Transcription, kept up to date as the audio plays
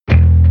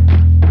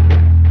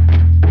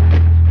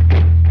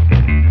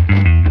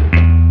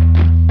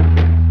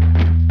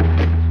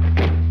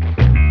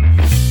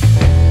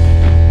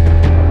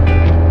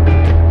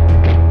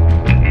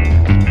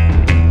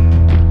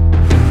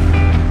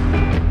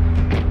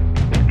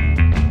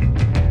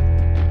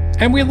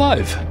And we're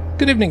live.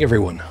 Good evening,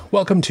 everyone.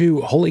 Welcome to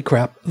Holy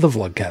Crap, the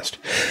Vlogcast.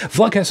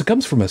 Vlogcast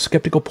comes from a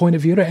skeptical point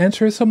of view to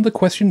answer some of the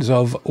questions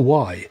of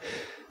why.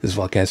 This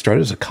Vlogcast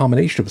started as a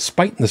combination of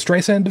spite and the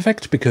Streisand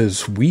effect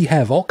because we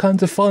have all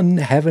kinds of fun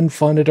having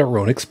fun at our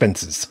own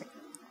expenses.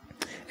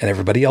 And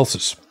everybody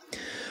else's.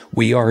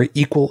 We are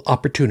equal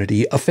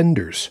opportunity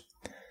offenders.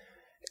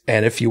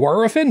 And if you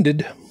are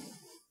offended,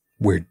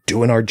 we're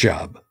doing our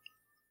job.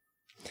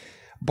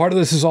 Part of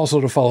this is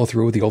also to follow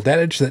through with the old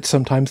adage that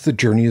sometimes the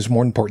journey is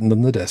more important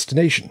than the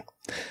destination.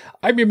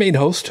 I'm your main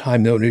host.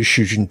 I'm known as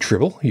Shujin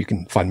Tribble. You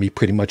can find me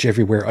pretty much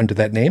everywhere under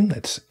that name.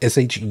 That's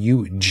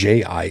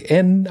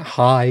Shujin.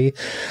 Hi.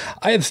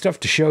 I have stuff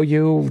to show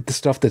you, the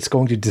stuff that's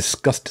going to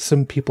disgust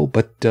some people,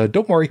 but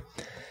don't worry.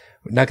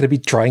 We're not going to be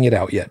trying it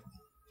out yet.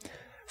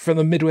 From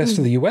the Midwest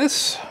of the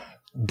U.S.,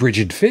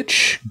 Bridget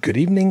Fitch, good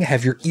evening.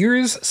 Have your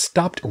ears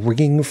stopped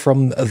ringing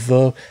from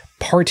the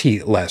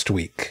party last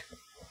week?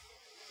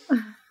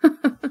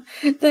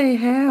 They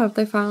have.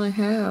 They finally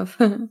have.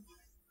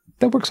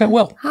 That works out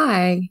well.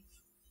 Hi.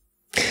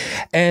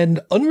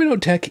 And Unreal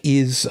Tech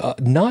is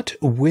not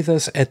with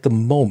us at the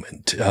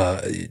moment.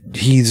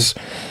 He's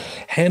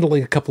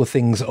handling a couple of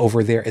things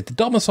over there at the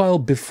domicile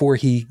before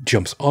he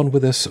jumps on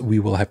with us. We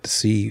will have to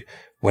see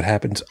what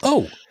happens.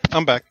 Oh,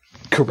 I'm back.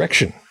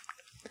 Correction.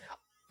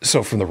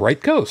 So from the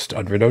right coast,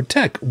 Unreal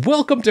Tech,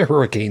 welcome to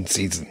hurricane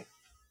season.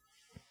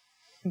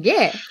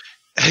 Yeah.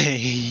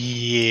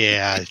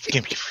 Yeah, it's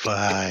going to be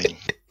fine.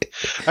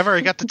 I've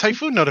already got the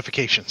typhoon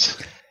notifications.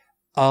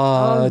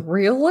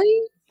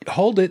 Really?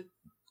 Hold it.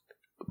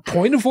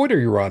 Point of order,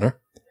 Your Honor.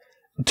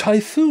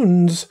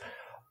 Typhoons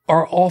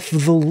are off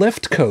the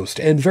left coast,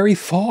 and very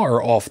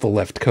far off the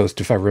left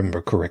coast, if I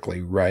remember correctly,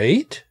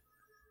 right?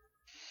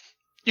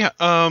 Yeah,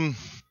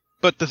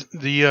 but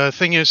the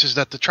thing is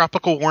that the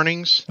tropical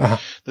warnings,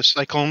 the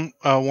cyclone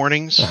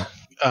warnings,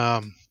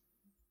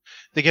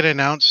 they get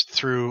announced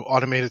through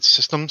automated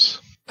systems.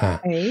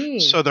 Hey.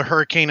 So the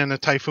hurricane and the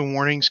typhoon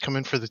warnings come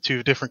in for the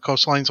two different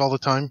coastlines all the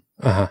time.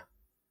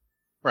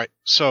 Right.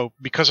 So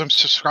because I'm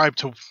subscribed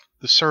to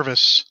the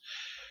service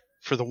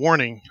for the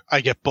warning,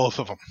 I get both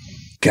of them.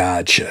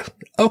 Gotcha.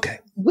 Okay.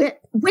 When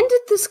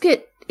did this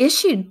get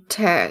issued?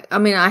 I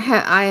mean,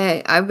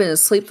 I've been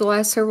asleep the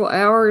last several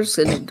hours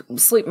and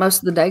sleep most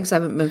of the day because I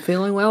haven't been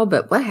feeling well.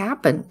 But what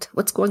happened?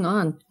 What's going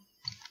on?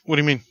 What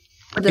do you mean?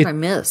 What did I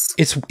miss?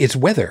 It's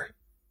weather.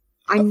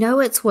 I know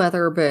it's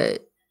weather,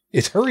 but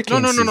it's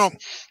hurricane season. No.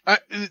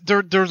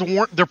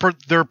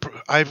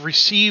 I've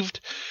received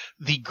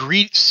the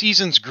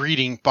season's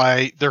greeting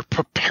by their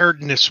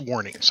preparedness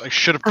warnings. I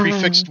should have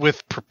prefixed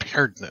with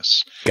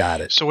preparedness.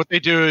 Got it. So what they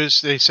do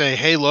is they say,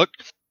 hey, look,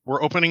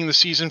 we're opening the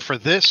season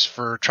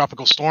for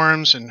tropical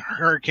storms and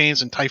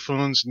hurricanes and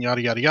typhoons and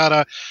yada, yada,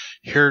 yada.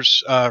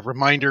 Here's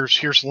reminders.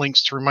 Here's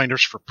links to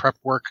reminders for prep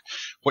work,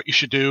 what you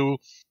should do,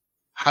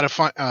 how to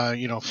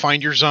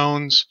find your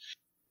zones.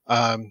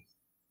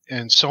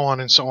 And so on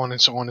and so on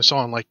and so on and so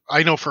on. Like,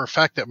 I know for a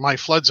fact that my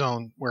flood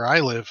zone where I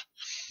live,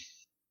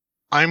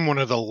 I'm one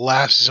of the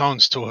last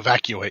zones to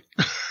evacuate.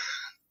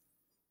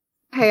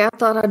 Hey, I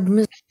thought I'd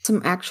missed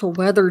some actual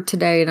weather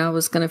today, and I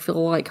was going to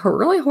feel like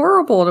really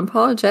horrible and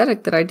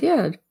apologetic that I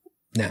did.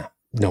 Nah,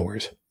 no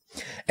worries.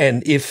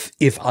 And if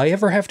I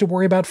ever have to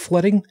worry about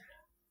flooding,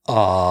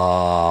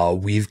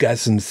 we've got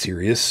some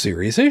serious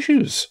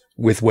issues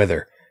with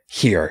weather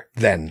here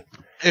then.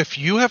 If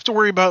you have to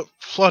worry about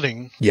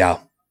flooding... Yeah.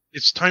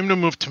 It's time to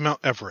move to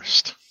Mount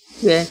Everest.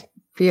 Yeah.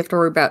 If you have to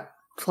worry about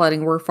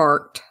flooding, we're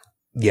farked.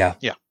 Yeah.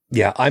 Yeah.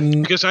 Yeah.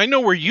 Because I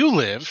know where you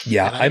live.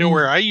 Yeah. And I know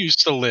where I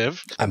used to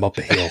live. I'm up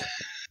a hill.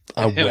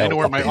 I know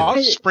where my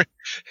offspring.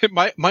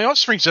 My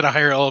offspring's at a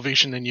higher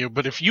elevation than you.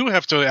 But if you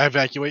have to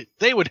evacuate,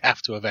 they would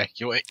have to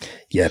evacuate.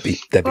 Yeah.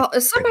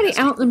 Is somebody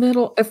out in the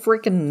middle of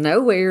freaking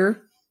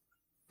nowhere?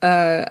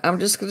 I'm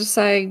just going to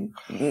say,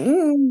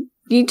 you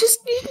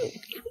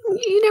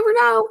never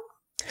know.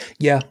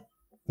 Yeah.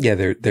 Yeah,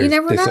 there's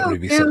something to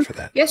be said for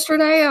that.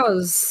 Yesterday, I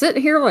was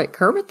sitting here like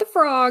Kermit the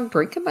Frog,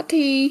 drinking my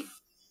tea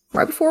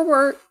right before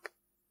work,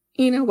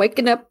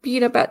 waking up,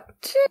 about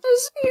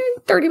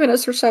 30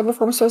 minutes or so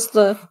before I'm supposed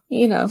to,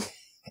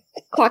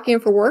 clock in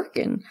for work.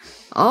 And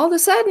all of a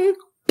sudden,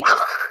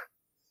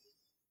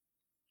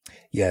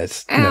 yeah,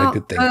 it's not a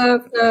good thing. Out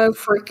of the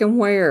freaking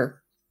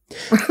where.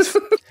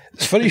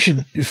 It's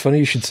funny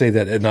you should say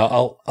that, and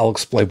I'll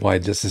explain why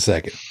in just a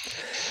second.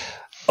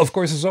 Of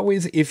course, as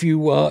always, if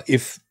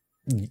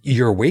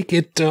you're awake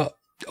at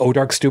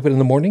Dark Stupid in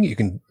the morning, you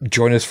can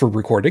join us for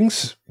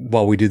recordings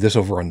while we do this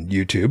over on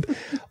YouTube.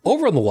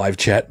 Over on the live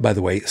chat, by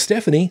the way,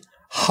 Stephanie,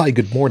 hi,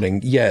 good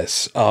morning.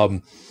 Yes,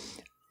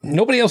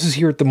 nobody else is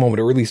here at the moment,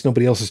 or at least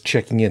nobody else is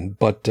checking in,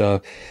 but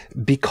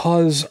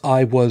because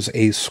I was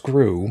a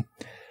screw,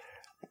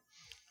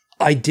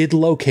 I did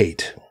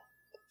locate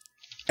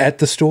at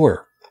the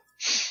store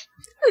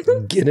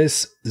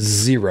Guinness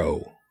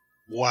Zero.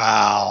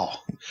 Wow.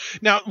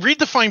 Now, read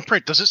the fine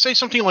print. Does it say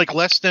something like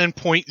less than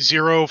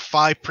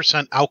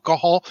 0.05%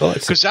 alcohol?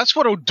 Because that's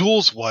what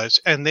O'Doul's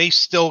was, and they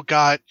still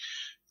got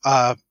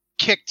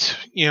kicked,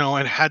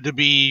 and had to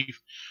be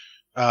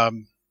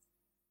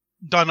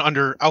done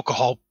under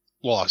alcohol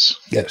laws.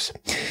 Yes.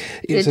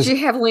 Did you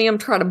have Liam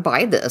try to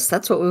buy this?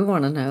 That's what we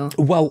want to know.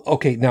 Well,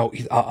 okay, now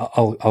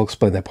I'll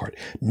explain that part.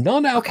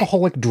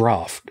 Non-alcoholic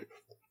draft.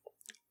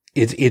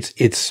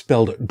 It's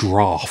spelled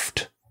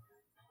draft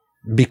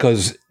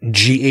because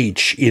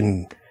GH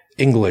in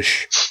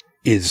English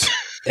is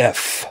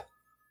F,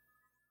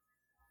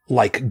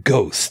 like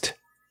ghost.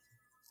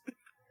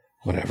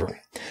 Whatever.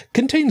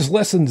 Contains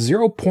less than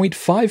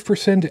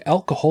 0.5%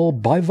 alcohol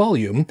by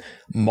volume,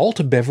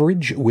 malt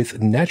beverage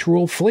with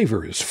natural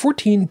flavors,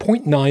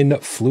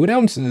 14.9 fluid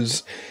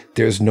ounces.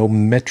 There's no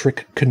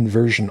metric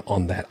conversion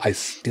on that. I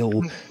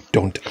still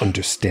don't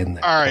understand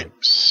that. All right,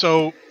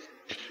 so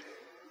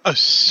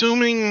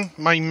assuming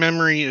my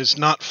memory is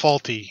not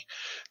faulty,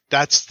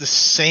 that's the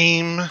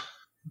same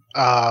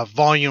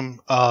volume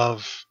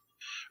of,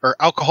 or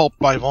alcohol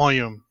by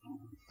volume,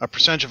 a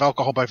percentage of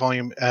alcohol by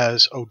volume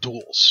as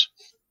O'Doul's,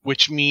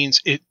 which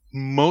means it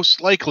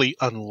most likely,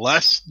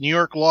 unless New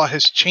York law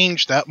has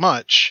changed that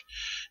much,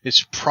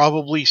 it's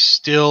probably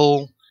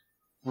still,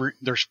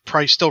 there's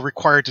probably still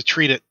required to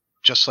treat it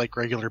just like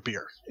regular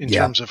beer in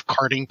terms of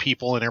carding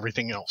people and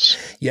everything else.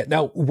 Yeah.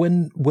 Now,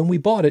 when we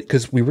bought it,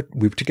 because we were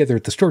together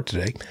at the store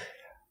today,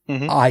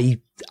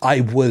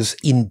 I was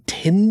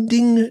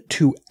intending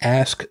to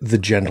ask the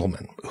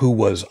gentleman, who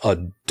was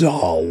a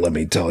doll, let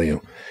me tell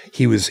you.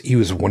 He was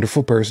a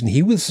wonderful person.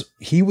 He was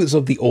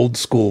of the old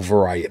school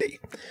variety.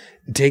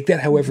 Take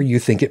that however you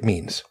think it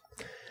means.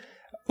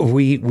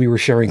 We were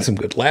sharing some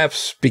good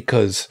laughs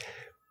because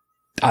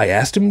I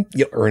asked him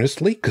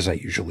earnestly, because I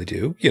usually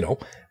do,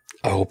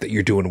 I hope that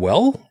you're doing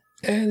well.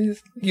 And,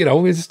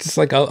 it's just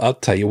like, I'll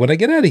tell you when I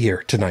get out of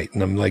here tonight.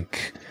 And I'm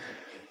like,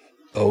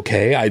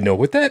 okay, I know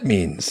what that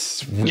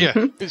means. Yeah.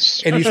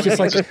 And he's just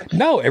like,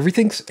 no,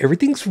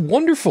 everything's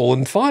wonderful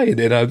and fine.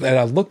 And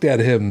I looked at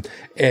him,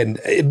 and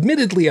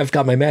admittedly, I've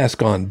got my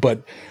mask on,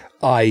 but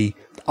I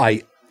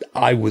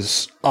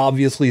was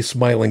obviously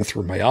smiling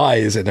through my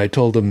eyes, and I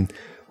told him,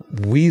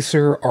 we,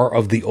 sir, are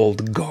of the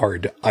old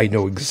guard. I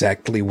know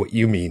exactly what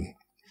you mean.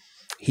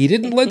 He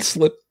didn't let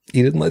slip.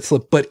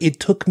 But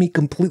it took me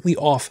completely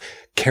off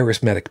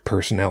charismatic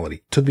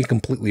personality. Took me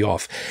completely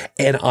off.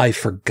 And I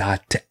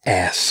forgot to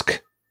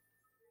ask.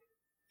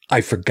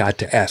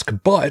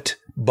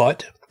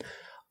 But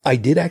I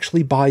did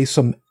actually buy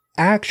some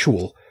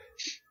actual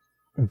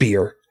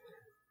beer,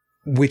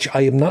 which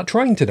I am not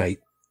trying tonight.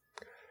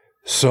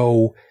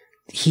 So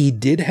he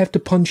did have to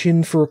punch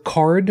in for a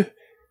card.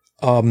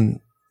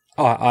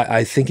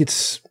 I think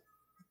it's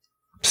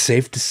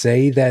safe to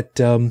say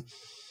that,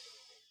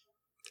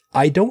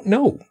 I don't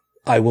know.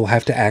 I will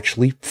have to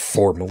actually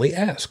formally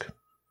ask.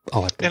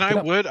 I'll have to and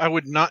I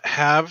would not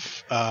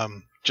have,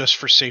 just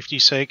for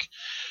safety's sake,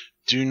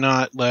 do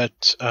not let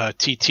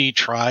TT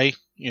try,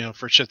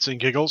 for shits and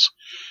giggles,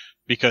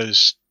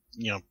 because,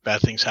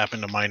 bad things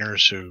happen to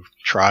minors who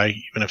try,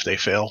 even if they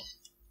fail.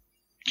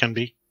 Can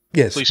be.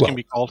 Yes. Police can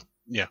be called.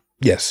 Yeah.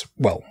 Yes.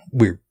 Well,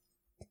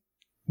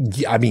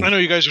 I know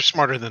you guys are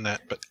smarter than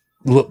that, but.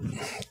 Look,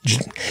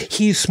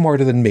 he's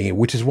smarter than me,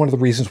 which is one of the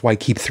reasons why I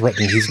keep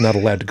threatening he's not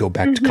allowed to go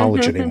back to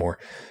college anymore.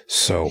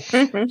 So,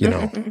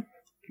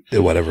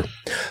 whatever.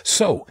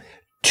 So,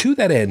 to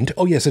that end,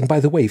 oh yes, and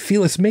by the way,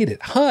 Felis made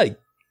it. Hi,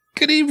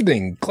 good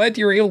evening. Glad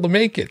you're able to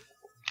make it.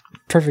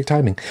 Perfect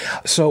timing.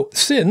 So,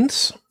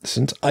 since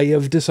I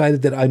have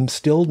decided that I'm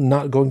still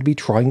not going to be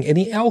trying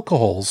any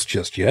alcohols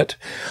just yet,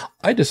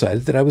 I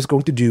decided that I was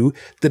going to do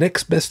the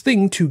next best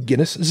thing to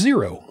Guinness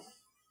Zero.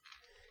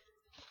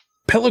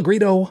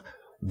 Pellegrino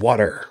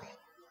water.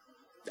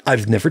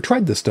 I've never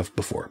tried this stuff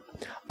before.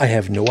 I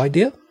have no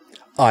idea.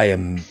 I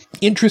am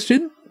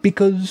interested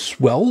because,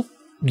 well,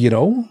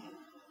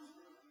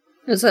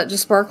 Is that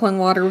just sparkling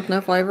water with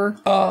no flavor?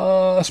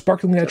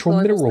 Sparkling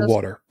natural mineral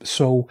water.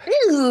 So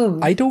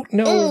I don't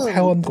know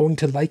how I'm going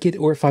to like it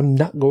or if I'm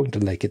not going to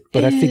like it,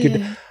 but I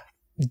figured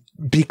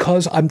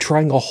because I'm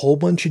trying a whole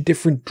bunch of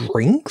different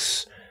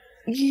drinks.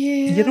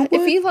 Yeah. You know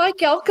what? If you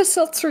like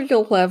Alka-Seltzer,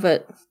 you'll love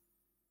it.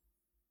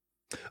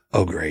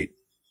 Oh, great.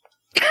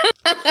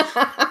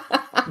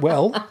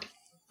 Well,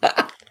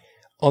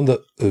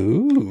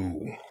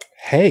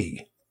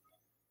 hey,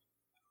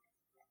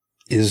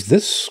 does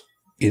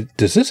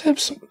this have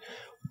some,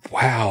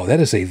 wow,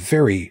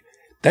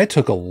 that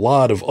took a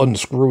lot of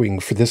unscrewing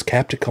for this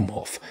cap to come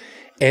off,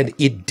 and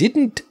it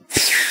didn't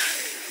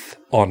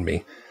on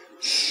me,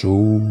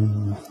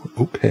 so,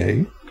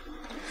 okay.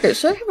 It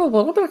should have a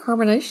little bit of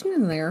carbonation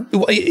in there.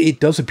 Well, it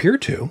does appear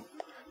to,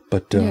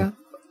 but, and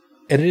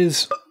it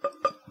is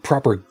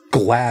proper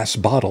glass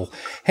bottle.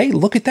 Hey,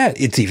 look at that.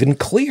 It's even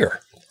clear.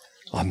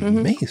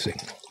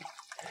 Amazing.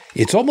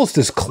 It's almost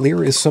as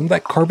clear as some of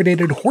that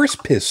carbonated horse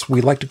piss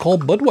we like to call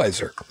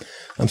Budweiser.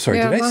 I'm sorry,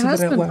 did I say that out loud? My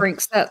husband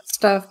drinks that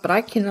stuff, but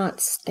I cannot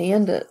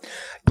stand it.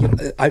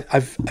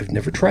 I've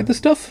never tried the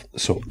stuff,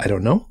 so I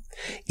don't know.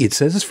 It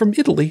says it's from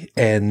Italy,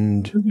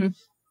 and,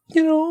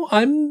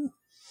 I'm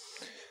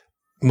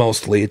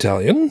mostly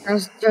Italian.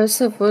 As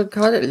Joseph would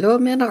call it, lo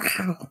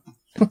mineral.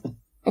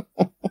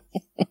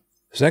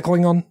 Is that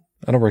Klingon?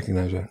 I don't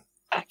recognize that.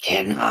 I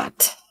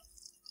cannot.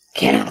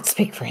 Cannot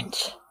speak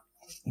French.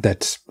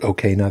 That's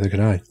okay, neither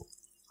can I.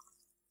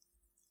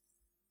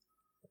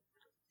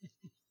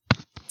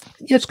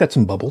 Yeah, it's got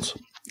some bubbles.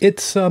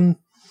 It's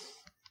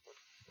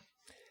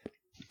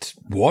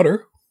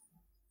water.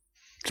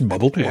 It's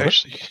bubbled water.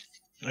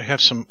 I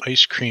have some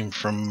ice cream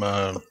from,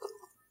 oh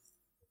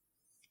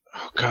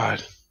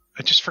God,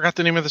 I just forgot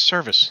the name of the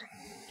service.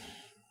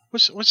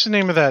 What's the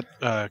name of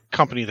that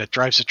company that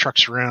drives the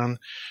trucks around?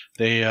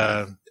 They,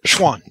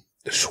 Schwan.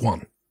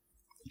 Schwan.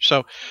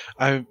 So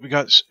I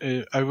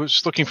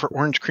was looking for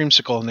orange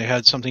creamsicle, and they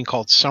had something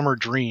called Summer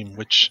Dream,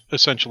 which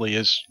essentially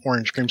is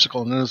orange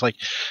creamsicle. And then I was like,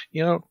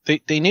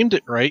 they named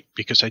it right,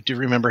 because I do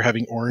remember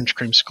having orange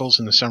creamsicles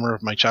in the summer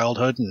of my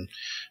childhood, and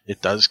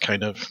it does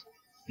kind of,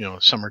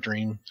 Summer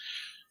Dream.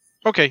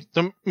 Okay,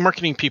 the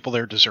marketing people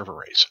there deserve a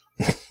raise.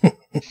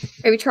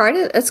 Have you tried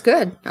it? It's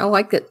good. I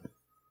liked it.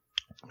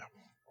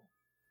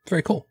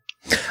 Very cool.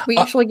 We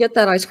usually get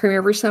that ice cream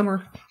every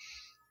summer.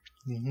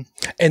 Mm-hmm.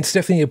 And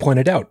Stephanie had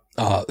pointed out,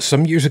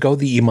 some years ago,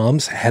 the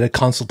imams had a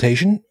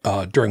consultation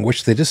during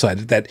which they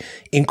decided that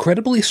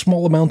incredibly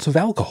small amounts of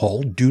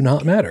alcohol do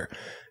not matter.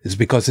 It's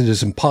because it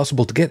is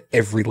impossible to get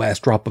every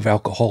last drop of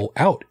alcohol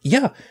out.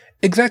 Yeah,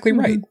 exactly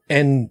right.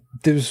 And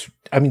there's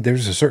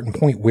a certain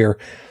point where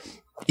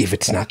if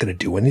it's not going to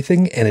do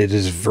anything and it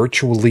is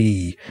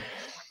virtually...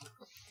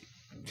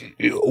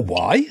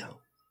 Why?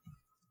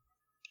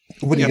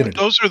 What are you going to do?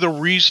 Those are the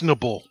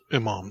reasonable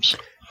imams.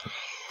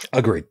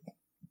 Agreed.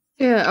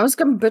 Yeah, I was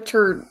going to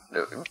butcher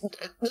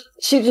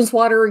Susan's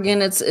water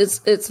again.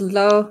 It's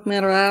l'eau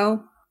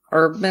mineral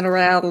or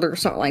mineral or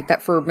something like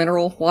that for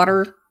mineral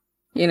water,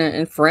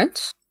 in French.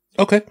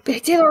 Okay. But I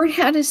did learn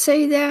how to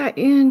say that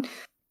in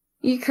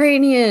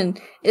Ukrainian.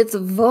 It's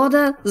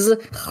voda z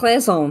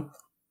chlesom.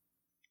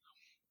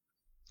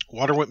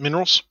 Water with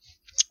minerals?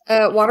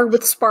 Water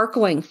with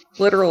sparkling,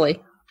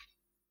 literally.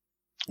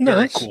 No,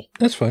 Very cool.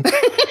 That's fine.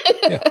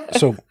 Yeah.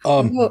 So,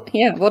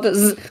 what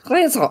is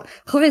chlesom?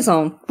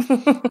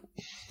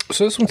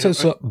 So this one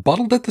says,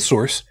 bottled at the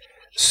source,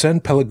 San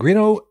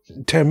Pellegrino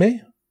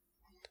Terme,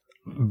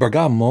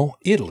 Bergamo,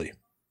 Italy.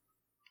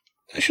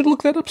 I should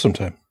look that up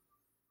sometime.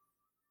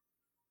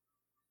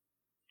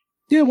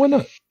 Yeah, why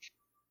not?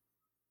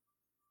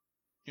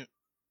 Yeah.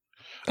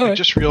 I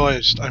just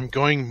realized I'm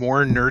going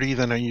more nerdy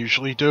than I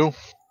usually do,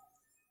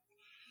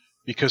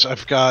 because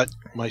I've got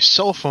my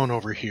cell phone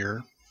over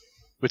here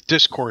with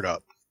Discord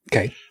up.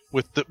 Okay.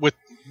 With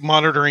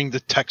monitoring the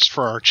text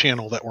for our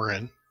channel that we're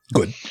in.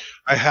 Good.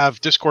 I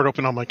have Discord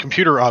open on my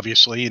computer,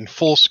 obviously, in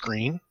full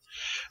screen.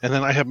 And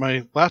then I have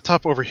my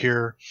laptop over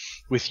here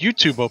with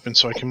YouTube open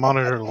so I can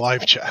monitor the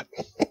live chat.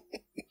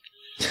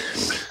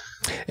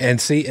 And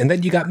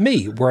then you got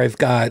me, where I've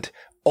got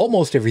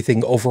almost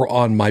everything over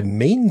on my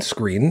main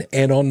screen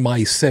and on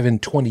my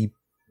 720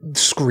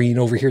 screen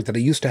over here that I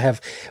used to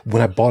have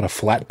when I bought a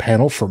flat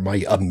panel for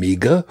my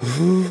Amiga.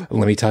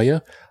 Let me tell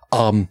you,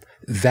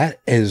 that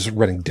is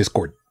running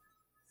Discord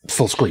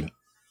full screen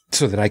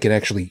so that I can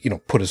actually,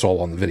 put us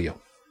all on the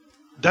video.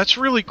 That's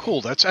really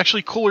cool. That's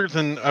actually cooler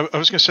than I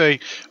was going to say.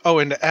 Oh,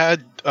 and to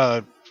add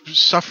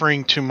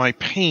suffering to my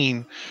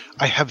pain,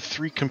 I have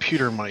 3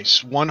 computer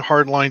mice, 1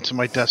 hardline to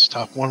my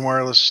desktop, 1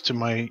 wireless to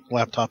my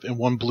laptop, and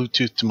 1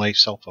 Bluetooth to my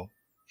cell phone.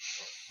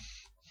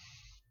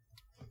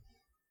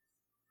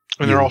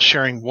 And they're all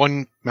sharing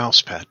 1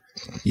 mouse pad.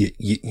 You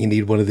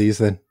need one of these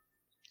then?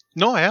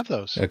 No, I have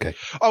those. Okay.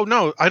 Oh,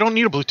 no, I don't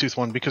need a Bluetooth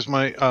one because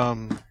my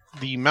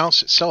the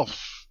mouse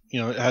itself,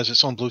 it has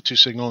its own Bluetooth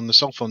signal, and the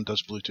cell phone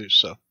does Bluetooth,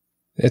 so.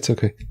 It's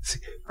okay.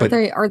 But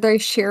are they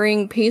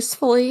sharing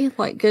peacefully,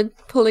 like good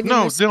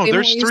polygamous? No,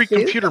 there's 3 do?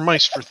 computer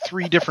mice for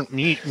 3 different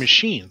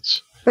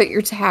machines. But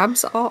your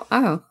tabs all...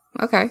 Oh,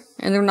 okay.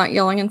 And they're not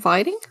yelling and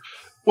fighting?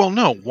 Well,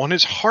 no. One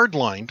is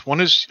hardlined. One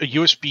is a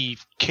USB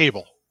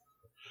cable.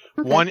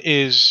 Okay. One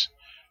is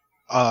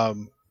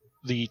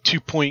the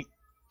 2.4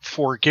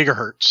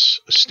 gigahertz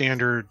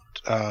standard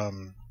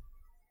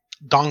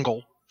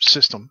dongle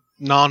system,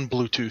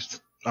 non-Bluetooth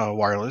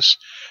wireless,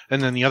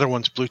 and then the other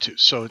one's Bluetooth.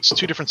 So it's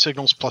 2 different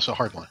signals plus a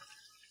hardline.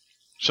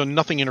 So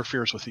nothing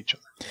interferes with each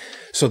other.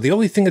 So the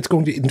only thing that's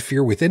going to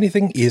interfere with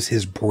anything is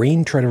his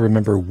brain trying to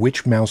remember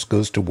which mouse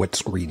goes to what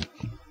screen.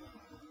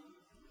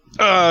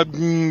 Tell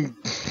me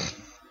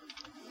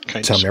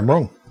I'm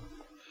wrong.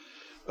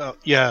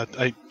 Yeah,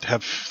 I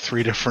have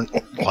 3 different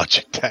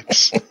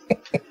Logitechs.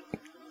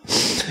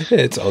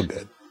 It's all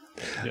good.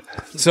 Yeah.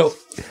 So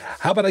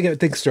how about I get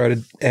things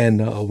started and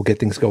we'll get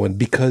things going,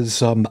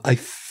 because I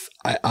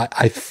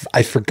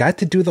forgot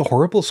to do the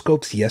horrible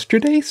scopes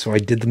yesterday, so I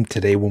did them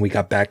today when we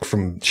got back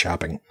from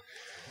shopping.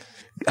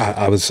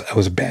 I was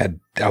a bad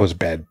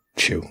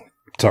shoe.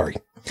 Sorry.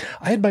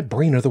 I had my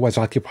brain otherwise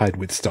occupied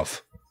with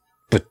stuff,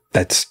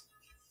 but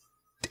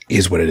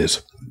is what it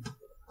is.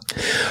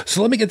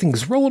 So let me get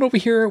things rolling over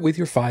here with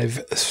your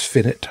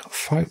 5-minute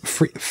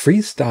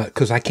freeze,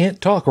 because I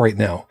can't talk right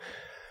now.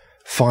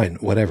 Fine,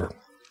 whatever.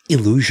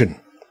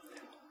 Illusion.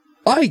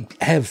 I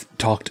have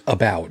talked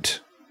about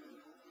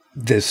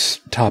this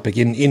topic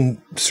in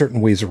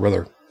certain ways or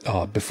other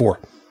before,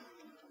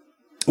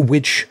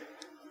 which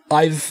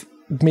I've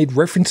made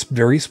reference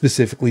very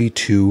specifically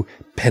to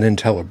Penn and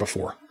Teller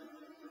before.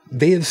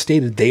 They have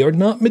stated they are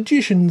not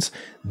magicians,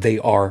 they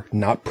are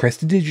not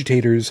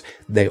prestidigitators,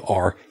 they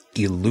are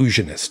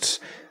illusionists.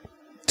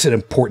 It's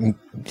a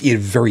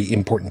very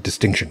important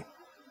distinction.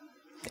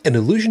 An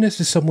illusionist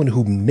is someone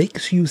who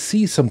makes you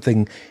see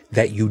something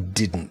that you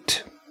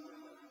didn't.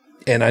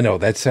 And I know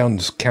that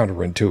sounds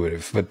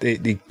counterintuitive, but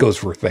it goes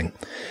for a thing.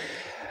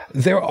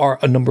 There are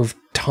a number of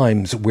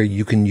times where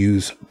you can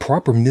use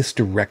proper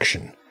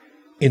misdirection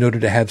in order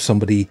to have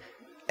somebody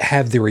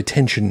have their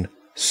attention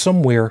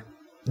somewhere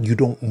you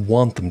don't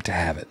want them to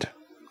have it,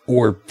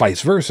 or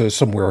vice versa,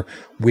 somewhere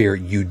where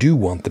you do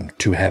want them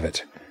to have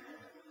it.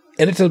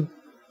 And it's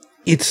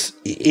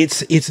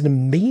an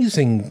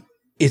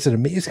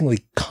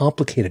amazingly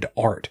complicated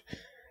art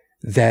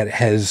that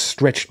has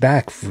stretched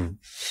back for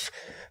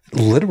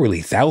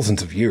literally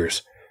thousands of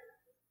years.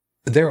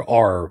 There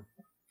are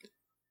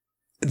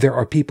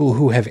people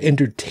who have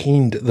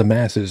entertained the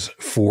masses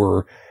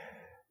for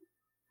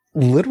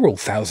literal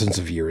thousands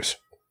of years.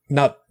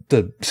 Not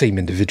the same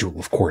individual,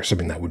 of course. I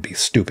mean, that would be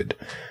stupid.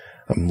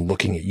 I'm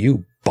looking at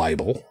you,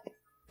 Bible.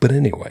 But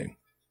anyway.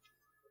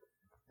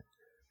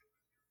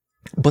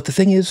 But the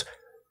thing is,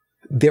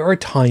 there are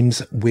times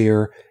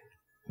where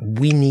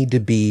we need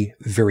to be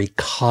very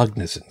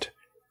cognizant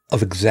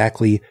of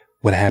exactly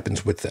what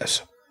happens with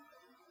this.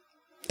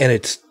 And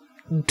it's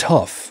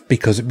tough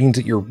because it means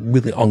that you're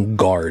really on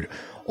guard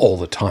all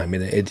the time.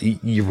 And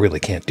you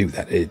really can't do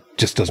that. It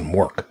just doesn't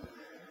work.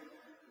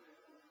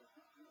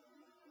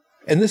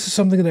 And this is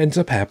something that ends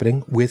up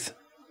happening with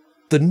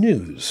the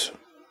news.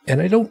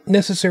 And I don't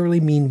necessarily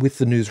mean with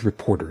the news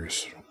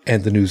reporters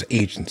and the news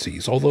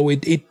agencies, although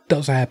it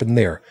does happen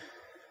there.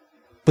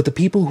 But the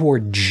people who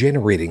are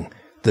generating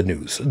the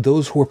news,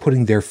 those who are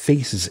putting their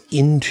faces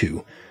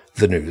into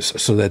the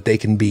news so that they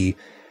can be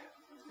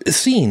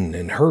seen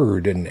and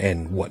heard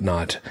and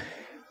whatnot,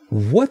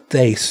 what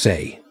they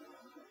say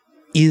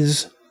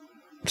is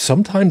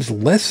sometimes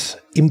less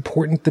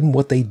important than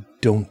what they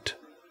don't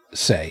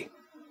say.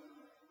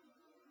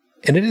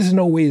 And it isn't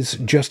always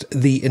just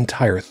the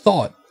entire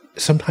thought.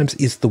 Sometimes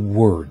it's the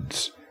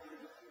words.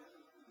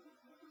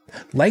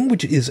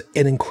 Language is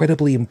an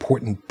incredibly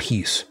important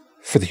piece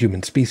for the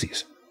human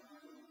species.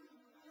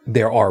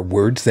 There are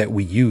words that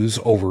we use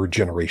over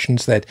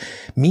generations that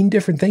mean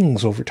different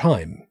things over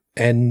time.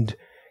 And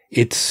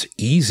it's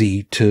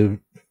easy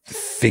to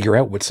figure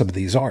out what some of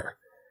these are.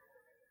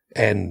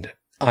 And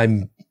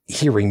I'm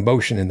hearing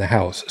motion in the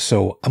house,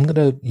 so I'm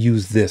going to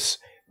use this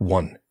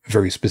one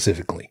very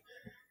specifically.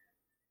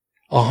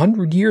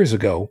 100 years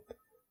ago,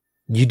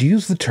 you'd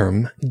use the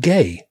term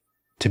gay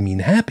to mean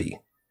happy.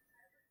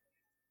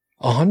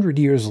 100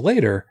 years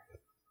later,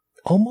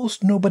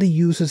 almost nobody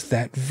uses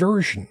that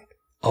version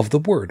of the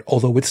word,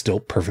 although it's still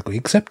perfectly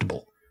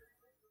acceptable.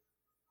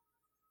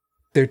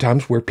 There are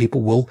times where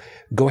people will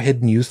go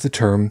ahead and use the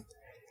term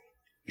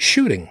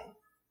shooting.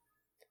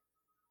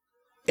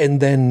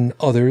 And then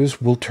others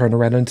will turn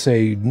around and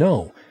say,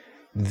 no,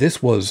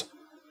 this was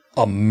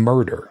a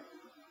murder.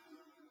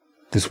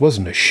 This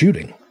wasn't a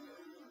shooting.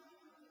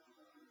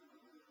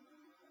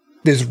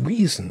 There's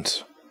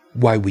reasons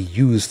why we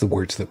use the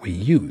words that we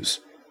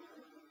use.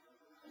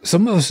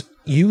 Some of us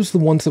use the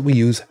ones that we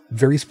use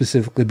very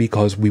specifically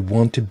because we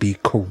want to be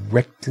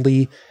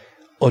correctly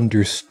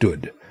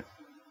understood.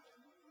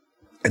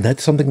 And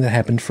that's something that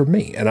happened for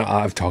me. And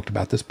I've talked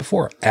about this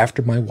before.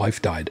 After my wife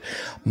died,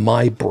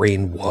 my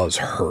brain was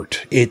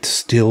hurt. It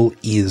still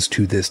is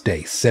to this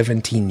day.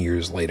 17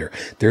 years later,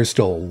 there's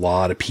still a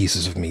lot of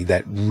pieces of me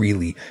that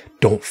really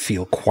don't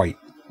feel quite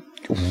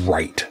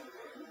right.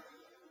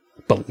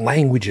 But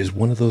language is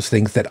one of those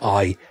things that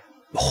I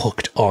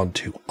hooked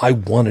onto. I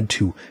wanted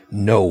to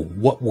know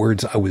what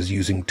words I was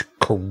using to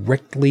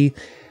correctly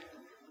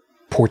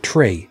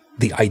portray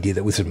the idea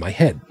that was in my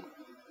head.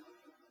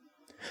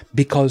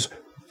 Because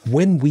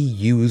when we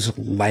use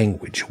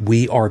language,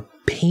 we are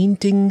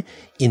painting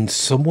in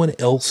someone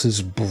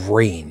else's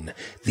brain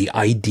the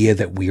idea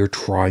that we are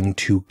trying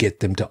to get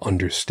them to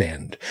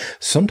understand.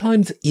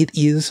 Sometimes it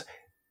is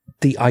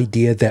the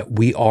idea that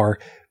we are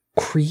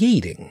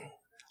creating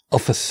a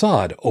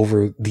facade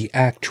over the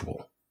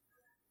actual,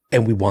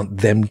 and we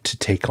want them to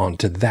take on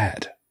to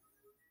that.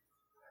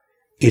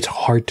 It's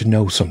hard to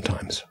know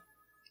sometimes.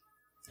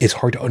 It's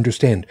hard to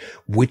understand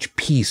which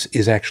piece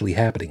is actually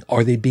happening.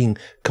 Are they being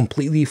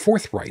completely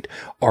forthright?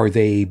 Are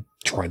they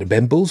trying to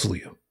bamboozle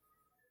you?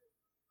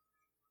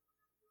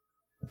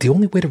 The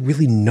only way to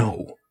really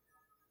know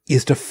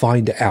is to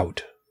find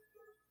out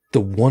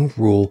the one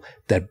rule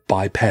that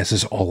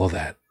bypasses all of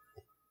that.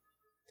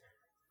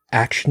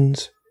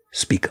 Actions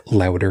speak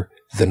louder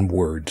than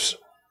words.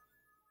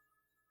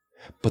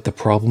 But the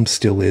problem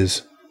still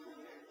is,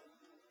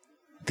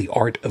 the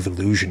art of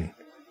illusion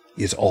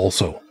is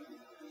also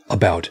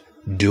about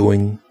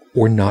doing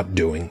or not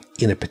doing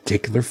in a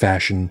particular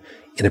fashion,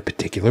 in a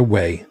particular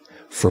way,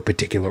 for a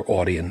particular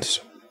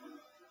audience.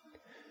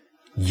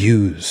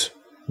 Use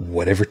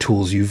whatever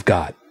tools you've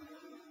got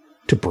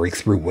to break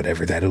through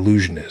whatever that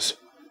illusion is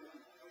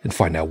and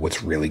find out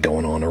what's really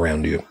going on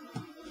around you.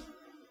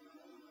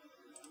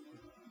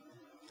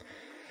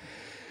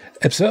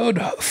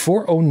 Episode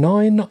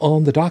 409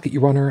 on the docket,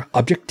 Your Honor.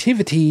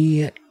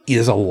 Objectivity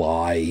is a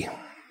lie.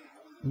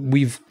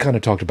 We've kind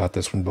of talked about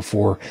this one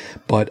before,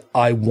 but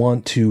I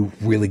want to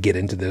really get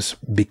into this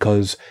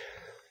because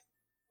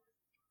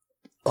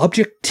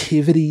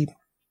objectivity,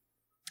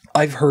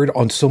 I've heard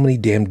on so many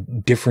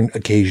damn different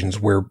occasions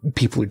where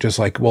people are just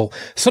like, well,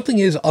 something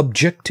is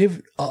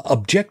objectively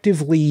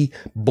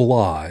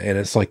blah. And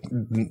it's like,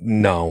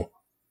 no,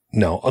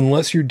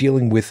 unless you're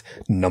dealing with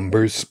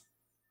numbers,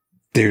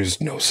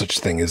 there's no such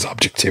thing as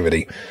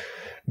objectivity.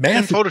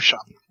 And Photoshop.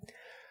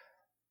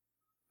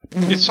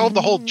 It solved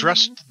the whole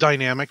dress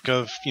dynamic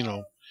of,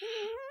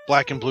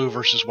 black and blue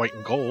versus white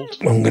and gold.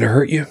 I'm going to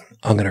hurt you.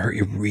 I'm going to hurt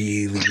you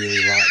really,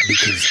 really lot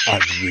because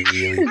I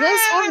really...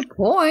 That's one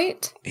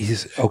point.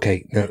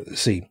 Okay, now,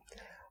 see.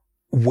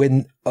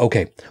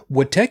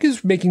 What Tech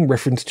is making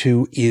reference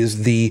to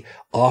is the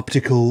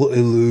optical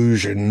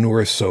illusion,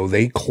 or so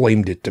they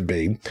claimed it to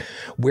be,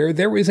 where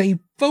there is a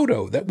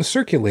photo that was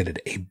circulated,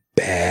 a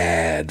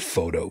bad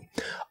photo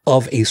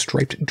of a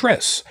striped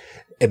dress.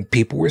 And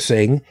people were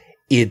saying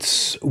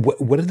it's,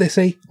 what did they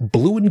say?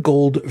 Blue and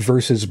gold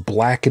versus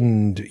black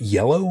and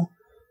yellow?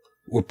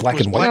 Or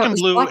black and white? Black and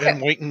blue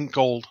and white and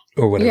gold.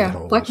 Or whatever. Yeah,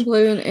 black and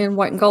blue and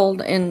white and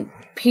gold. And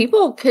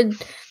people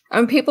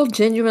people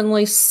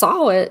genuinely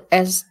saw it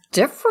as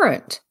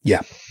different.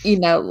 Yeah.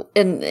 And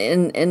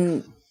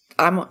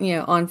I'm,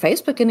 on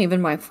Facebook, and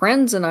even my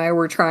friends and I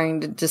were trying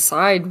to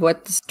decide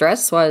what this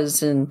dress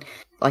was. And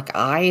like,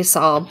 I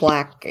saw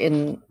black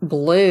and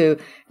blue,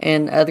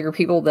 and other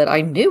people that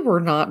I knew were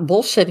not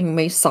bullshitting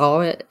me saw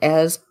it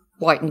as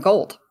white and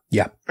gold.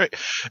 Yeah. Right.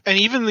 And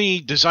even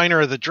the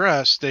designer of the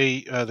dress,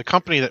 the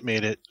company that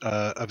made it,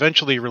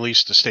 eventually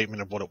released a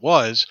statement of what it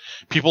was.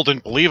 People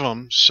didn't believe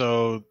them.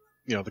 So,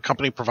 the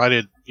company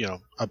provided,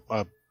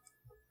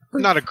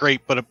 not a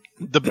great, but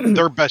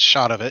their best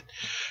shot of it.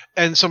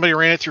 And somebody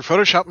ran it through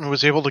Photoshop and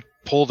was able to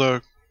pull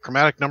the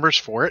chromatic numbers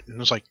for it. And it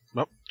was like,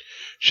 well,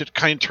 shit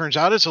kind of turns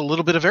out it's a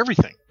little bit of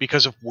everything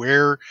because of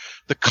where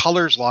the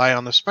colors lie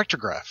on the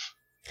spectrograph.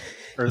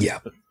 Or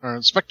the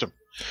spectrum.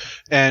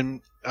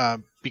 And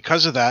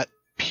because of that,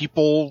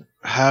 people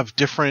have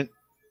different,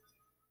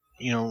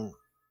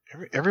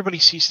 everybody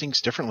sees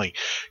things differently.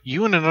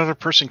 You and another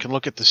person can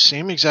look at the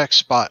same exact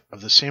spot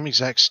of the same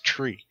exact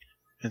tree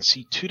and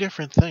see two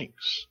different things.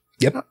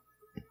 Yep.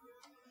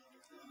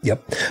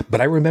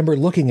 But I remember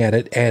looking at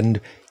it, and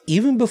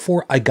even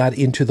before I got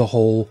into the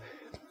whole,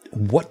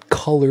 what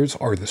colors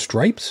are the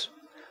stripes?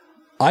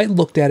 I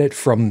looked at it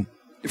from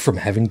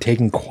having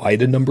taken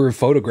quite a number of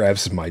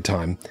photographs in my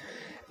time.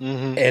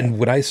 Mm-hmm. And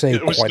when I say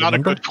it was quite not a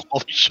number, good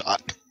quality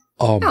shot.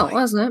 Oh no, my it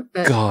wasn't.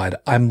 But... God,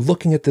 I'm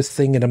looking at this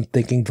thing and I'm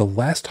thinking the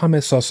last time I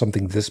saw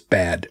something this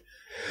bad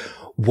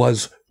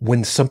was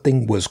when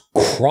something was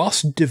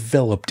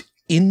cross-developed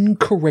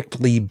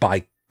incorrectly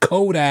by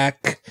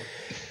Kodak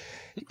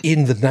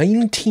in the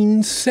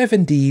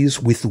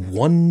 1970s with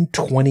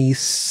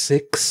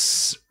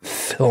 126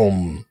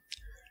 film.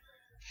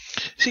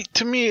 See,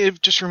 to me,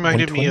 it just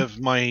reminded me of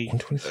my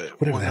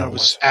when I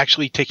was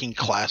actually taking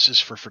classes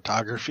for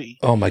photography.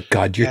 Oh my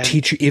God,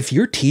 teacher! If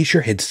your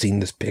teacher had seen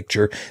this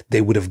picture,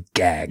 they would have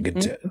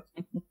gagged.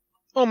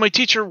 Well, my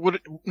teacher would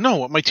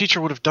what my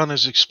teacher would have done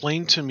is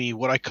explain to me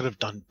what I could have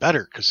done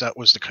better, because that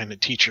was the kind of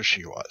teacher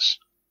she was.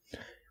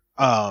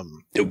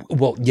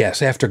 Well,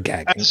 yes, after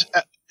gagging.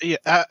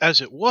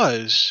 As it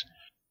was,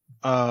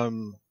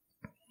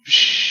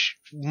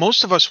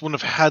 most of us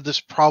wouldn't have had this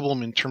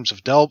problem in terms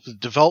of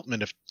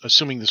development, if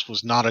assuming this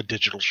was not a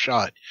digital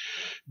shot,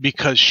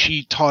 because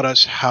she taught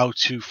us how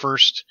to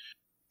first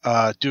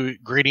do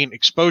gradient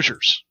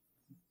exposures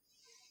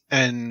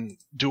and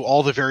do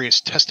all the various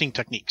testing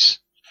techniques,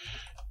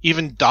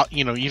 even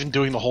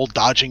doing the whole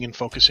dodging and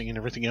focusing and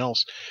everything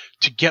else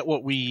to get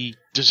what we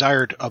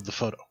desired of the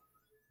photo.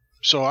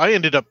 So I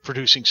ended up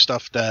producing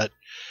stuff that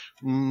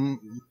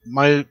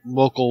my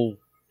local,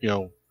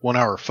 1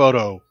 hour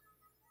photo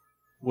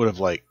would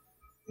have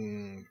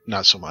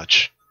not so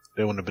much.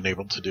 They wouldn't have been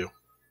able to do.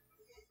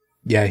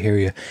 Yeah, I hear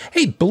you.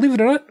 Hey, believe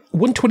it or not,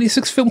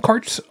 126 film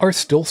carts are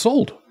still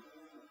sold.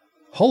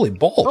 Holy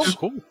balls. Oh,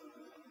 cool.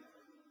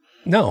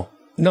 No,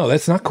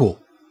 that's not cool.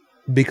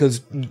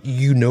 Because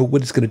you know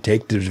what it's going to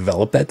take to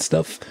develop that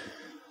stuff.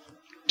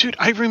 Dude,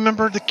 I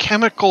remember the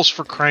chemicals,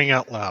 for crying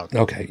out loud.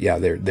 Okay, yeah,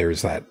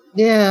 there's that.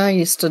 Yeah, I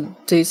used to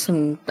do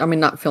some,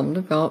 not film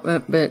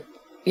development, but,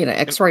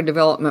 X-ray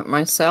development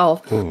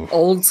myself. Ooh.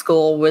 Old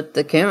school with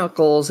the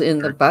chemicals in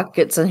the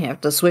buckets, and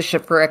have to swish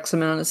it for X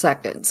amount of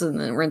seconds and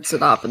then rinse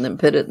it off and then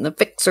put it in the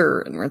fixer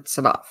and rinse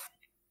it off.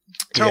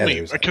 Tell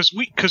me,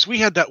 because we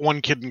had that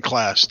one kid in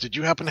class. Did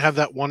you happen to have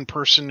that one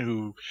person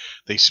who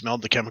they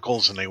smelled the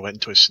chemicals and they went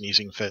into a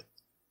sneezing fit?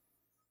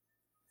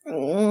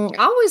 I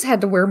always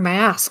had to wear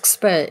masks,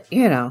 but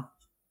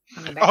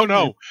Oh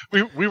no,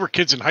 we were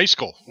kids in high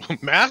school.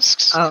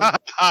 Masks? Oh.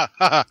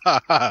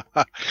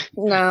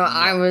 No,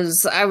 I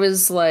was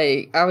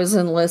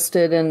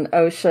enlisted in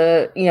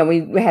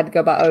OSHA. We had to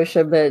go by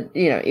OSHA, but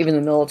even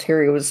the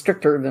military was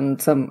stricter than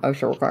some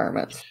OSHA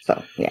requirements.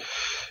 So yeah.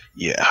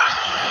 Yeah.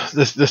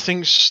 The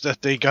things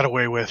that they got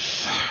away with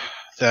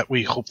that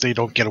we hope they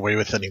don't get away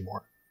with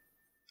anymore.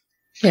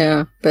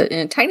 Yeah, but in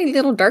a tiny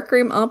little dark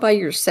room all by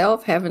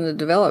yourself, having to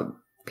develop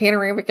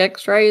panoramic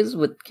x-rays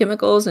with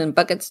chemicals and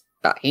buckets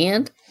by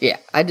hand? Yeah,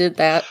 I did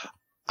that.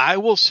 I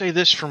will say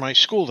this for my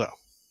school, though.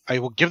 I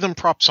will give them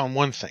props on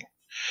one thing.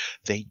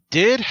 They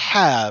did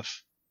have,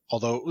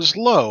 although it was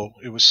low,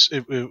 it was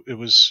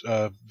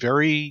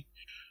very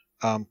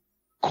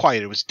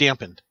quiet. It was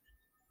dampened.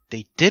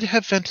 They did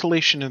have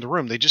ventilation in the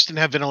room. They just didn't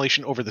have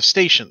ventilation over the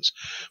stations.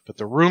 But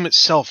the room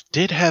itself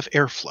did have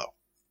airflow.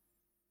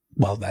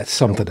 Well, that's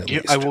something at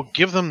least. I will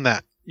give them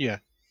that. Yeah.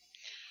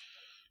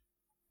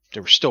 They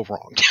were still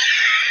wrong.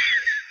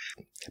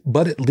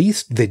 But at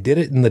least they did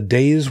it in the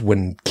days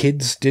when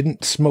kids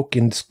didn't smoke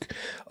in...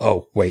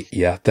 Oh, wait,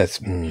 yeah,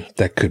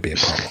 that could be a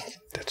problem.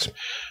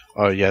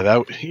 Oh,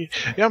 yeah,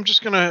 I'm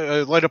just going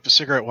to light up a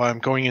cigarette while I'm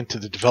going into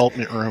the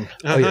development room.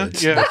 Oh,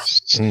 yeah.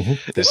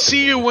 Mm-hmm.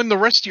 See you when the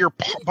rest of your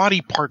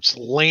body parts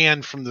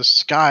land from the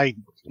sky,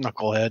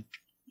 knucklehead.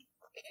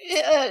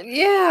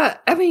 Yeah,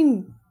 I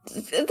mean,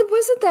 it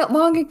wasn't that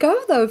long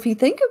ago, though, if you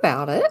think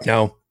about it.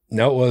 No,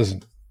 it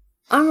wasn't.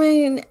 I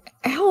mean,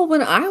 hell,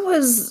 when I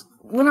was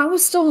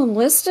still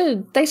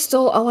enlisted, they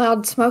still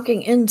allowed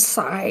smoking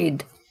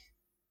inside.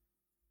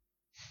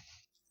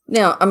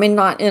 Now, I mean,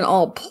 not in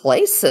all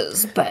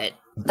places, but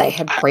they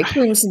had break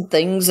rooms and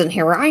things, and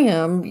here I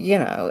am,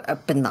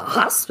 up in the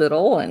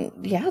hospital, and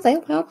yeah, they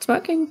allowed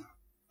smoking.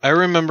 I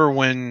remember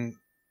when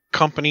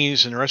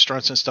companies and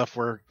restaurants and stuff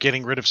were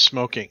getting rid of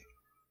smoking.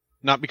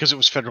 Not because it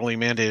was federally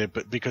mandated,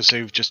 but because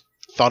they just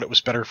thought it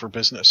was better for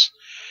business.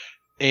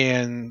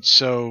 And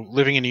so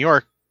living in New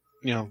York,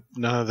 none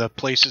of the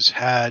places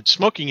had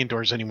smoking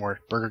indoors anymore.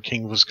 Burger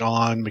King was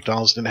gone.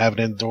 McDonald's didn't have it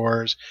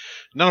indoors.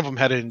 None of them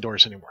had it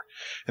indoors anymore.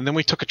 And then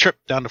we took a trip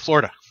down to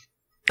Florida.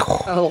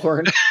 Oh,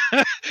 Lord.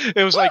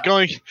 It was like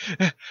going...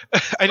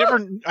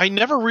 I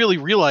never really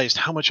realized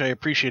how much I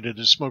appreciated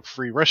a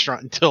smoke-free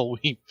restaurant until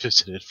we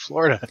visited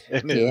Florida.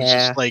 And it was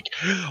just like,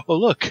 oh,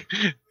 look,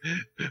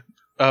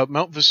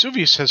 Mount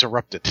Vesuvius has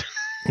erupted.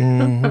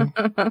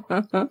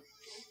 Mm-hmm.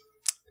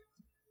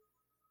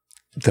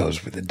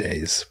 Those were the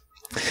days.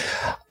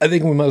 I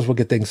think we might as well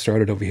get things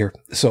started over here.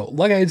 So,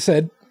 like I had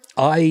said,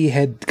 I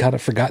had kind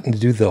of forgotten to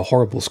do the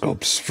horrible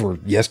scopes for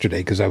yesterday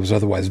because I was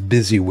otherwise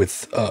busy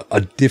with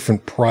a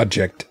different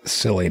project,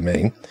 silly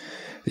me.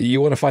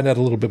 You want to find out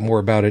a little bit more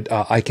about it,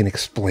 I can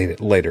explain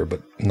it later,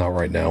 but not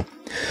right now.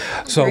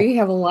 So, you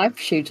have a life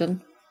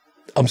shooting.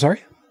 I'm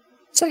sorry?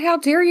 So how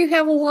dare you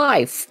have a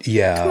life?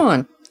 Yeah. Come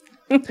on.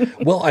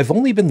 Well, I've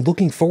only been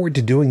looking forward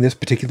to doing this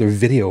particular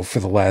video for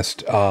the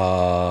last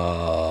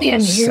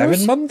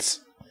 7 months.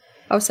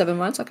 Oh, 7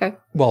 months? Okay.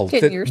 Well,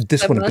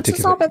 this one in particular.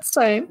 It's all about the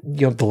same.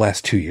 The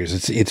last 2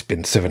 years. It's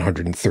been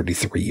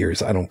 733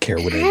 years. I don't care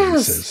what anyone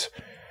says.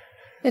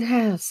 It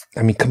has.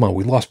 I mean, come on.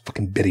 We lost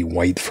fucking Betty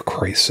White, for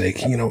Christ's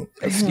sake. You know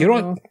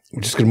what?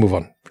 We're just going to move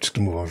on. We're just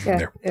going to move on from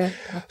there. Yeah.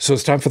 So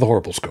it's time for the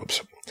horrible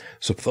scopes.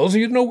 So for those of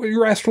you who know what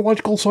your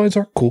astrological signs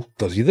are, cool.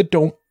 Those of you that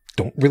don't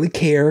really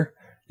care.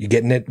 You're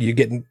getting it. You're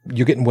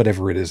getting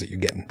whatever it is that you're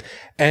getting.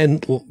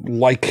 And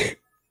like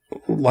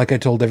I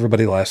told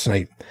everybody last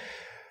night,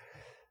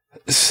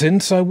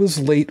 since I was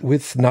late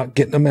with not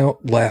getting them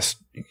out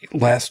last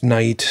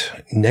night,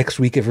 next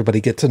week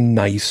everybody gets a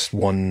nice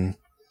one.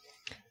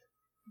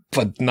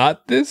 But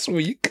not this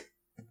week.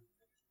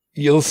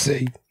 You'll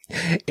see.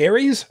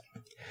 Aries,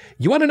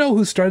 you want to know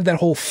who started that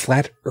whole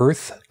flat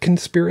earth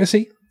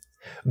conspiracy?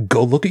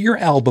 Go look at your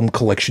album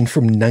collection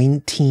from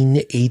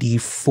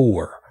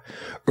 1984.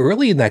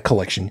 Early in that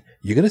collection,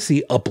 you're going to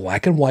see a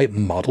black and white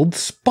mottled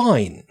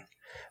spine.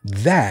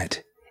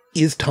 That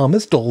is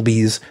Thomas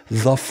Dolby's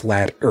The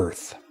Flat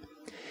Earth.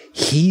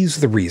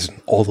 He's the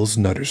reason all those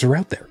nutters are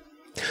out there.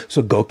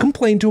 So go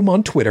complain to him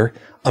on Twitter.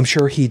 I'm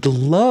sure he'd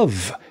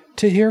love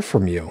to hear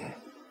from you.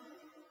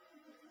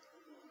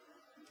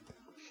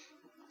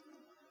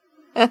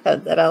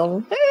 That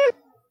album.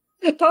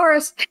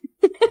 Taurus.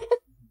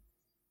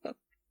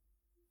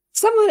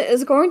 Someone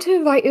is going to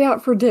invite you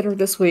out for dinner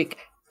this week.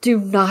 Do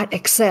not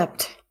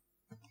accept.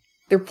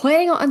 They're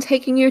planning on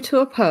taking you to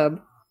a pub,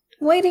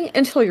 waiting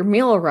until your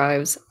meal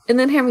arrives, and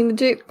then having the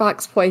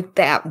jukebox play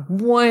that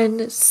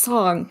one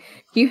song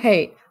you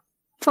hate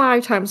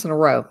 5 times in a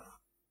row.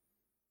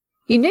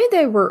 You knew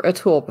they were a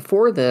tool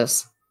before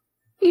this.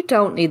 You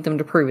don't need them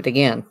to prove it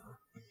again.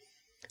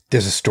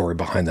 There's a story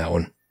behind that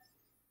one.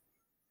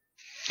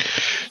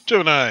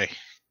 Don't I?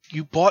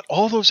 You bought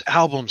all those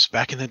albums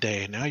back in the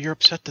day, and now you're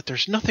upset that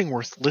there's nothing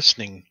worth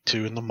listening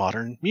to in the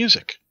modern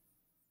music.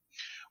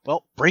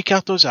 Well, break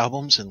out those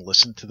albums and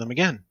listen to them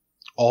again.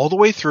 All the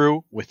way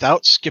through,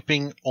 without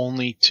skipping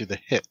only to the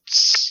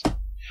hits.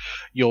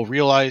 You'll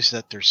realize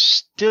that there's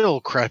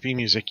still crappy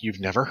music you've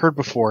never heard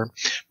before,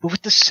 but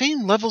with the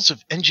same levels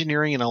of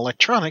engineering and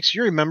electronics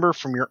you remember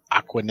from your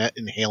Aquanet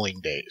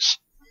inhaling days.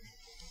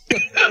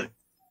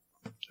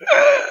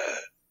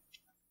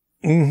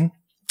 Mm-hmm.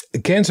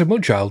 Cancer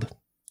Moonchild.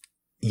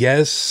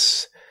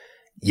 Yes,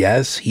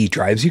 Yes, he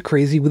drives you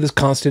crazy with his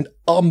constant,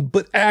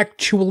 but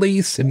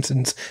actually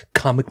Simpsons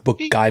comic book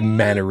guy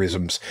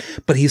mannerisms.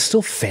 But he's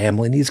still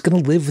family and he's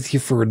going to live with you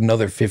for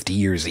another 50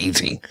 years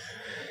easy.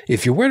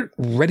 If you weren't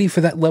ready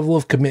for that level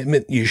of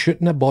commitment, you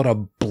shouldn't have bought a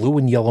blue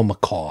and yellow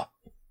macaw.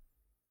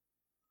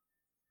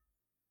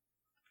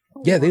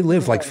 Yeah, they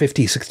live like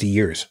 50, 60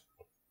 years.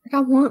 I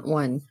want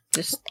one.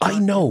 I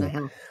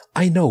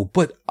know,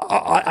 but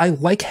I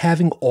like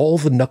having all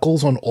the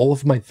knuckles on all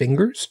of my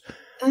fingers.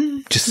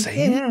 Just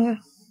saying. Yeah.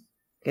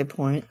 Good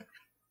point.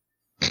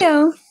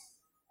 Yeah.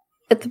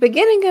 At the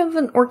beginning of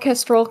an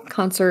orchestral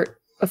concert,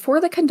 before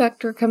the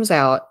conductor comes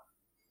out,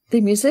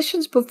 the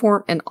musicians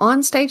perform an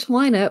onstage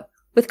lineup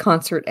with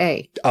concert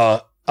A.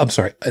 I'm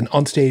sorry, an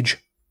onstage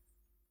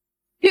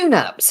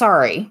tune-up.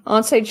 Sorry.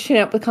 Onstage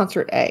tune-up with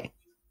concert A.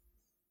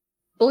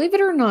 Believe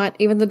it or not,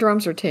 even the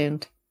drums are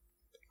tuned.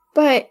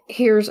 But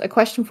here's a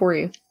question for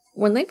you.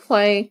 When they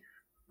play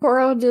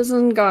Coro di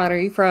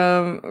Zingari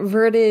from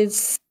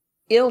Verdi's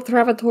Il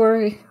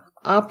Trovatore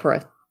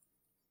opera,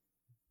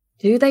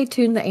 do they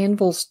tune the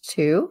anvils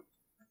too?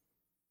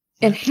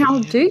 And how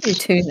do you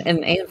tune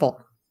an anvil?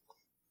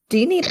 Do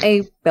you need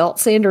a belt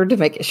sander to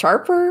make it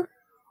sharper?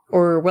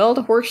 Or weld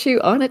a horseshoe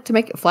on it to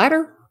make it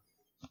flatter?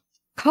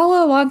 Call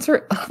a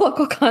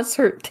local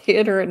concert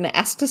theater and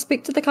ask to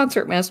speak to the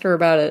concertmaster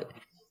about it.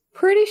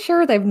 Pretty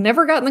sure they've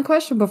never gotten the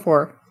question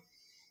before.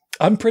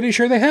 I'm pretty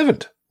sure they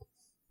haven't.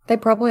 They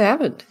probably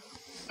haven't.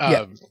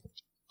 Yeah.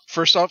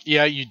 First off,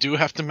 yeah, you do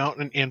have to mount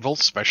an anvil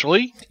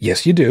specially.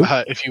 Yes, you do.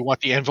 If you want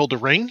the anvil to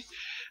ring.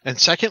 And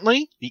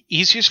secondly, the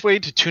easiest way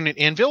to tune an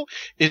anvil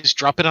is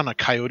drop it on a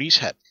coyote's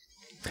head.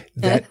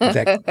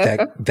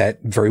 That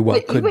very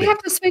well could be. We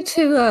have to speak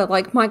to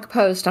like Mike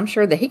Post. I'm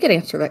sure that he could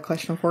answer that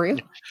question for you.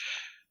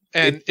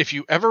 And if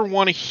you ever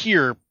want to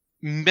hear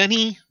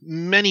many,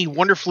 many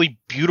wonderfully,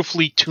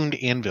 beautifully tuned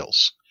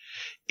anvils,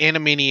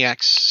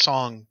 Animaniacs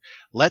song,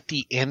 Let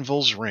the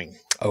Anvils Ring.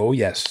 Oh,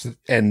 yes.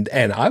 And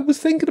I was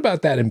thinking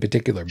about that in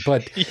particular.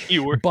 But,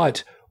 You were.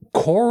 But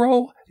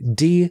Coro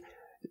di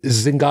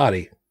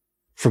Zingari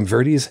from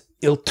Verdi's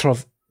Il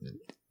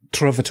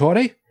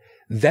Trovatore,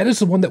 that is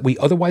the one that we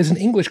otherwise in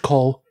English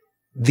call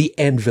the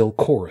Anvil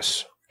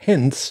Chorus.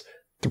 Hence,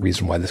 the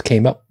reason why this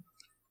came up.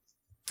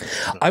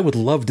 I would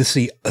love to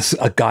see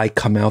a guy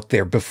come out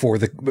there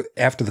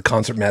after the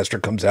concertmaster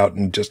comes out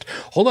and just,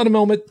 hold on a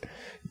moment,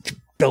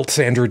 belt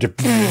sander to,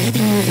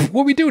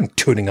 what are we doing?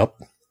 Tuning up.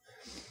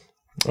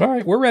 All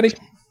right, we're ready.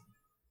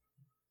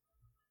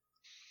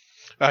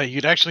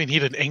 You'd actually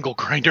need an angle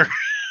grinder.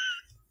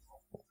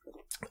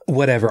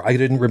 Whatever. I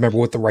didn't remember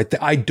what the right thing.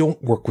 I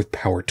don't work with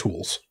power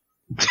tools.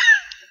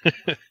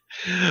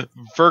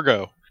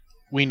 Virgo,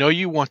 we know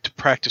you want to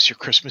practice your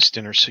Christmas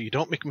dinner so you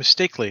don't make a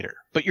mistake later,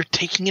 but you're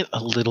taking it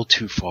a little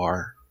too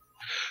far.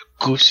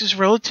 Goose is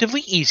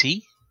relatively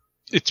easy.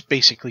 It's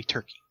basically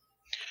turkey.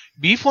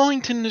 Beef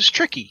Wellington is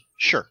tricky,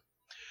 sure,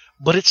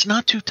 but it's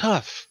not too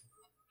tough.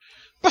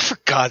 But for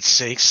God's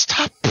sake,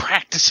 stop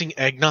practicing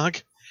eggnog.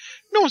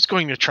 No one's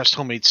going to trust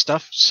homemade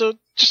stuff, so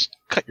just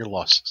cut your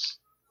losses.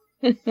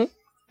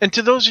 And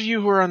to those of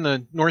you who are on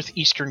the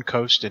northeastern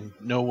coast and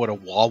know what a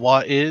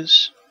Wawa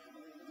is,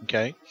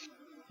 okay,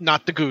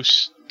 not the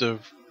goose,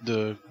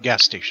 the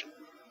gas station.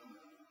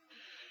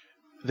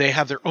 They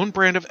have their own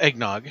brand of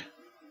eggnog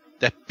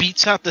that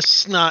beats out the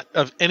snot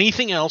of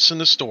anything else in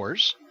the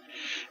stores.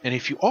 And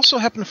if you also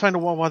happen to find a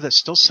Wawa that's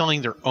still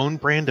selling their own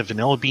brand of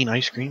vanilla bean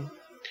ice cream,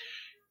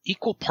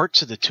 equal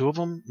parts of the two of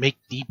them make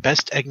the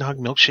best eggnog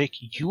milkshake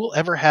you will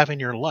ever have in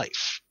your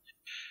life.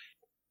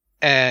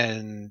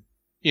 And,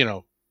 you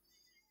know,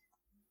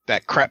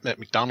 that crap that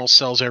McDonald's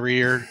sells every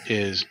year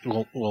is,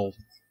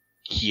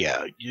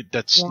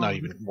 that's not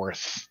even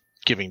worth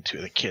giving to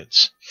the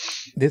kids.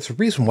 There's a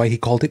reason why he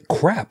called it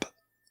crap.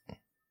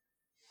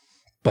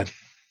 But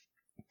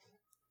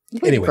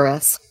anyway.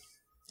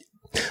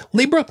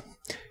 Libra,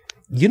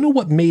 you know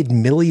what made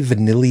Milli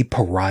Vanilli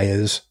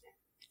pariahs?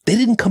 They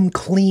didn't come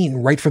clean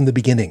right from the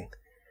beginning.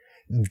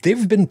 There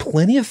have been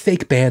plenty of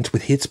fake bands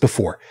with hits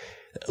before.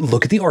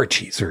 Look at the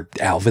Archies, or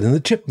Alvin and the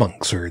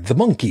Chipmunks, or the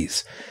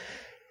Monkees.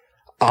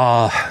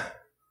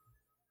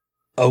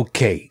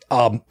 Okay.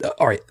 All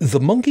right. The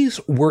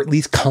Monkees were at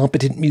least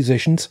competent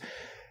musicians.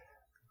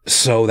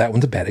 So that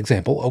one's a bad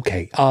example.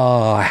 Okay.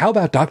 How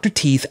about Dr.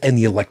 Teeth and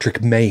the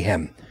Electric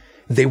Mayhem?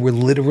 They were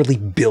literally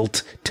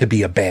built to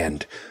be a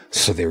band.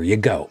 So there you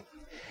go.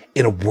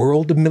 In a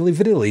world of Milli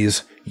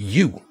Vanillis,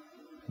 you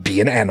be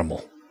an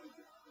animal.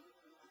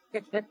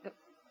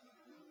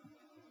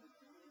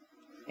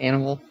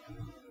 Animal.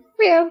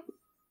 Yeah.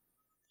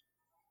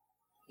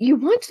 You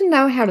want to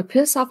know how to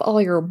piss off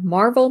all your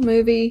Marvel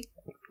movie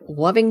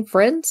loving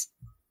friends?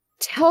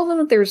 Tell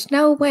them there's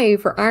no way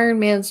for Iron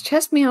Man's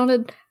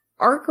chest-mounted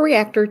arc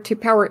reactor to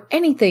power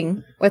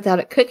anything without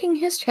it cooking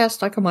his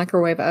chest like a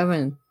microwave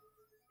oven.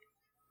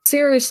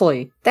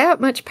 Seriously, that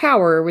much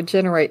power would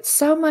generate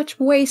so much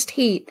waste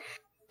heat.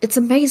 It's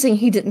amazing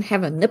he didn't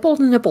have a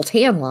nipple-to-nipple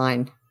tan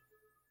line.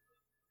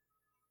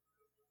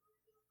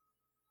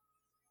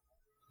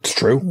 It's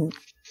true.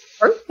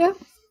 Yeah.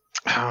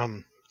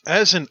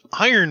 As an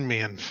Iron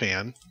Man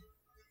fan...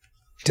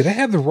 Did I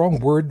have the wrong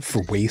word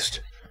for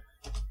waste?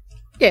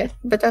 Yeah,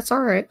 but that's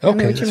all right. Okay, I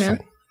know what you that's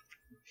meant.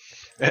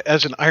 fine.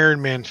 As an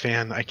Iron Man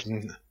fan, I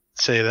can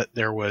say that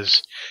there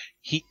was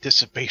heat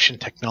dissipation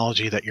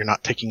technology that you're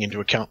not taking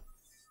into account.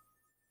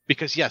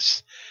 Because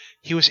yes,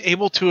 he was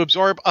able to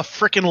absorb a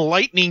frickin'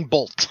 lightning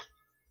bolt.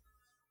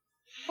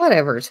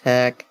 Whatever's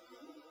heck.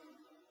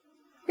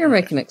 You're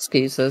making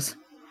excuses.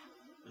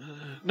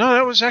 No,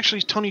 that was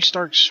actually Tony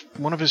Stark's,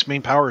 one of his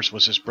main powers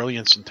was his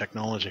brilliance in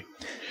technology.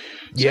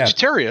 Yeah,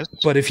 Sagittarius.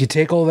 but if you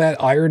take all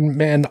that Iron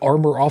Man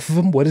armor off of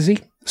him, what is he?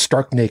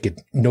 Stark naked.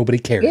 Nobody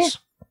cares.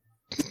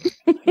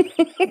 Yeah.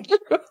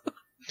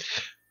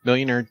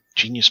 Millionaire,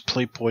 genius,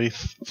 playboy.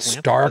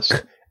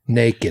 Stark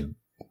naked.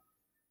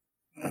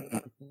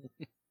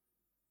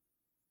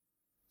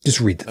 Just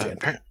read the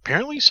fan.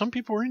 Apparently, some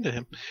people were into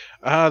him.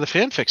 The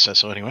fanfic says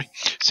so anyway.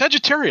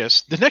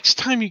 Sagittarius, the next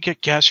time you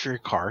get gas for your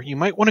car, you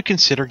might want to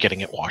consider getting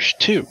it washed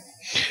too.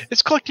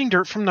 It's collecting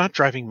dirt from not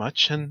driving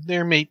much, and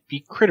there may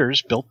be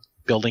critters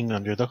building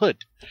under the hood.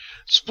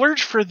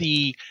 Splurge for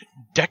the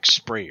deck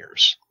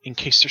sprayers, in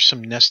case there's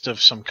some nest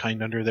of some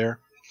kind under there.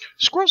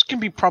 Squirrels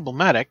can be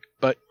problematic,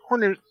 but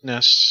hornet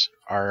nests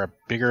are a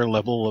bigger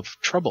level of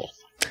trouble.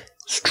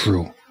 It's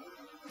true.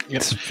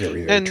 Yep. It's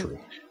very, very true.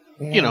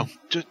 You know,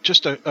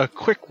 just a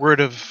quick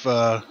word of,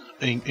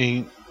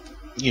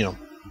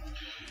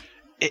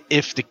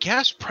 if the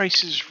gas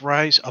prices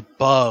rise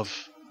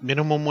above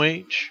minimum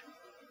wage,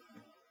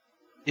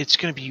 it's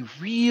going to be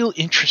real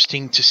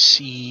interesting to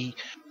see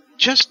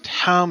just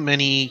how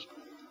many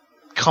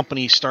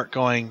companies start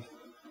going,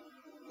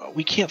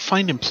 we can't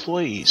find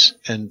employees,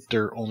 and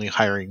they're only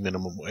hiring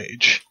minimum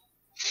wage.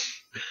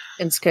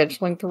 And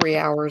scheduling 3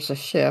 hours a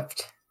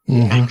shift.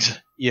 Mm-hmm.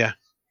 Yeah.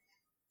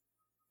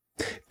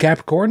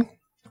 Capricorn,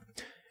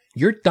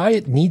 your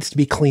diet needs to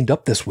be cleaned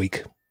up this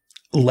week.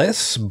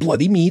 Less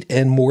bloody meat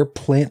and more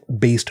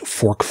plant-based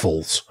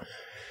forkfuls.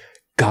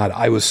 God,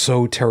 I was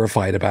so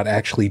terrified about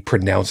actually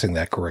pronouncing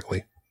that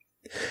correctly.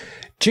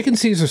 Chicken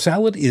Caesar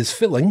salad is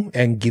filling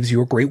and gives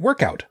you a great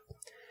workout.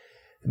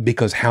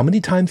 Because how many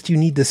times do you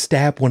need to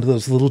stab one of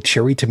those little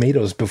cherry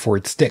tomatoes before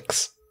it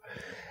sticks?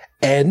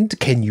 And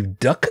can you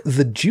duck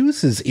the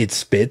juices it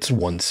spits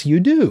once you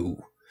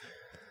do?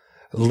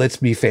 Let's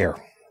be fair.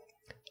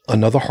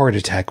 Another heart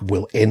attack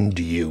will end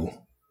you.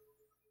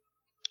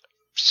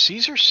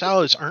 Caesar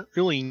salads aren't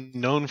really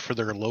known for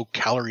their low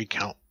calorie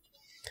count.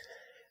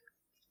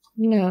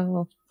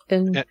 No.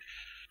 And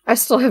I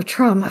still have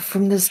trauma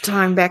from this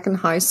time back in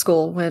high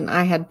school when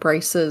I had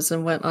braces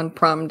and went on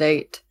prom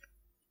date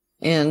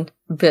and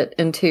bit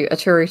into a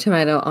cherry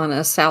tomato on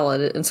a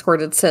salad and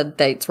squirted said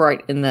dates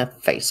right in the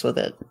face with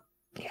it.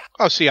 Yeah.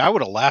 Oh, see, I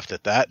would have laughed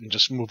at that and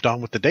just moved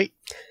on with the date.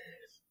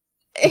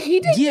 He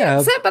didn't get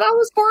upset, but I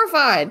was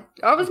horrified.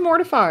 I was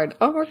mortified.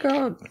 Oh my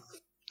God.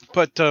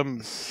 But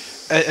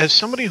as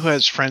somebody who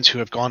has friends who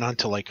have gone on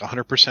to like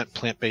 100%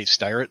 plant-based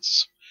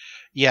diets,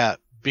 yeah,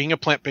 being a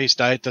plant-based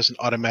diet doesn't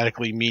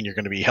automatically mean you're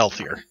going to be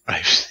healthier.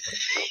 I'm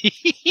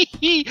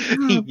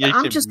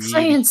just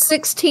saying,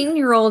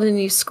 16-year-old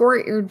and you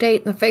squirt your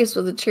date in the face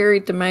with a cherry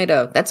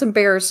tomato. That's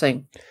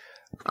embarrassing.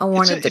 I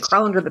wanted to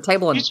crawl under the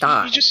table and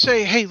die. You just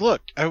say, hey,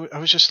 look, I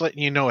was just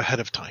letting you know ahead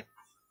of time.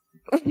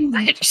 I'm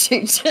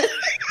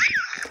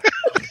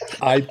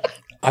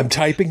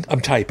typing.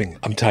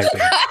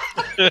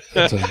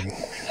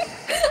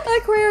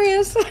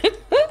 Aquarius.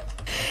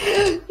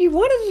 You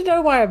wanted to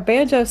know why a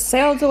banjo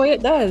sounds the way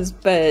it does,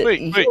 but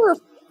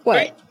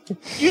what?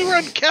 You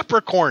read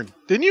Capricorn,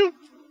 didn't you?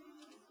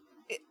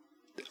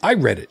 I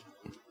read it.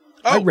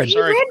 Oh, I read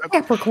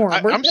Capricorn.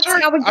 I'm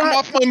sorry. I'm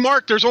off my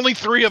mark. There's only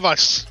 3 of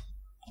us.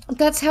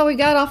 That's how we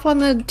got off on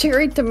the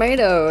cherry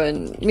tomato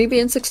and me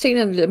being 16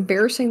 and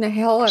embarrassing the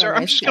hell out of myself.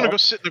 I'm just going to go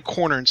sit in the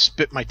corner and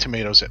spit my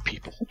tomatoes at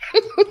people.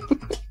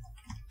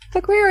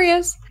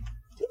 Aquarius,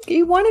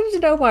 you wanted to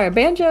know why a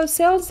banjo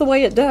sounds the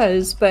way it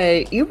does,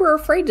 but you were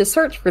afraid to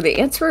search for the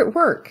answer at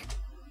work.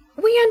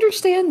 We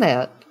understand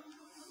that.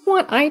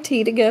 Want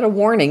IT to get a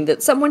warning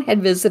that someone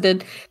had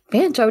visited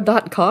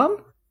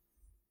banjo.com?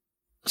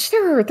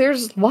 Sure,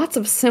 there's lots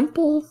of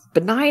simple,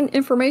 benign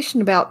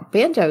information about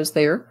banjos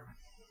there.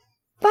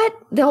 But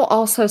they'll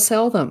also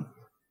sell them.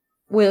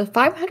 With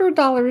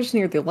 $500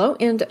 near the low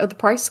end of the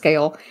price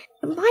scale,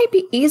 it might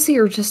be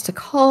easier just to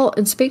call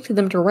and speak to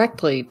them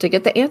directly to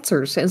get the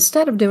answers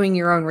instead of doing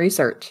your own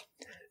research.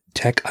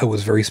 Tech, I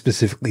was very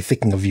specifically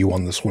thinking of you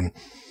on this one.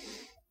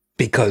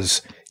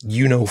 Because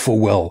you know full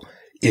well,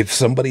 if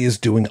somebody is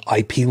doing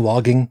IP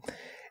logging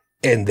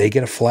and they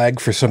get a flag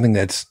for something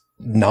that's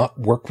not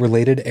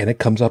work-related and it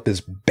comes up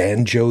as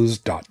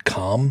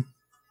banjos.com...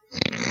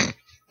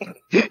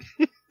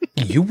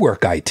 You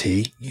work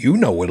IT. You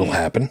know what'll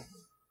happen.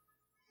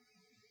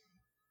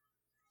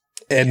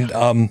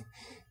 And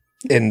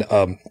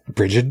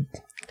Bridget.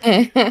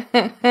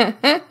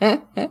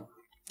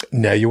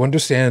 Now you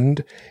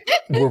understand.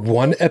 We're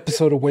one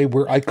episode away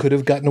where I could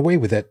have gotten away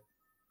with it.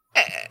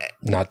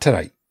 Not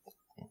tonight.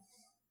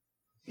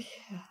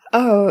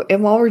 Oh,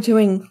 and while we're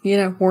doing,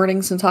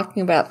 warnings and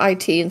talking about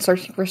IT and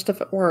searching for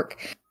stuff at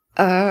work,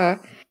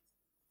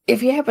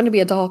 If you happen to be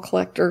a doll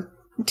collector,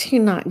 do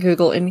not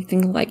Google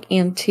anything like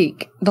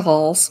antique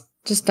dolls.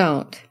 Just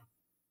don't.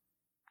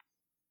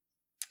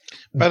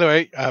 By the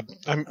way, I've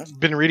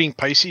been reading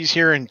Pisces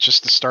here, and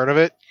just the start of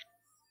it.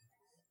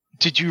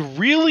 Did you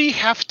really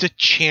have to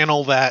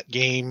channel that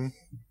game?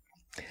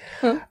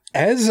 Huh?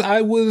 As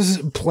I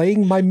was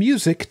playing my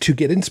music to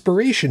get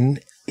inspiration,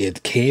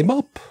 it came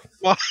up.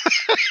 Well,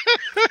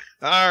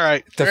 all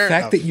right. The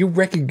fact that you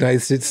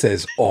recognized it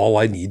says all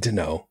I need to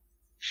know.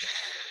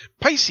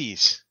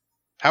 Pisces,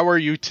 how are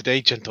you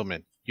today,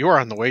 gentlemen? You are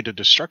on the way to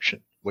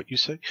destruction, what you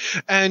say?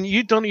 And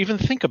you don't even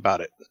think about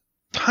it.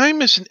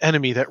 Time is an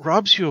enemy that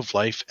robs you of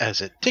life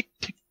as it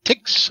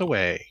ticks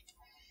away.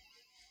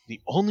 The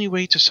only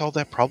way to solve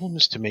that problem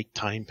is to make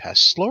time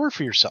pass slower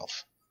for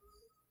yourself.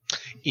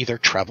 Either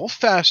travel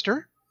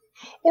faster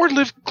or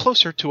live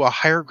closer to a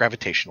higher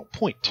gravitational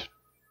point.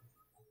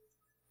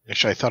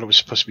 Actually, I thought it was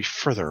supposed to be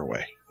further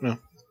away. No.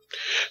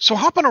 So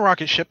hop on a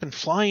rocket ship and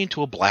fly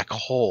into a black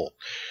hole.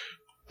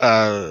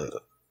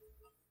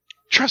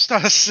 Trust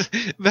us,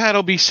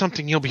 that'll be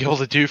something you'll be able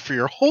to do for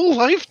your whole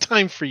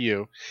lifetime for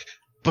you,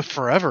 but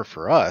forever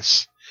for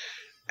us.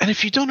 And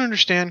if you don't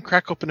understand,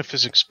 crack open a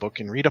physics book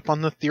and read up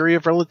on the theory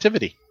of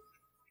relativity.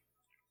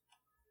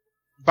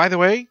 By the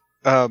way,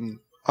 on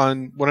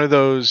one of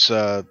those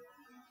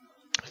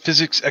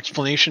physics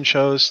explanation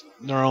shows,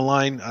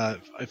 Neuroline,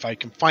 if I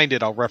can find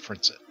it, I'll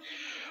reference it.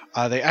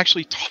 They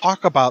actually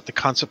talk about the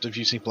concept of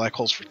using black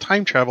holes for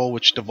time travel,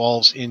 which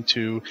devolves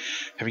into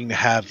having to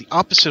have the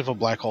opposite of a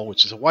black hole,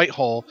 which is a white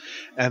hole,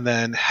 and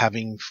then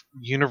having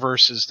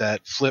universes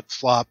that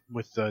flip-flop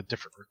with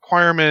different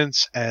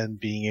requirements and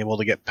being able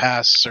to get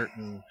past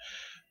certain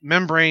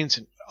membranes.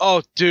 And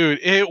oh, dude,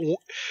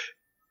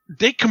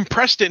 they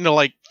compressed it into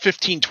like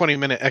 15,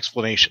 20-minute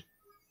explanation.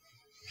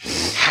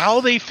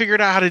 How they figured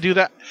out how to do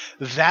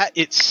that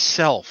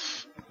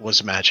itself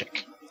was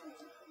magic.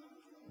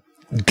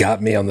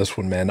 Got me on this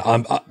one, man.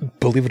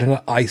 Believe it or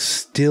not, I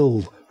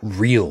still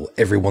reel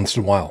every once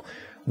in a while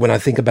when I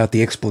think about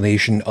the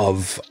explanation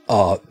of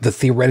the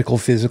theoretical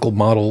physical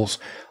models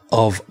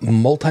of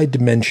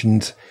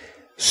multi-dimensions,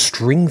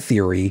 string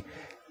theory,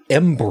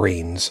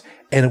 membranes,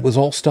 and it was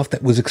all stuff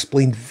that was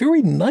explained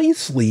very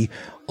nicely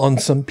on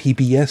some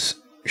PBS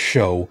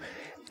show.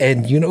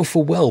 And you know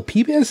full well,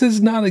 PBS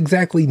is not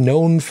exactly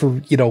known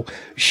for,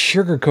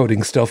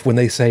 sugarcoating stuff when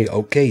they say,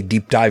 okay,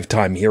 deep dive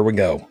time, here we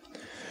go.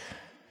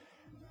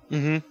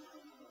 Mm-hmm.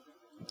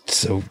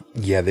 So,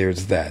 yeah,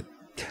 there's that.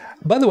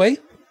 By the way,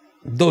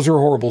 those are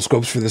horrible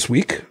scopes for this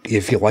week.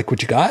 If you like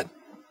what you got,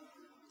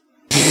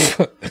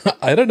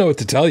 I don't know what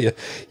to tell you,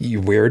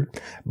 you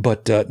weird.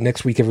 But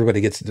next week,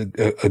 everybody gets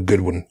a good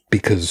one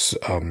because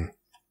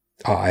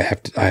I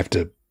have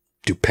to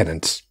do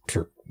penance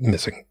for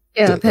missing.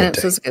 Yeah,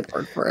 penance is a good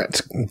word for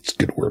it. It's a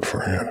good word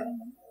for it.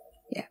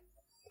 Yeah.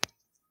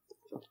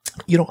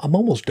 I'm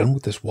almost done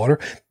with this water.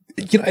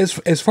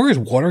 As far as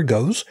water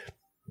goes,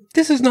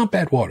 this is not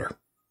bad water.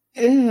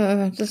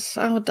 Yeah,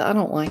 I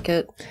don't like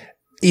it.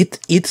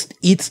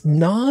 It's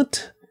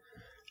not.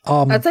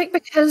 I think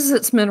because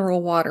it's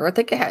mineral water. I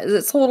think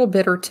it's a little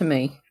bitter to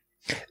me.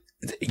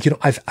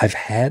 I've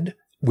had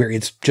where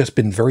it's just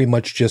been very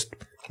much just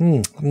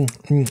no.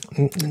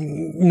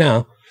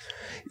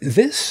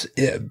 This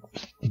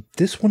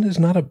one is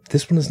not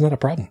a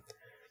problem.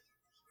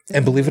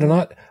 And believe it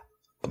or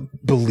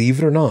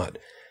not,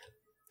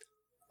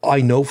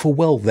 I know full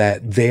well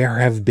that there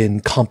have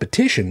been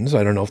competitions,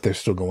 I don't know if they're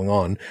still going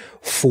on,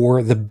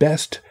 for the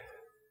best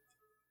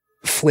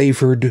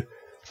flavored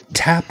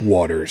tap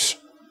waters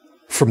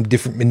from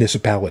different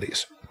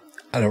municipalities.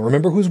 I don't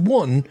remember who's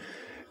won,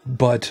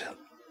 but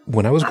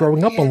when I was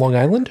growing up on Long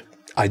Island,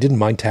 I didn't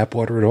mind tap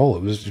water at all.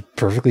 It was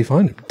perfectly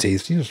fine. It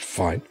tasty, it was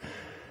fine.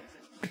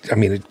 I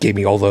mean, it gave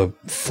me all the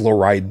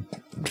fluoride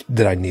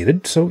that I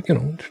needed, so,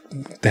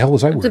 the hell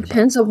was I worried about? It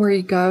depends on where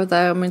you go,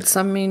 though. I mean,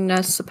 some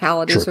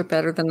municipalities are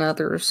better than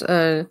others.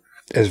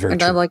 That's very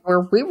true. Like where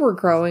we were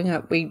growing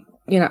up,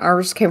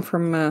 ours came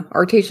from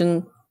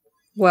artesian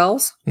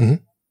wells.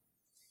 Mm-hmm.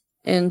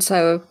 And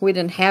so we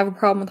didn't have a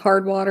problem with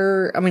hard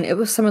water. I mean, it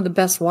was some of the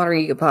best water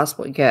you could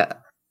possibly get.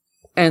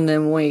 And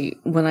then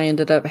when I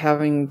ended up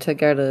having to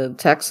go to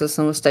Texas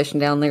and was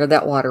stationed down there,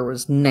 that water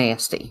was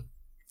nasty.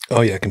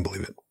 Oh, yeah, I can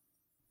believe it.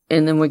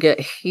 And then we get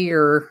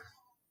here,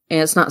 and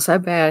it's not so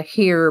bad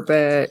here,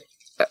 but,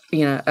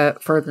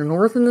 further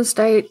north in the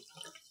state,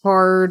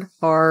 hard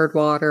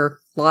water,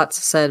 lots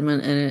of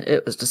sediment, and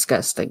it was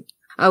disgusting.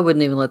 I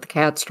wouldn't even let the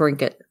cats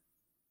drink it.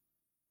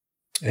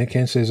 I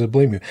can't say as I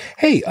blame you.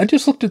 Hey, I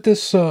just looked at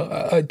this,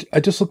 I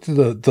just looked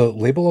at the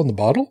label on the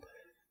bottle.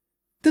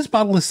 This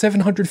bottle is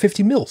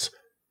 750 mils.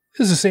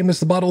 This is the same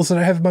as the bottles that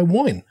I have in my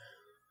wine.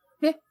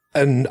 Yeah.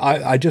 And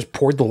I just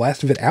poured the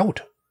last of it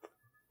out.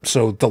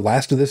 So the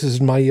last of this is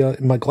in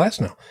my glass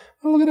now.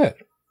 Oh, look at that.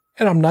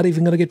 And I'm not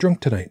even going to get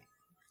drunk tonight.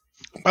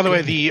 By the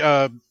way, the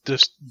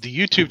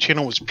YouTube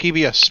channel was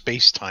PBS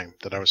Space Time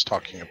that I was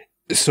talking about.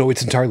 So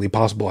it's entirely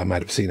possible I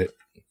might have seen it.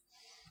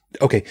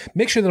 Okay,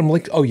 make sure that I'm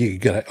linked. Oh, you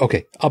got it.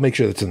 Okay, I'll make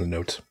sure that's in the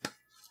notes.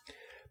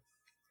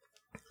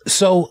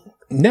 So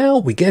now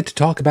we get to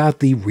talk about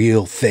the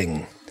real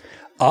thing.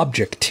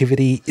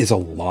 Objectivity is a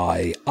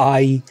lie.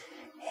 I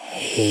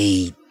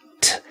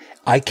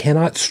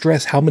cannot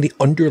stress how many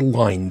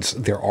underlines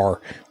there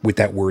are with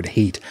that word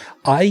hate.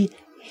 I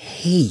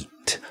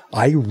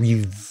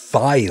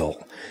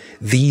revile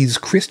these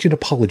Christian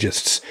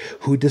apologists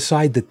who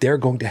decide that they're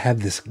going to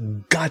have this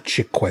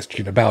gotcha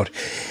question about,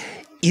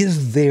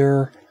 is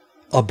there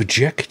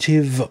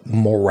objective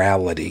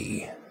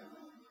morality?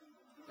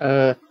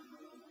 And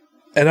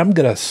I'm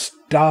going to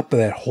stop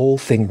that whole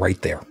thing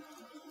right there.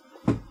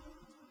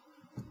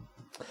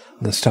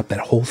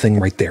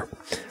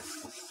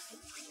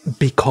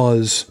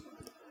 Because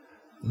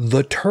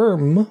the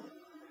term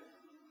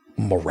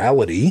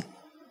morality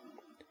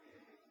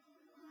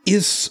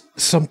is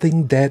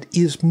something that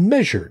is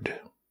measured.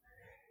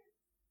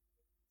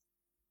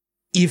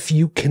 If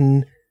you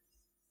can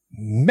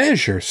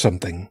measure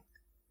something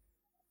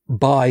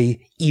by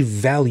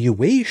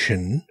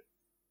evaluation,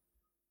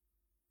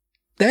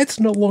 that's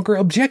no longer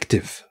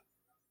objective.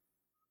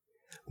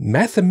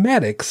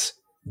 Mathematics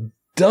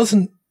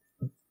doesn't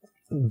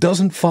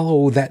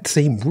follow that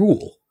same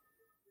rule.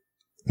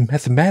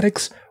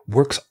 Mathematics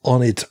works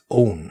on its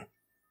own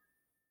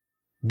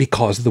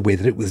because of the way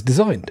that it was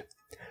designed.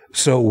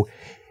 So,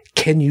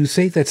 can you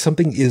say that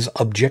something is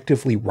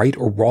objectively right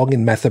or wrong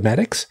in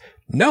mathematics?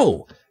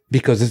 No,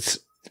 because it's,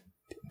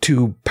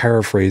 to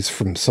paraphrase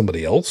from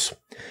somebody else,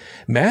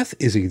 math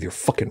is either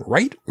fucking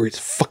right or it's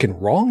fucking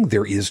wrong.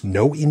 There is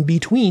no in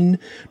between,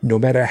 no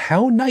matter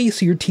how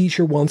nice your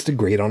teacher wants to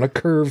grade on a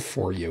curve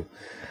for you.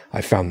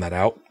 I found that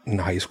out in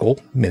high school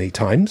many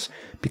times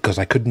because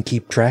I couldn't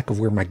keep track of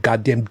where my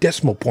goddamn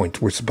decimal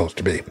points were supposed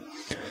to be.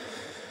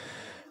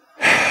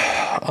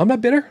 I'm not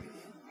bitter.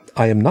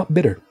 I am not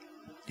bitter.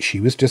 She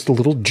was just a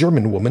little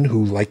German woman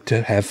who liked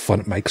to have fun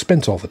at my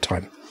expense all the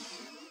time.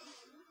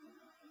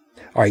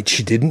 All right,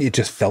 she didn't. It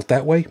just felt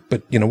that way.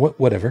 But you know what?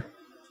 Whatever.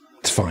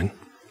 It's fine.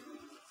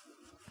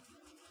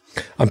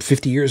 I'm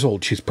 50 years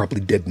old. She's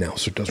probably dead now,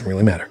 so it doesn't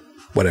really matter.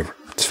 Whatever.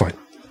 It's fine.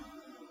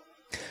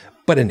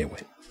 But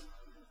anyway.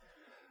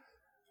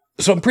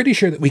 So I'm pretty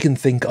sure that we can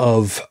think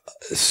of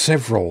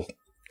several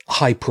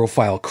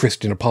high-profile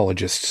Christian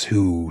apologists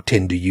who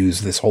tend to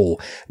use this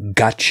whole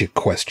gotcha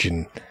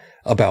question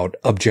about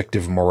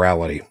objective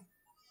morality.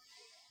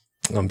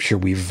 I'm sure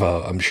we've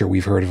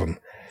heard of them.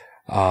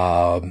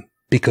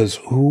 Because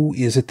who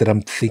is it that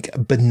I'm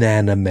thinking?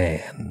 Banana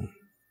Man.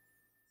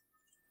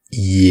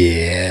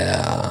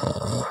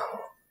 Yeah.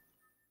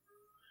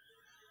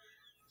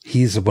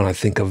 He's the one I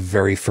think of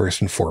very first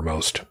and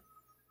foremost.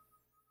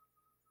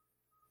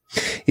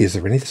 Is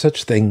there any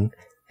such thing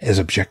as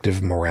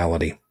objective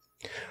morality?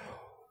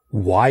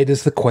 Why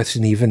does the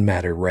question even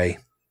matter, Ray?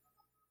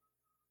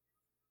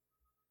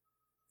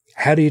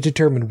 How do you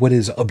determine what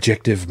is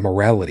objective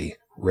morality,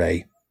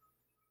 Ray?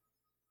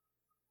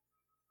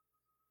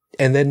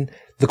 And then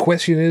the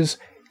question is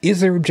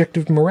there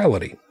objective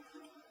morality?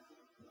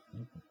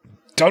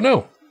 Don't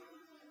know.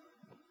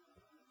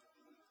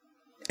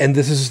 And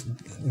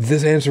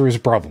this answer is a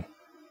problem.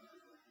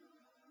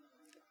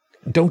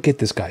 Don't get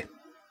this guy.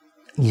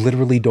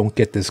 Literally don't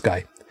get this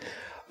guy.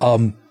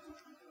 Let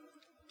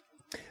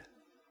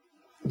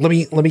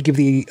me give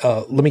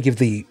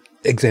the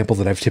example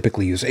that I've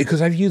typically used,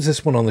 because I've used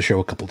this one on the show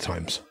a couple of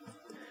times.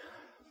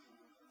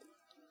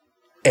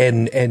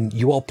 And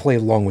you all play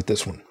along with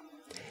this one.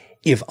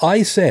 If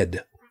I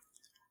said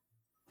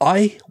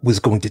I was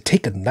going to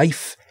take a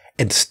knife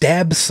and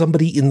stab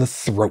somebody in the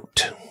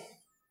throat,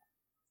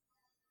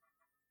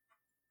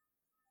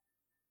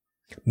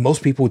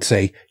 most people would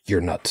say,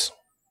 you're nuts.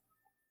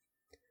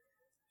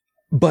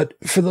 But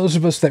for those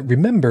of us that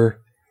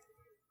remember,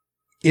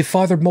 if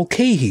Father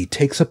Mulcahy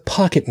takes a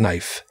pocket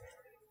knife,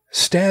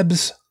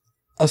 stabs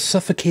a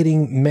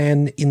suffocating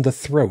man in the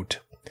throat,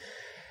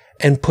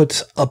 and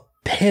puts a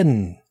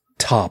pen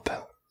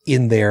top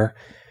in there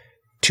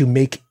to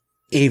make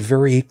a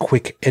very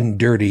quick and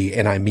dirty,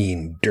 and I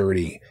mean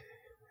dirty,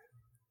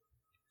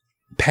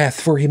 path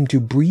for him to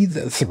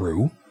breathe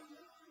through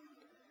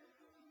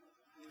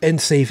and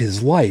save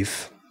his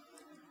life,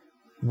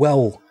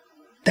 well,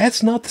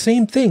 that's not the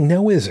same thing,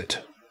 now is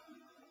it?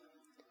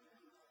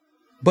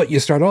 But you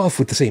start off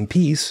with the same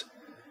piece.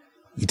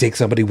 You take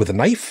somebody with a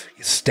knife,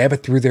 you stab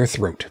it through their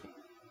throat.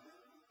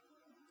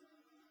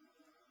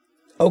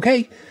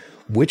 Okay,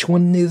 which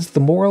one is the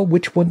moral,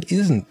 which one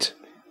isn't?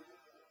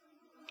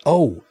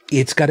 Oh,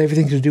 it's got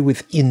everything to do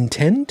with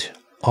intent?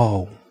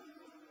 Oh,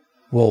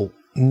 well,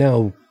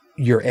 now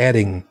you're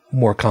adding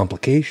more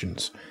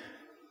complications.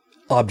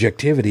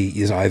 Objectivity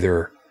is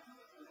either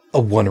a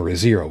 1 or a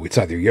 0. It's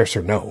either yes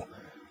or no.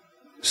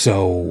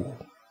 So,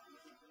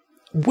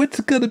 what's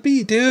it gonna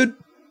be, dude?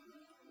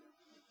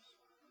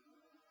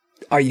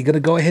 Are you gonna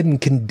go ahead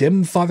and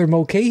condemn Father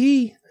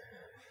Mulcahy?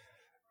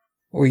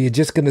 Or are you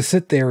just gonna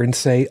sit there and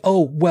say,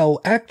 oh,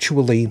 well,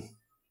 actually...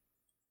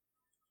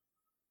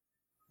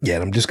 Yeah,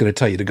 and I'm just gonna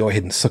tell you to go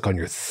ahead and suck on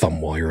your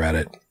thumb while you're at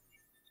it.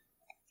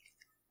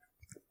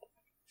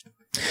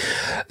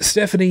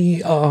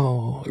 Stephanie,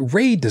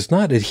 Ray does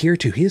not adhere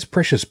to his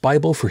precious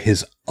Bible for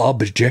his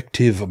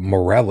objective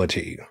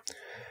morality.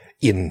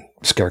 In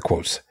scare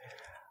quotes.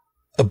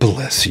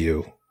 Bless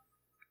you.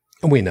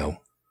 We know.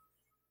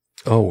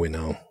 Oh, we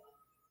know.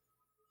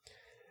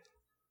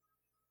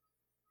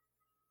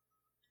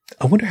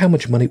 I wonder how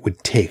much money it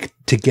would take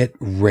to get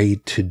Ray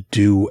to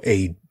do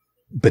a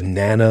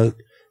banana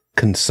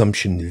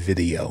consumption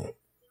video.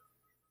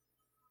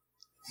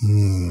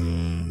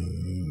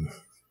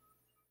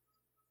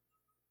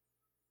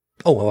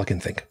 Oh, well, I can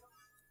think.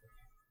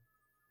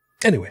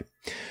 Anyway.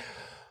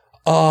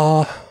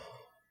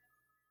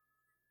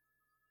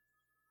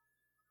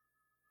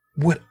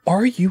 What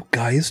are you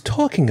guys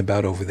talking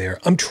about over there?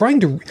 I'm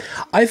trying to.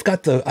 I've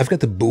got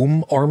the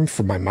boom arm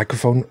for my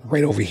microphone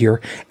right over here,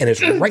 and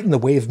it's right in the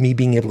way of me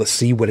being able to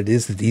see what it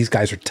is that these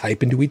guys are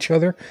typing to each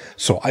other.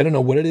 So I don't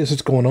know what it is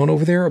that's going on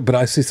over there, but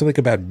I see something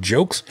about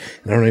jokes,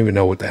 and I don't even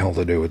know what the hell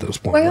to do at this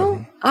point.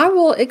 Well, I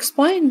will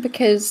explain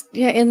because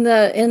in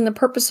the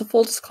purpose of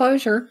full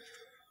disclosure,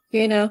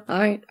 I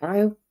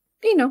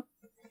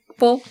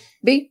will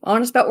be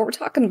honest about what we're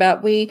talking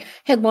about. We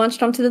had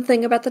launched onto the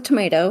thing about the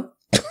tomato.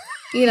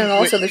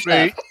 All this other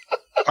stuff.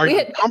 Are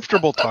you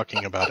comfortable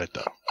talking about it,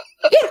 though?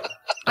 Yeah.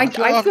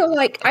 I feel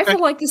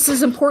like this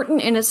is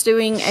important and it's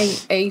doing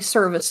a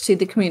service to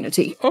the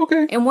community.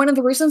 Okay. And one of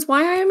the reasons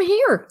why I am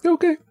here.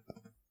 Okay.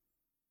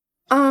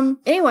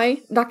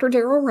 Anyway, Dr.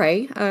 Daryl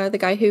Ray, the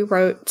guy who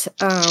wrote,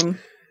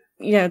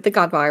 the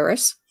God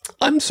Virus.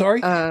 I'm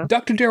sorry,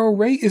 Dr. Daryl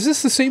Ray, is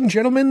this the same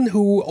gentleman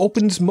who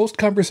opens most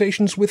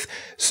conversations with,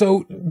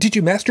 so did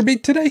you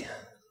masturbate today?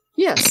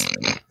 Yes.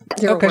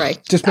 Daryl okay. Ray.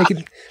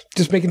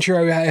 Just making sure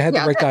I had the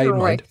right guy in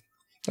mind.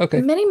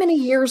 Okay. Many, many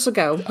years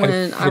ago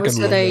when I was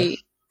at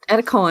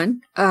a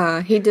con,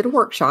 he did a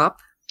workshop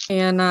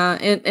and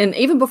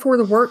even before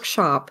the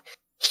workshop,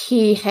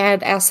 he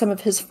had asked some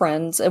of his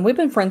friends, and we've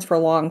been friends for a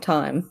long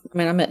time. I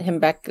mean, I met him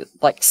back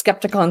like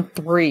Skepticon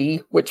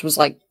 3, which was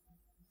like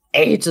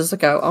ages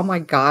ago. Oh my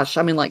gosh.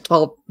 I mean, like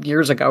 12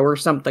 years ago or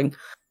something.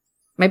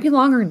 Maybe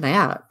longer than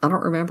that. I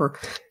don't remember.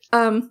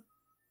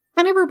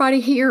 And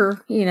everybody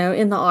here,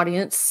 in the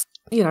audience,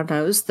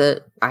 knows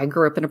that I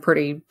grew up in a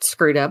pretty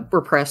screwed up,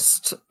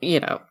 repressed,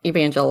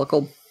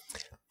 evangelical,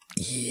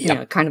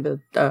 kind of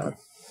a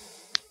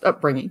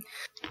upbringing.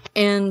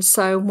 And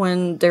so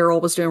when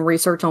Daryl was doing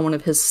research on one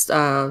of his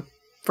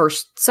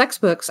first sex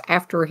books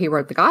after he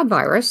wrote The God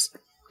Virus,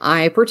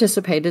 I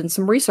participated in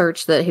some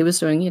research that he was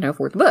doing,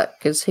 for the book,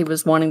 because he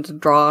was wanting to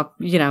draw,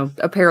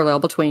 a parallel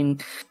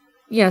between,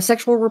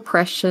 sexual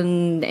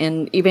repression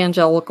and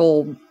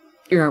evangelical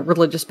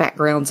religious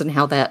backgrounds and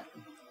how that,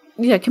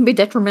 can be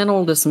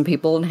detrimental to some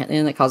people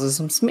and it causes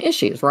them some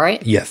issues,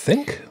 right? You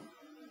think?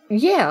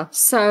 Yeah.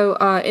 So,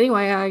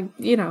 anyway,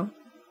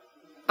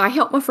 I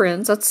help my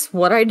friends. That's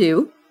what I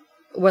do,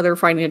 whether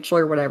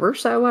financially or whatever.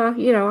 So,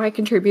 I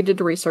contributed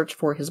to research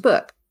for his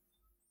book.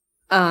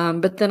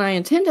 But then I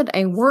attended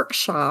a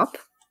workshop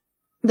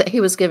that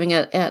he was giving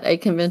at a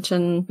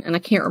convention, and I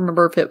can't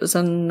remember if it was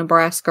in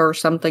Nebraska or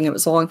something. It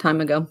was a long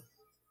time ago.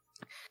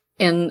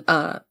 And,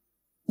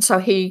 so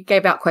he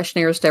gave out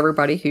questionnaires to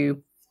everybody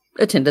who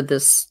attended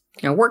this,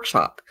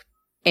 workshop.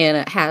 And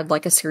it had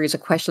like a series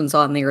of questions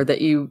on there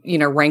that you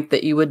ranked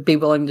that you would be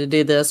willing to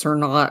do this or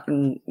not.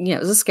 And, it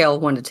was a scale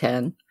of 1 to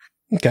 10.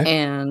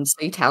 Okay. And so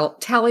you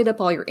tallied up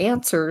all your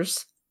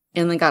answers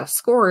and then got a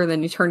score. And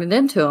then you turned it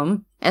into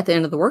him at the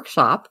end of the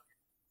workshop.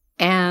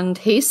 And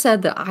he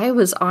said that I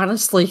was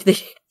honestly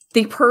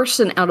the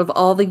person out of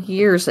all the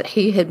years that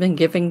he had been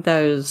giving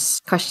those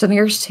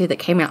questionnaires to that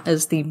came out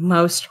as the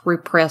most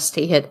repressed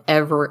he had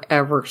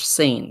ever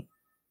seen.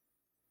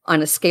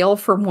 On a scale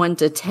from 1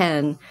 to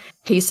 10,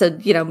 he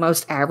said,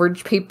 most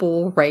average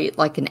people rate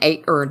like an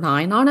 8 or a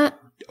 9 on it.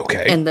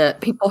 Okay. And the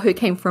people who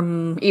came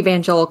from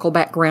evangelical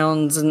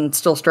backgrounds and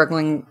still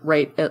struggling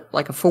rate at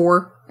like a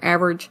 4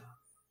 average.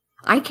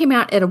 I came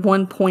out at a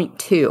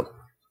 1.2.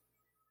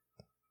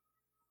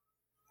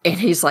 And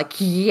he's like,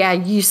 yeah,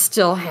 you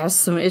still have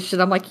some issues.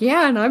 I'm like,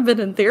 yeah, and I've been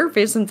in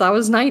therapy since I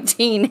was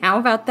 19. How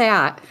about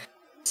that?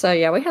 So,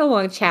 yeah, we had a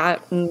long chat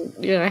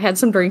and, I had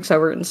some drinks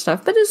over it and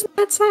stuff. But it's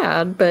not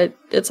sad. But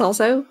it's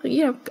also,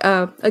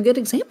 a good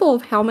example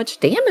of how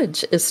much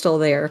damage is still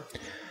there.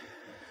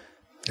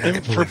 I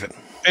can believe it.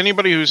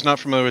 Anybody who's not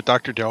familiar with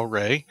Dr. Del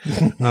Rey,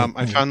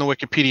 I found the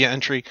Wikipedia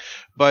entry.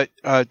 But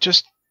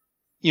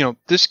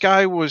this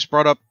guy was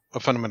brought up a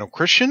fundamental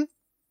Christian.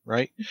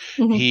 Right?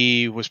 Mm-hmm.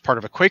 He was part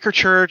of a Quaker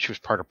church. He was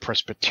part of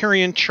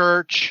Presbyterian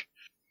church.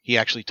 He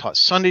actually taught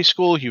Sunday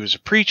school. He was a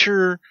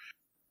preacher.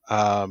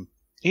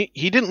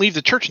 He didn't leave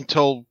the church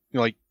until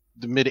the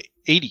mid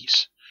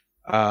 80s,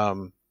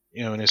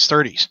 in his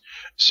 30s.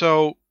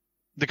 So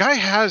the guy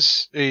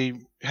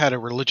had a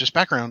religious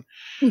background.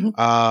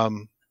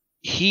 Mm-hmm.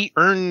 He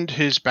earned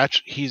his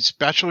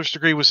bachelor's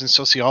degree was in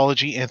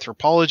sociology,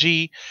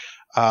 anthropology.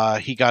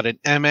 He got an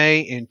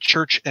MA in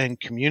church and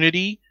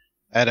community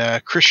at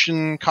a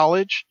Christian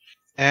college,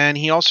 and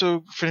he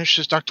also finished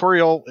his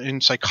doctoral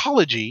in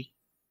psychology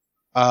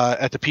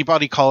at the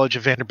Peabody College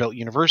of Vanderbilt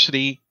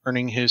University,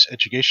 earning his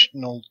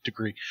educational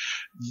degree.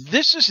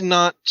 This is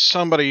not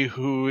somebody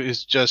who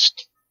is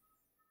just...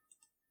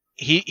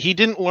 He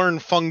didn't learn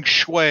feng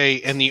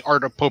shui and the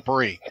art of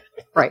potpourri.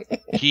 Right.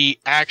 He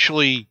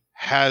actually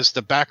has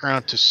the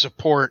background to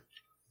support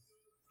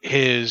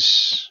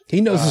his...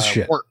 He knows his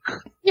shit. Work.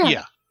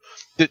 Yeah.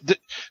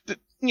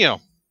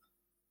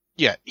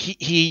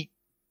 He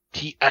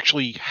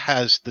actually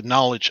has the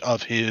knowledge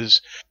of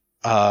his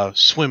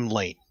swim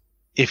lane,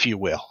 if you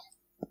will.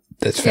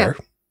 That's fair.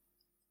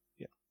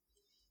 Yeah.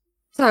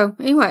 So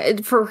anyway,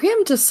 for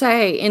him to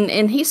say,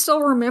 and he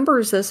still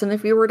remembers this, and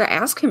if you were to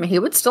ask him, he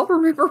would still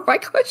remember my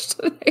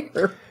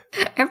questionnaire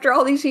after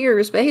all these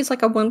years. But he's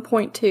like a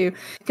 1.2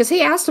 because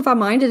he asked if I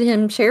minded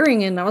him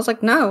sharing, and I was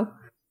like, no.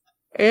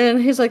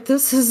 And he's like,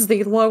 this is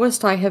the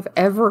lowest I have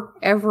ever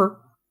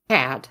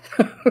had.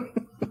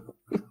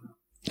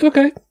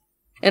 Okay.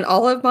 In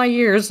all of my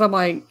years, I'm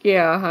like,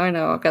 yeah, I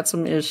know, I've got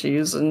some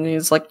issues. And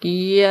he's like,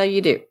 yeah,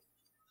 you do.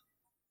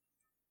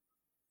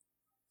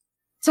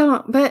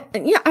 So, but,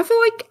 yeah, I feel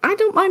like I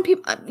don't mind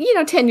people,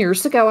 10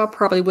 years ago, I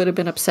probably would have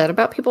been upset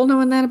about people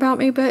knowing that about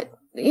me, but,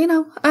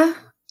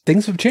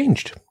 things have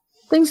changed.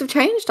 Things have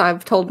changed.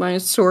 I've told my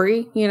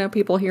story.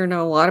 People here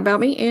know a lot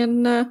about me,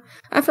 and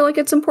I feel like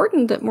it's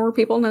important that more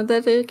people know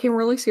that it can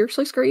really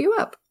seriously screw you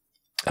up.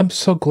 I'm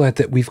so glad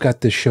that we've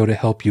got this show to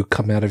help you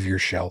come out of your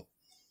shell.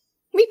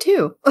 Me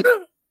too.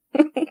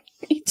 Me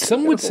too.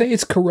 Some would say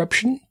it's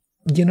corruption.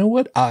 You know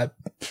what?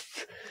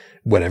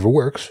 Whatever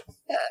works.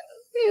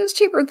 It's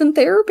cheaper than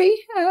therapy.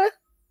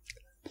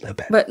 No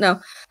bad. But no,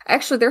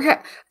 actually, there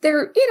have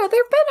been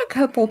a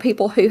couple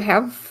people who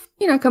have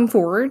come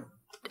forward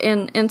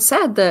and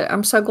said that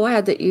I'm so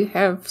glad that you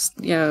have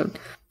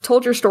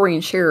told your story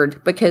and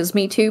shared, because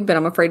me too. But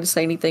I'm afraid to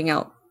say anything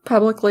out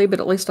publicly.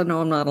 But at least I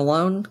know I'm not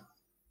alone.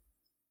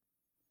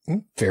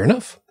 Fair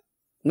enough.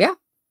 Yeah.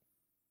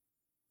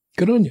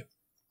 Good on you.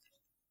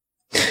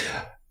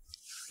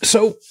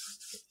 So,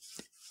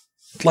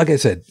 like I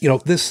said,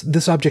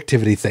 this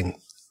objectivity thing,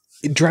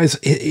 it drives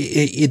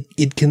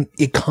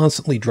it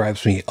constantly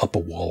drives me up a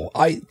wall.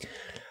 I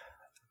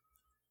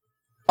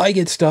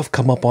get stuff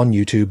come up on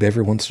YouTube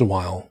every once in a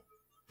while.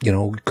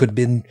 Could have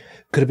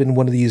been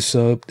one of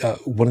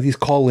these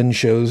call-in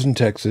shows in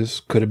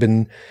Texas. Could have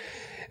been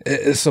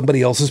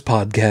somebody else's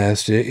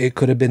podcast. It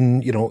could have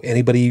been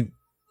anybody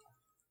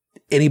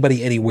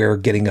anywhere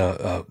getting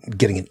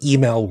an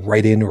email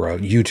right in, or a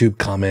YouTube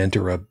comment,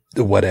 or a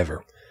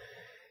whatever.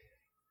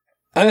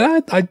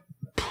 And I'm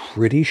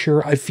pretty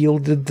sure I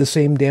fielded the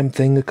same damn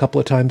thing a couple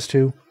of times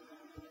too,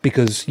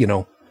 because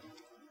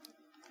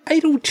I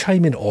don't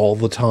chime in all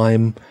the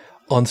time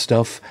on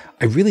stuff.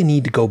 I really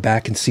need to go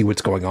back and see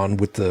what's going on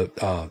with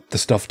the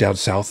stuff down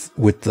south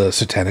with the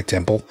Satanic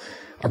Temple.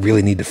 I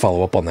really need to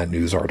follow up on that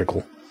news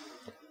article.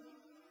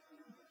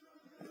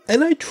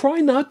 And I try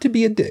not to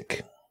be a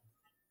dick.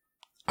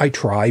 I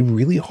try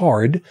really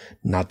hard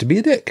not to be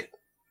a dick.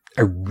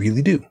 I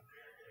really do.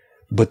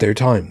 But there are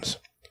times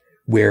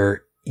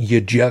where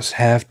you just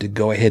have to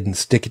go ahead and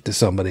stick it to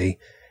somebody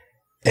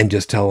and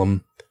just tell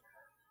them,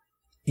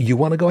 you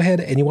want to go ahead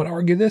and you want to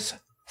argue this?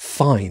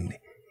 Fine.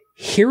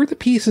 Here are the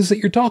pieces that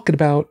you're talking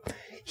about.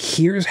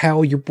 Here's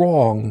how you're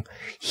wrong.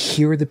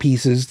 Here are the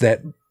pieces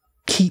that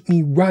keep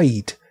me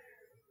right.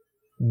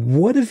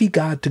 What have you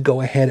got to go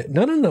ahead?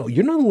 No.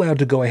 You're not allowed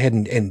to go ahead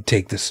and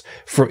take this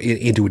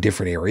into a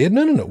different area.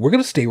 No. We're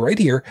going to stay right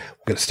here.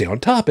 We're going to stay on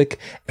topic,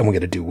 and we're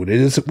going to do what it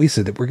is that we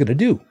said that we're going to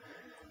do.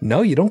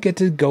 No, you don't get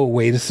to go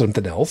away to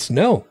something else.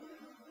 No.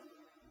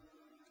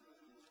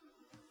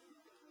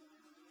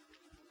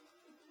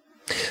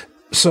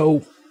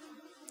 So,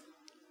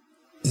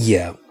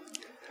 yeah.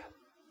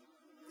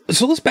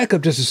 So let's back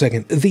up just a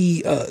second.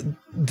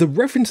 The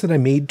reference that I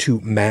made to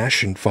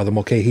MASH and Father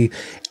Mulcahy,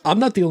 I'm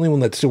not the only one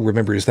that still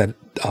remembers that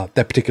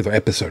particular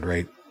episode,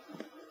 right?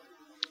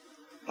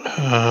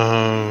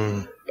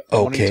 Okay.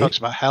 When he talks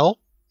about hell?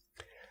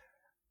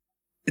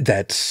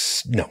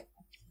 That's not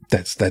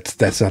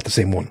the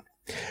same one.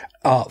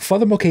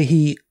 Father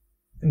Mulcahy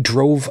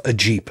drove a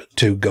Jeep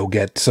to go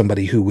get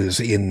somebody who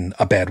was in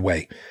a bad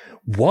way.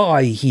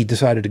 Why he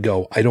decided to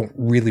go, I don't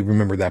really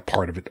remember that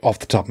part of it off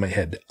the top of my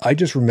head. I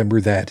just remember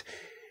that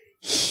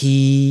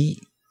he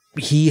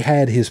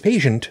had his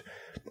patient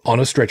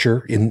on a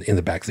stretcher in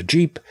the back of the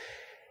Jeep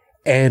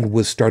and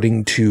was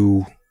starting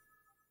to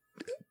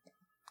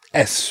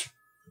I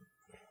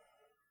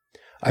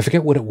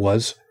forget what it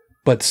was,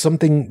 but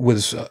something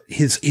was,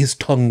 his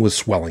tongue was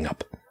swelling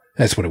up.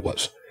 That's what it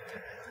was.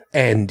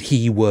 And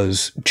he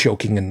was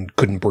choking and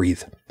couldn't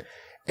breathe.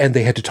 And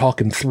they had to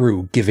talk him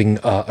through giving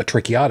a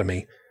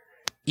tracheotomy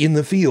in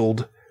the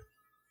field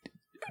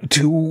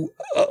to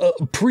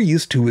a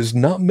priest who is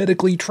not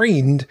medically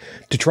trained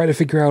to try to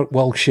figure out,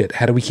 well, shit,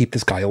 how do we keep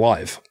this guy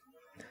alive?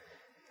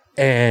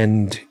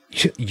 And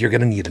you're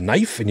going to need a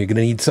knife, and you're going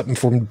to need something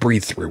for him to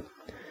breathe through.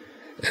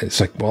 And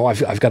it's like, well,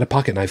 I've got a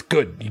pocket knife.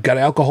 Good. You got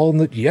alcohol in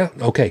the... Yeah,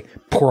 okay.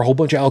 Pour a whole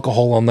bunch of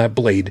alcohol on that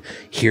blade.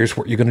 Here's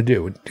what you're going to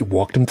do. It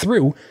walked him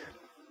through,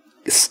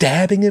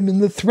 stabbing him in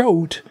the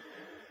throat.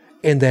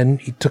 And then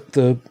he took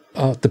the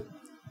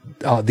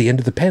end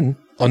of the pen,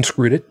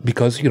 unscrewed it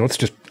because, it's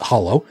just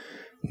hollow,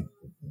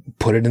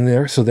 put it in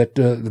there so that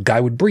the guy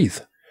would breathe.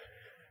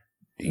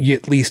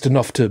 At least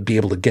enough to be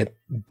able to get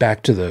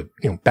back to the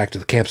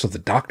camp so the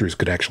doctors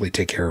could actually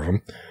take care of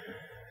him.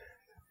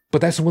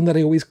 But that's the one that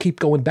I always keep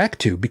going back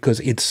to because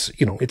it's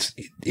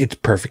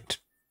perfect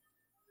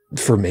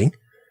for me.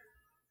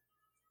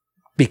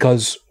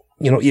 Because,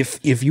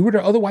 if you were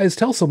to otherwise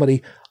tell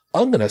somebody,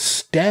 I'm going to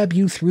stab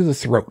you through the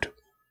throat.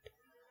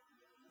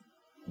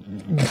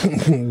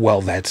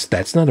 Well,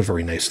 that's not a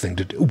very nice thing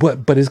to do,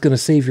 but it's going to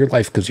save your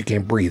life because you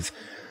can't breathe.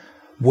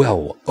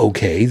 Well,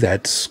 okay,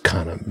 that's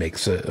kind of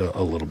makes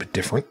a little bit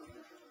different.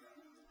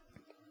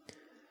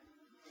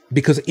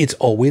 Because it's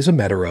always a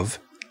matter of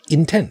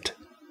intent.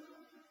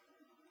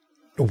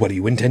 What are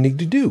you intending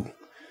to do?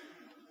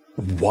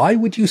 Why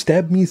would you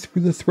stab me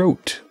through the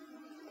throat?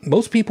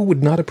 Most people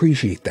would not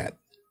appreciate that.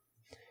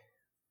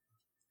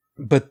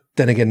 But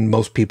then again,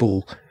 most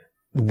people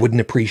wouldn't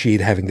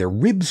appreciate having their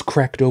ribs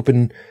cracked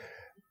open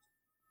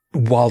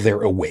while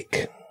they're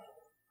awake.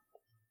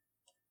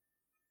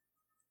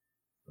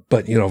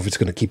 But, if it's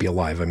going to keep you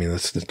alive, I mean,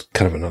 that's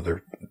kind of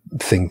another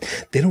thing.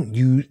 They don't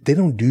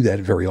do that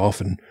very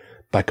often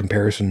by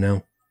comparison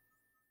now.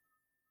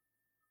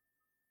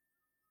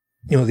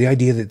 The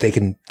idea that they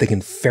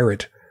can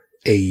ferret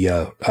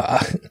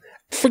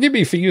forgive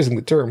me for using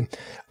the term,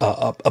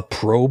 a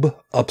probe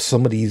up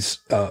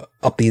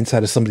up the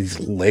inside of somebody's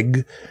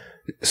leg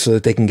so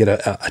that they can get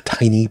a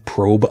tiny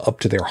probe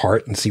up to their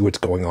heart and see what's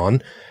going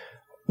on.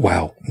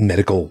 Wow,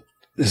 medical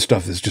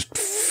stuff is just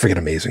friggin'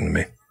 amazing to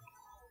me.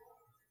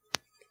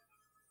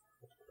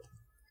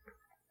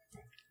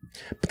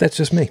 But that's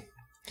just me.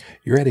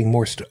 You're adding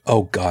more stuff.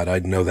 Oh, God, I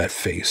know that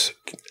face.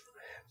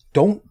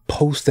 Don't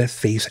post that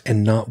face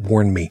and not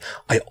warn me.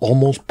 I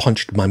almost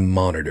punched my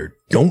monitor.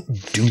 Don't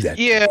do that.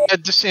 Yeah,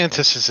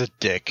 DeSantis is a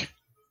dick.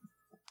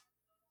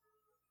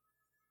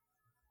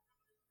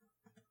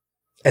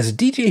 As a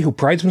DJ who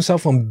prides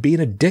himself on being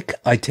a dick,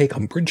 I take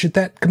umbrage at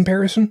that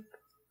comparison.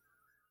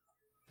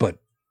 But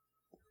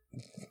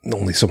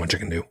only so much I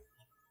can do.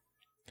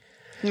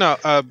 No,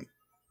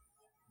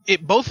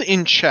 both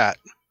in chat,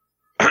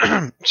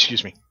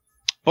 excuse me,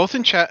 both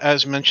in chat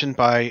as mentioned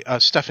by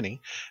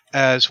Stephanie,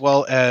 as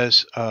well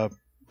as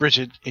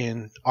Bridget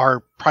in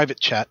our private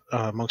chat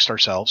amongst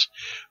ourselves,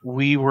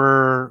 we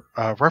were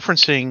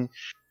referencing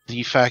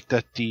the fact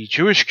that the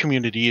Jewish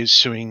community is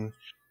suing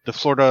the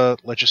Florida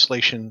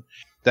legislation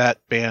that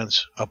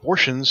bans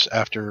abortions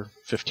after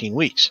 15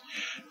 weeks.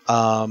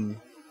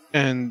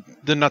 And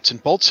the nuts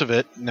and bolts of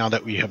it, now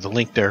that we have the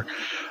link there,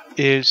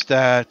 is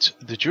that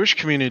the Jewish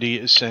community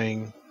is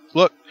saying,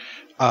 look,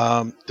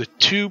 the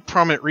two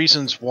prominent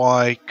reasons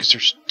why, because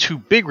there's two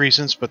big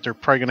reasons, but they're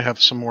probably going to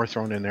have some more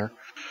thrown in there,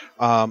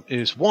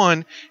 is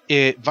one,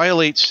 it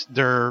violates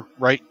their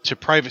right to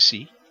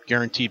privacy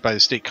guaranteed by the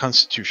state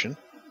constitution,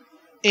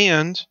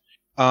 and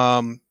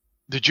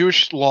the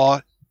Jewish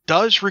law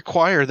does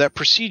require that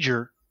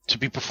procedure to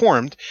be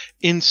performed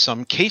in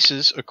some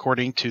cases,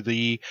 according to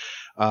the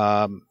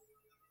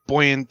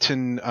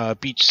Boynton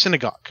Beach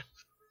Synagogue.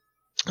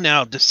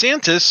 Now,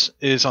 DeSantis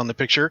is on the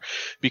picture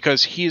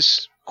because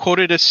he's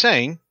quoted as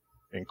saying,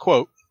 and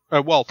quote,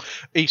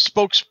 a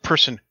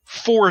spokesperson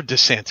for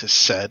DeSantis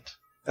said,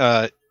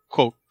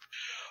 quote,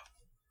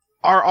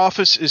 "Our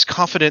office is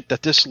confident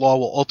that this law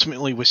will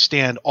ultimately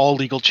withstand all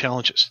legal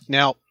challenges."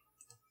 Now,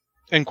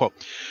 end quote.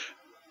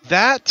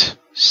 That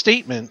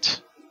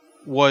statement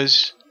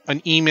was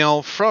an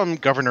email from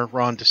Governor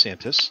Ron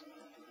DeSantis,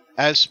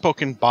 as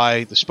spoken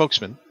by the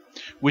spokesman,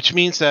 which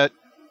means that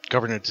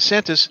Governor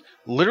DeSantis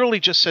literally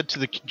just said to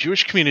the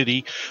Jewish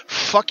community,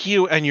 fuck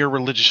you and your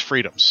religious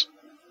freedoms.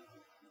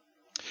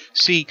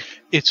 See,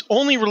 it's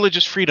only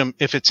religious freedom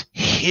if it's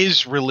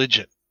his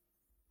religion,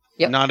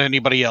 not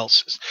anybody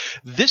else's.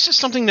 This is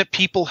something that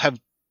people have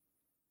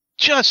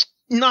just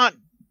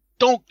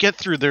don't get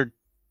through their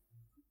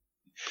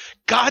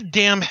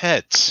goddamn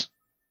heads.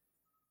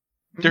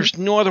 Mm-hmm. There's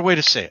no other way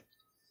to say it.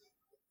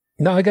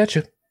 No, I got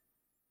you.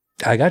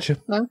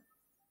 No.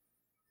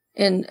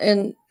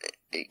 And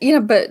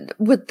but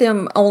with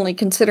them only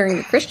considering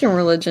the Christian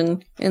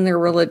religion in their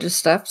religious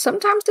stuff,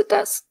 sometimes it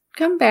does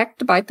come back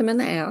to bite them in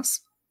the ass.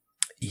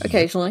 Yep.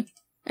 Occasionally.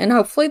 And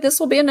hopefully this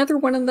will be another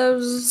one of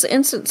those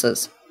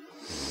instances.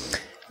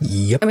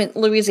 Yep. I mean,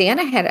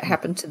 Louisiana had it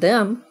happen to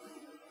them.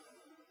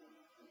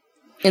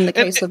 In the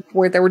case of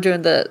where they were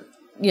doing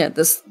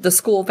the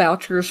school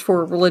vouchers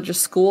for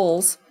religious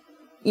schools.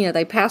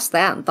 They passed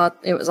that and thought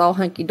it was all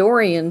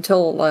hunky-dory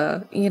until,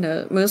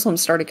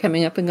 Muslims started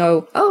coming up and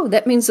go, oh,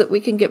 that means that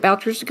we can get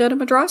vouchers to go to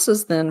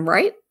madrasas then,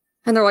 right?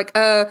 And they're like,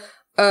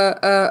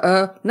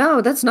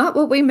 no, that's not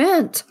what we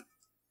meant.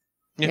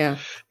 Yeah.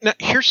 Now,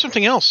 here's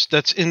something else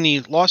that's in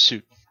the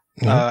lawsuit,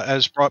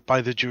 as brought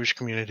by the Jewish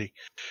community.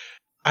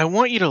 I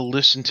want you to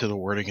listen to the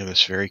wording of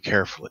this very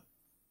carefully.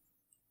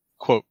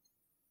 Quote,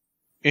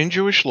 "In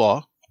Jewish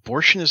law,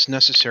 abortion is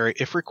necessary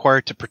if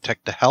required to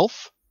protect the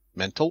health,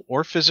 mental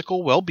or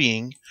physical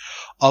well-being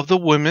of the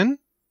woman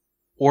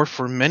or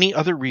for many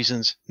other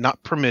reasons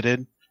not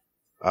permitted,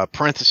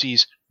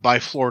 parentheses, by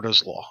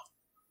Florida's law,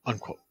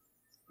 unquote.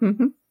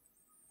 Mm-hmm.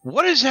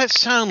 What does that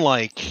sound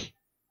like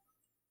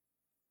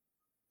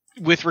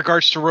with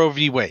regards to Roe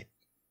v. Wade?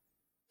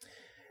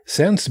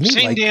 Sounds to me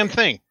Same like... damn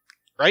thing,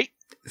 right?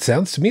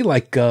 Sounds to me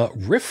like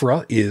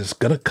RFRA is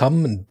going to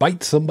come and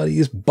bite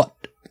somebody's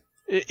butt.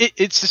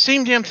 It's the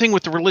same damn thing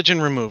with the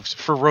religion removed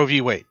for Roe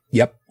v. Wade.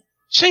 Yep.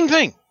 Same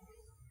thing.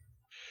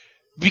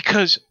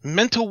 Because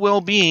mental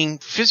well-being,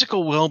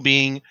 physical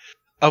well-being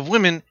of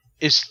women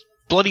is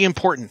bloody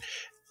important.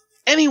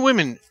 Any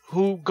women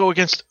who go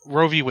against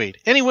Roe v. Wade,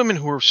 any women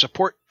who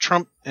support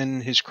Trump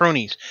and his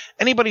cronies,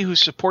 anybody who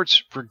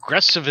supports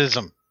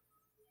progressivism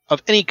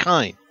of any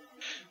kind,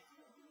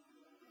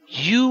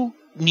 you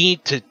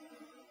need to...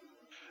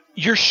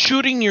 You're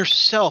shooting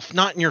yourself,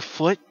 not in your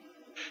foot.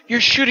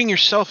 You're shooting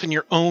yourself in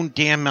your own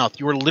damn mouth.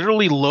 You are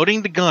literally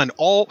loading the gun,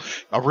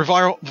 a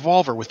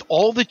revolver with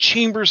all the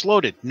chambers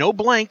loaded, no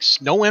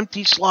blanks, no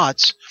empty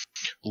slots,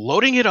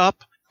 loading it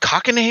up,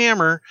 cocking a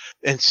hammer,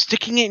 and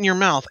sticking it in your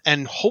mouth,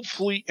 and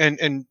hopefully,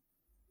 and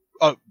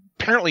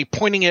apparently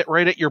pointing it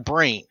right at your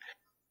brain.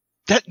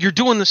 That you're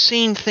doing the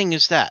same thing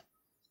as that.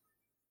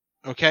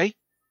 Okay?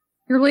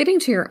 You're leading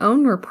to your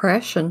own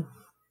repression.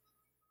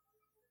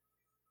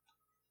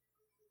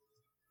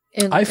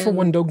 I, for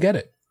one, don't get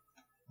it.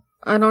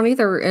 I don't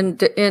either.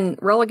 And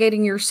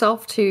relegating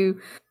yourself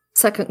to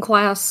second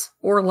class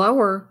or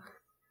lower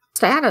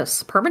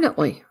status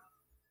permanently.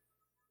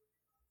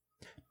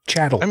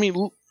 Chattel. I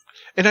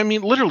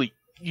mean, literally,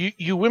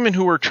 you women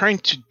who are trying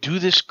to do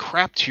this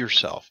crap to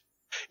yourself.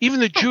 Even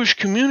the Jewish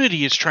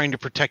community is trying to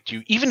protect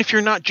you, even if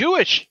you're not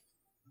Jewish.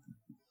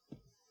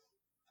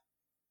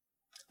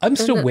 I'm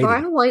still waiting.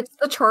 It violates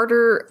the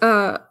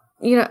charter,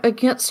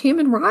 against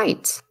human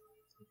rights.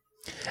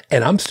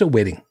 And I'm still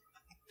waiting.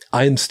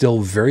 I am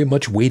still very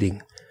much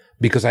waiting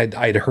because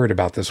I'd heard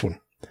about this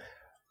one.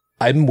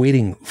 I'm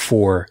waiting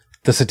for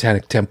the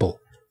Satanic Temple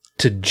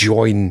to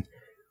join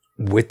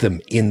with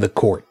them in the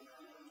court.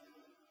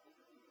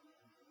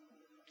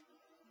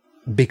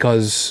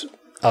 Because,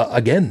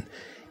 again,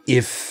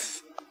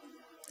 if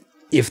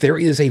there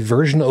is a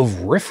version of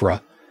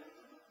RFRA,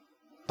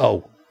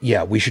 oh,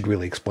 yeah, we should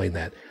really explain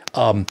that,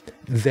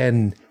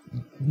 then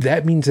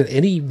that means that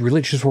any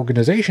religious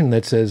organization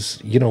that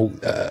says,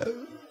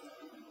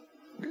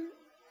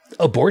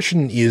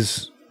 abortion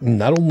is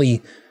not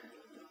only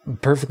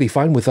perfectly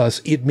fine with us,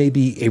 it may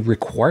be a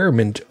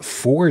requirement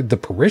for the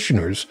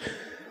parishioners,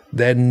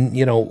 then,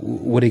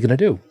 what are you going to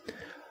do?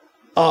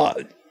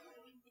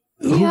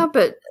 Yeah,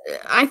 but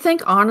I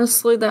think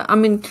honestly the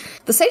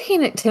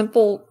Satanic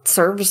Temple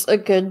serves a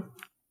good,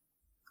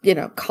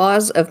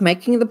 cause of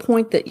making the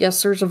point that,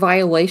 yes, there's a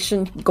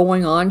violation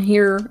going on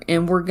here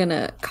and we're going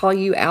to call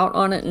you out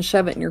on it and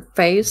shove it in your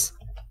face.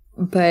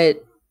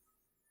 But,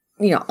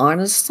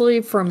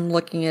 honestly, from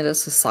looking at a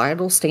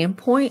societal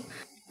standpoint,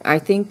 I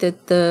think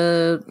that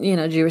the,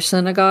 Jewish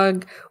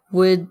synagogue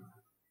would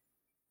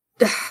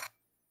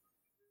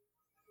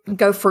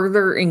go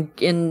further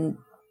in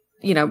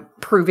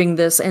proving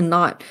this and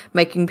not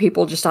making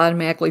people just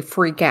automatically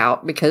freak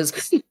out because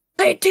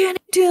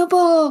Satanic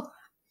Temple,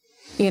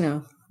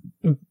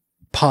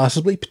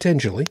 Possibly,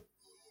 potentially.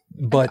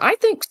 But I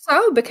think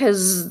so,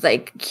 because they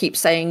keep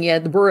saying, yeah,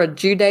 we're a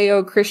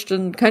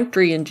Judeo-Christian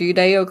country and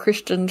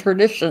Judeo-Christian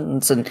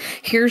traditions, and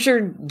here's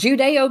your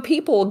Judeo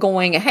people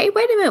going, hey,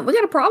 wait a minute, we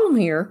got a problem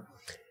here.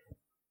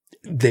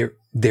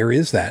 There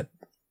is that.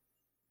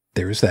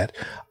 There is that.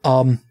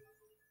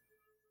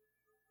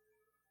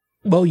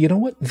 Well, you know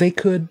what? They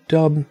could,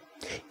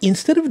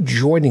 instead of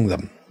joining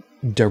them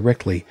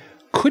directly,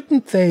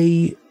 couldn't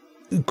they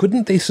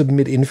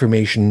submit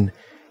information,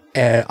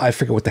 I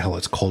forget what the hell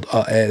it's called,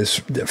 as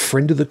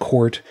friend of the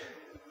court,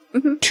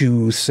 mm-hmm.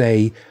 to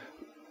say,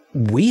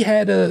 we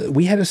had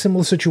a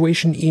similar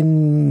situation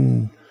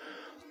in,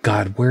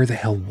 God, where the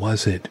hell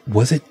was it?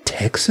 Was it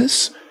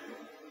Texas?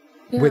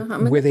 Yeah,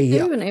 where they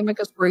do an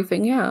amicus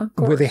briefing, yeah, of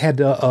course. Where they had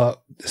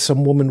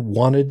some woman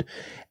wanted,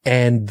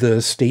 and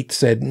the state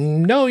said,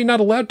 no, you're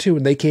not allowed to,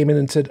 and they came in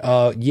and said,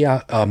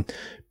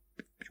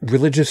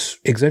 religious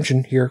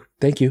exemption here,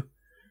 thank you.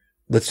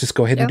 Let's just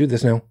go ahead and do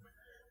this now.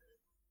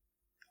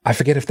 I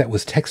forget if that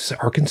was Texas,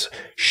 Arkansas.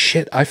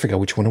 Shit, I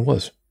forgot which one it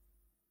was.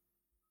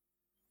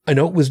 I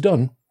know it was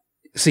done.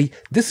 See,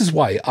 this is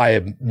why I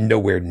am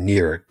nowhere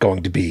near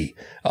going to be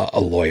a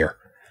lawyer.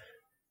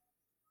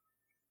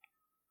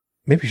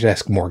 Maybe you should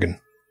ask Morgan.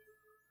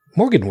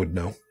 Morgan would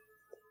know.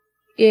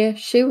 Yeah,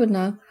 she would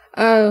know.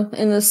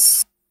 In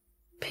this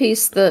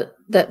piece that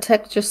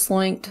Tech just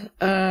linked,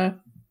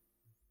 there's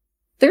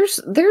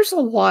a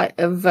lot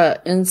of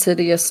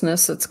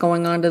insidiousness that's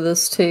going on to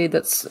this too.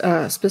 That's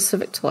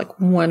specific to like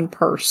one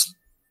person.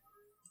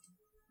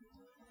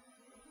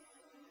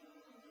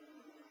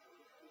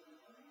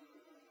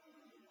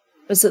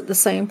 Is it the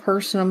same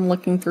person? I'm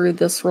looking through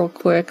this real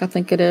quick. I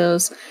think it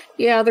is.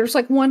 Yeah, there's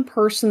like one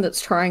person that's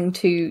trying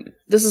to.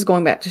 This is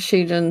going back to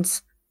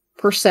Shijin's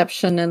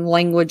perception and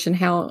language and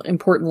how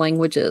important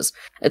language is.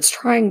 It's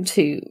trying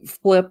to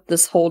flip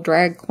this whole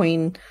drag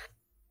queen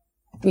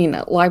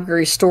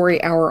library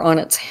story hour on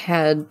its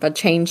head by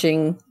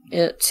changing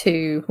it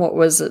to, what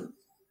was it?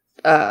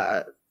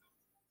 What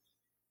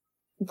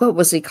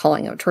was he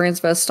calling them?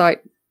 Transvestite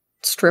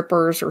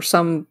strippers or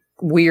some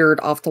weird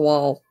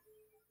off-the-wall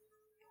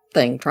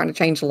thing, trying to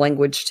change the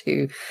language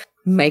to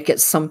make it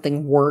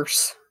something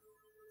worse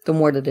than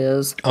what it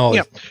is. Oh,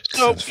 yeah.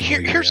 So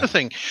here's the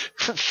thing.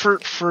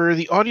 For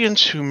the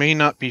audience who may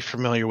not be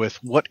familiar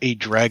with what a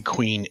drag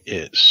queen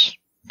is,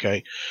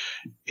 okay?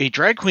 A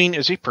drag queen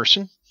is a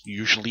person,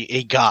 usually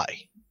a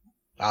guy.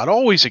 Not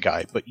always a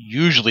guy, but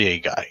usually a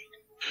guy,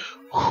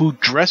 who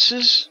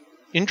dresses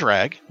in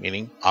drag,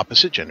 meaning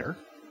opposite gender,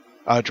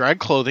 drag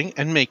clothing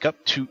and makeup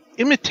to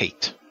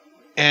imitate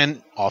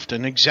and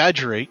often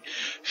exaggerate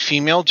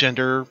female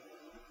gender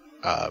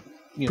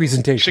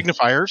presentation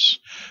signifiers,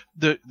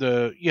 the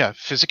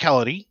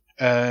physicality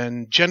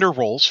and gender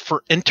roles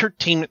for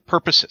entertainment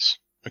purposes.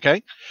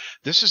 Okay,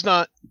 this is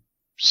not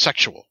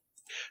sexual.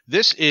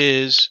 This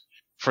is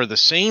for the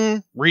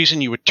same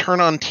reason you would turn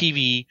on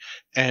TV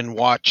and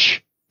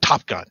watch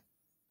Top Gun.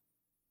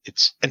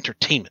 It's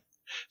entertainment.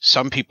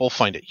 Some people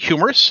find it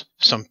humorous.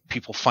 Some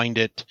people find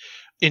it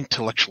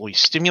intellectually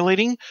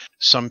stimulating.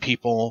 Some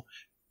people,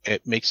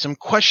 it makes them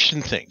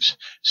question things.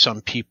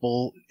 Some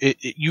people,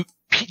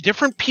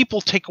 different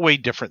people take away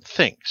different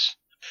things.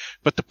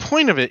 But the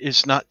point of it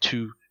is not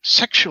to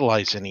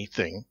sexualize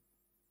anything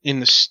in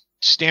the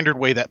standard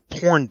way that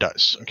porn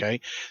does.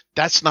 Okay,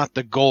 that's not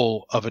the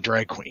goal of a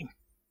drag queen.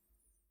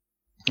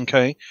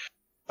 Okay,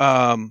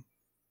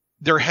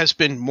 there has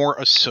been more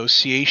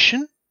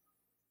association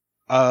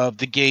of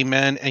the gay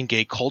men and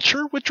gay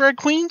culture with drag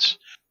queens,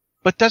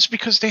 but that's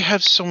because they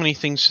have so many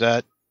things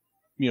that,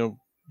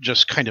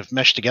 just kind of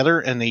mesh together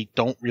and they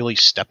don't really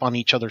step on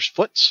each other's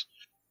foots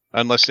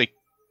unless they,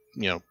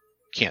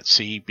 can't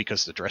see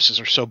because the dresses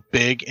are so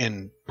big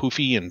and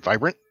poofy and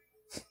vibrant.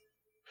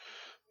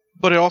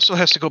 But it also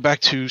has to go back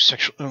to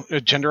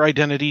gender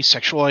identity,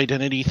 sexual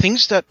identity,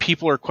 things that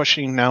people are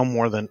questioning now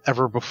more than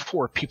ever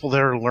before, people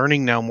that are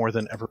learning now more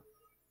than ever.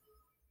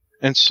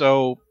 And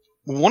so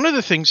one of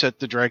the things that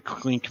the drag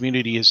queen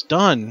community has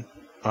done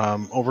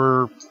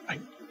over,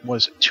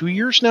 was it 2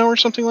 years now or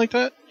something like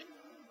that,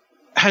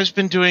 has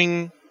been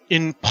doing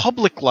in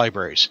public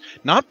libraries,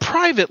 not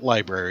private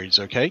libraries,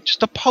 okay,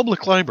 just a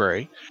public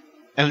library.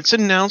 And it's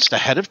announced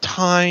ahead of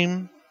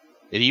time.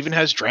 It even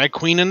has drag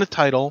queen in the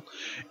title.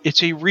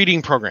 It's a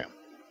reading program,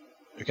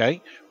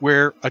 okay,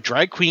 where a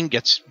drag queen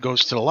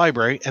goes to the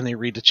library and they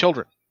read to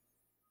children.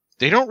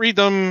 They don't read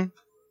them,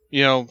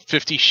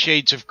 50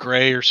 Shades of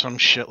Grey or some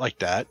shit like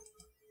that.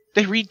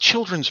 They read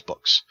children's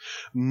books.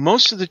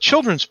 Most of the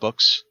children's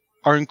books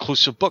are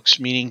inclusive books,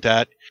 meaning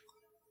that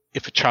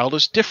if a child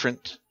is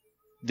different,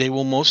 they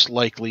will most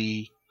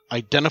likely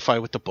identify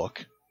with the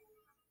book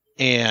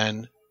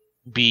and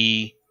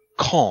be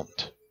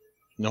calmed,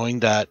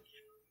 knowing that,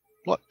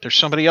 look, there's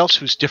somebody else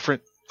who's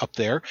different up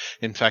there.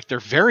 In fact,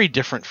 they're very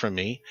different from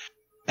me,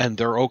 and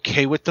they're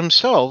okay with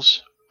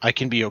themselves. I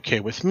can be okay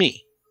with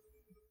me.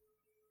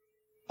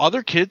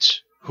 Other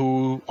kids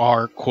who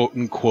are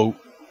quote-unquote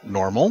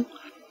normal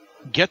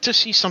get to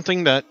see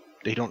something that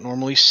they don't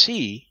normally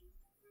see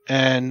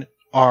and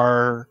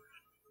are,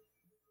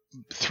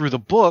 through the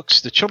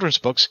books, the children's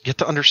books, get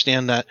to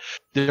understand that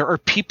there are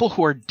people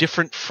who are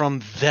different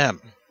from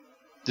them.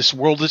 This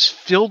world is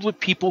filled with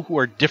people who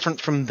are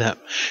different from them.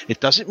 It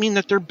doesn't mean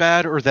that they're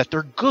bad or that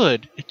they're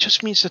good. It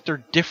just means that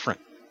they're different.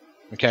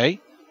 Okay?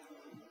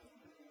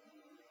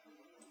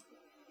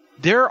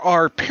 There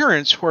are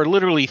parents who are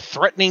literally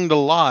threatening the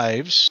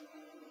lives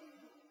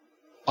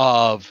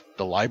of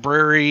the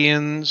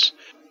librarians,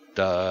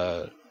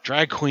 the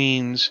drag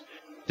queens.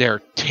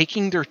 They're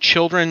taking their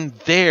children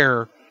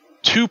there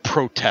to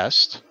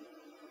protest.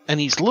 And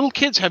these little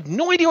kids have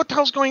no idea what the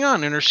hell's going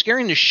on and are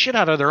scaring the shit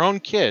out of their own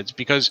kids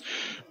because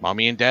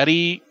mommy and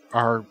daddy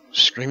are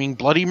screaming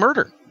bloody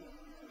murder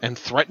and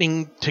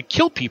threatening to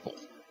kill people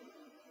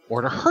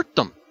or to hurt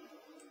them.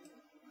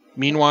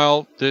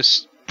 Meanwhile,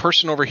 this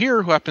person over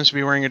here who happens to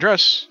be wearing a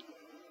dress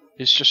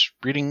is just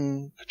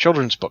reading a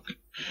children's book.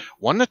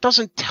 One that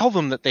doesn't tell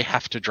them that they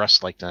have to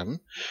dress like them.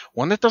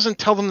 One that doesn't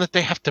tell them that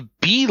they have to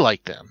be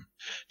like them.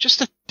 Just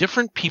that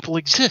different people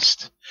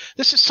exist.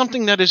 This is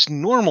something that is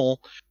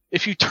normal.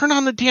 If you turn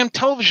on the damn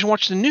television and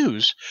watch the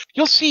news,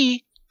 you'll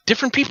see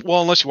different people.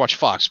 Well, unless you watch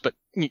Fox, but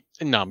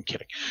no, I'm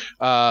kidding.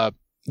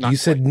 You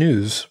said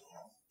news.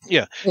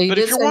 Yeah, but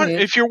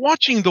if you're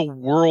watching the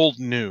world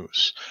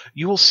news,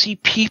 you will see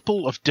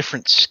people of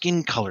different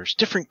skin colors,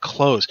 different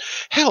clothes.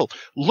 Hell,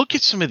 look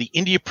at some of the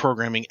India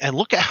programming and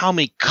look at how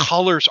many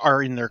colors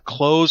are in their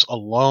clothes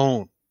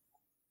alone.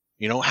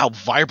 How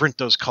vibrant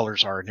those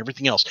colors are and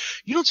everything else.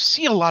 You don't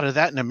see a lot of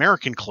that in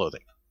American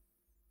clothing.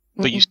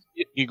 But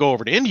you go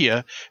over to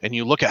India and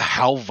you look at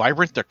how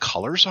vibrant their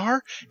colors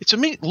are. It's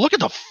amazing. Look at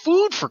the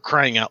food, for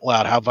crying out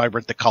loud, how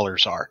vibrant the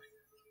colors are.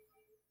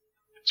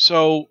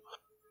 So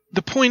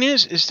the point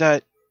is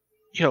that,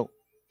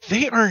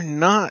 they are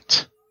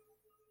not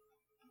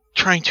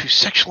trying to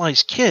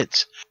sexualize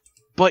kids.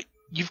 But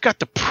you've got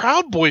the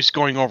Proud Boys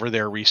going over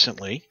there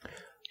recently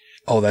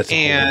Oh, that's a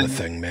whole and other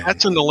thing, man.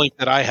 that's in the link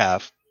that I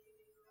have.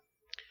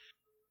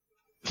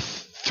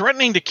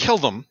 Threatening to kill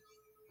them,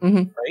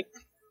 right?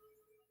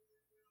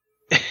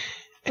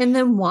 And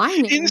then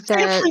whining In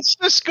San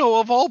Francisco,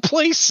 of all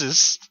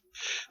places.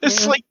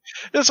 It's like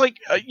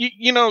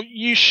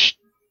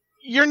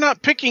you're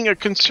not picking a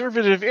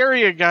conservative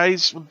area,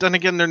 guys. Then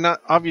again, they're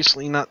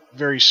obviously not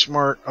very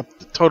smart up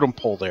the totem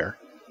pole there.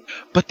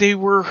 But they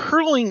were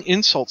hurling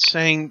insults,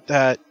 saying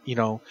that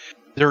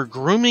they're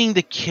grooming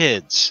the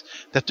kids,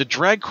 that the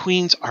drag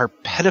queens are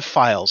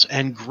pedophiles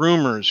and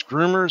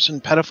groomers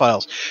and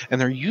pedophiles, and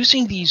they're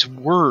using these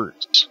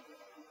words.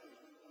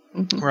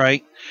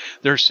 Right?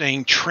 They're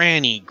saying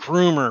tranny,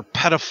 groomer,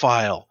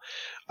 pedophile.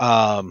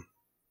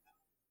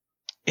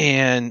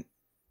 And,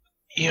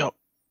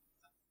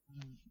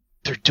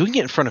 they're doing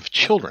it in front of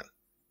children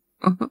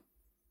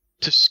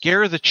to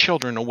scare the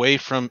children away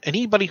from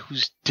anybody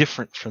who's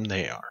different from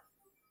they are.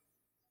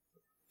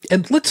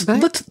 And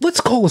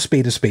let's call a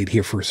spade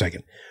here for a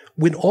second.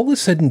 When all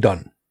is said and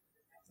done,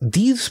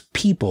 these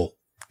people,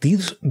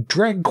 these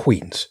drag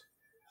queens,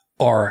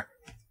 are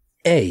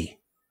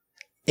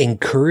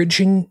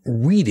encouraging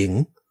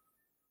reading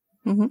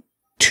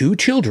to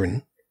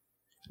children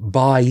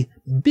by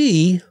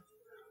B,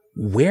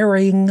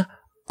 wearing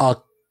a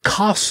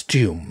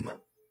costume.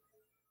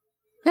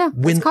 Yeah,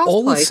 when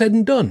all is said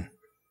and done.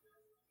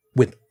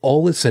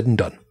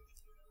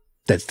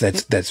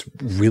 That's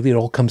really it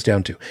all comes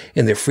down to.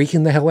 And they're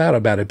freaking the hell out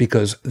about it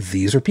because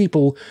these are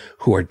people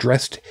who are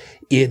dressed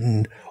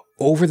in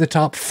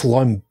over-the-top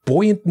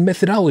flamboyant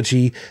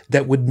methodology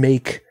that would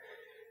make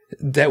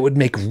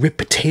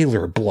Rip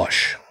Taylor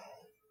blush.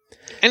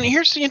 And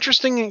here's the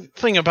interesting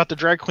thing about the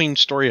Drag Queen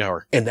Story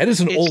Hour. And that is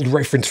an old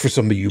reference for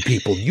some of you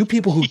people. You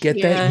people who get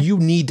that, you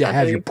need to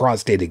have your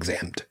prostate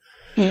examined.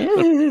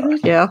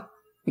 Yeah,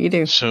 you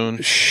do. Soon.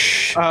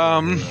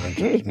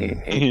 That'd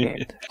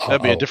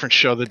be a different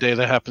show the day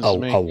that happens to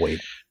me.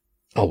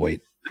 I'll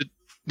wait.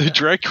 The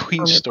Drag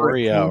Queen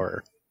Story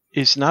Hour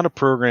is not a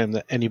program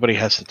that anybody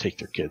has to take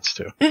their kids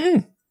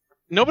to.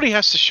 Nobody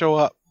has to show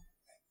up.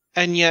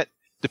 And yet,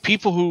 the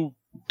people who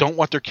don't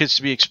want their kids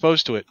to be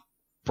exposed to it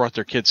brought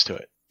their kids to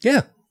it.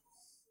 Yeah.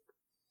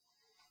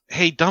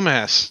 Hey,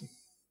 dumbass,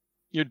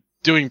 you're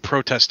doing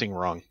protesting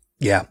wrong.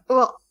 Yeah.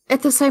 Well,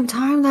 at the same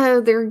time, though,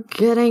 they're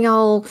getting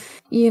all,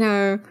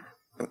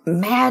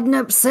 mad and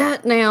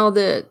upset now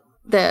that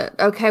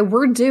okay,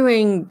 we're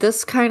doing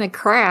this kind of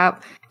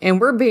crap and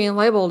we're being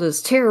labeled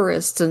as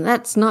terrorists and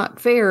that's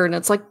not fair. And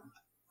it's like,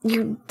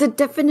 you're the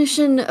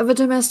definition of a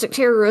domestic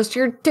terrorist.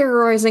 You're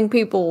terrorizing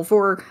people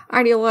for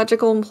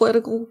ideological and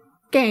political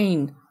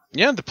gain.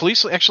 Yeah, the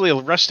police actually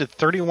arrested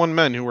 31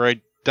 men who were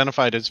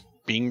identified as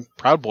being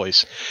Proud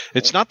Boys.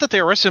 It's not that they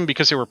arrested them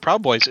because they were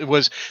Proud Boys. It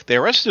was they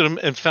arrested them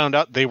and found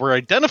out they were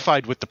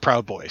identified with the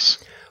Proud Boys.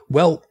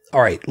 Well,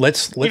 all right,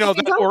 let's you don't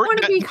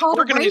want to be called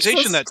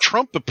organization racist. That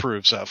Trump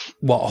approves of.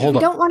 Well, hold on. If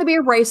you don't want to be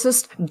a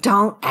racist,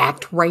 don't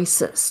act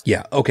racist.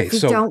 Yeah, okay. If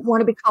you don't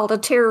want to be called a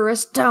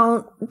terrorist,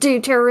 don't do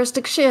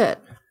terroristic shit.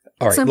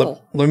 All right,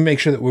 simple. Let me make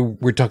sure that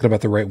we're talking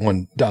about the right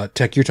one.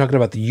 Tech, you're talking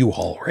about the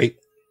U-Haul, right?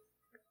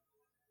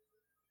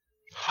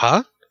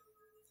 Huh?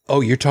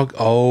 Oh, you're talking...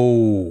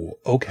 Oh,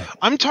 okay.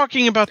 I'm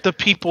talking about the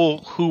people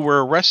who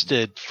were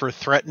arrested for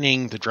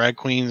threatening the drag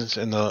queens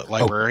and the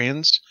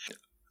librarians.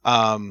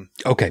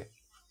 Okay.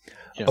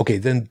 Yeah. Okay,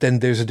 then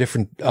there's a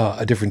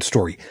different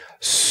story.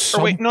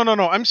 Wait, no.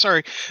 I'm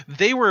sorry.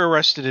 They were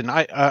arrested, and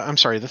I'm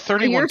sorry. The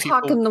 31 You're people.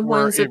 You're talking the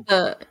ones at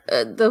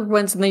the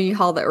ones in the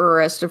U-Haul that were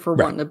arrested for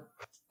wanting to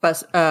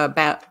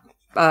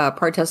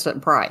protest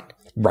at Pride.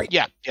 Right.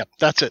 Yeah,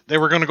 that's it. They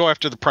were going to go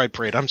after the Pride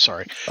Parade. I'm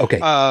sorry. Okay.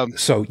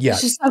 So yeah,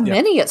 it's just so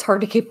many. It's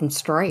hard to keep them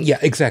straight. Yeah,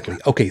 exactly.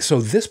 Okay, so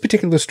this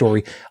particular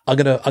story, I'm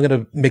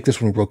gonna make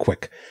this one real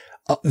quick.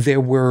 There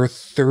were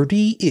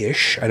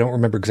 30-ish, I don't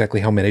remember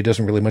exactly how many, it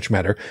doesn't really much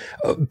matter,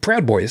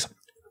 Proud Boys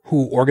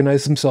who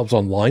organized themselves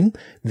online.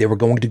 They were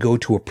going to go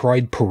to a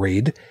Pride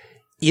parade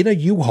in a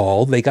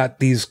U-Haul. They got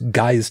these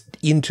guys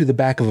into the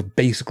back of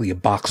basically a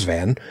box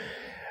van,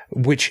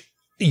 which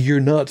you're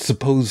not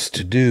supposed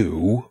to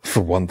do, for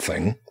one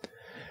thing.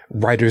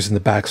 Riders in the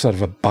backside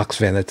of a box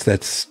van,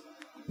 that's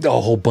a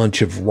whole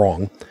bunch of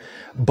wrong.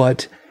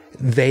 But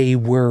they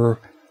were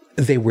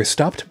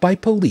stopped by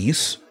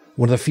police.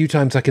 One of the few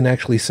times I can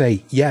actually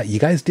say, yeah, you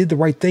guys did the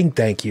right thing,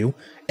 thank you.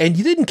 And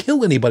you didn't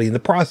kill anybody in the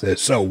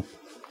process, so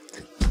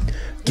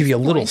give you a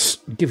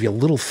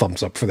little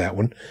thumbs up for that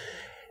one.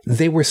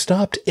 They were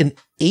stopped an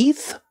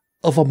eighth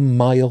of a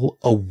mile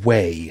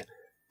away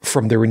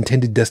from their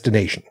intended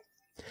destination.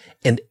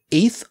 An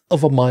eighth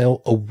of a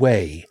mile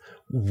away.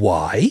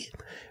 Why?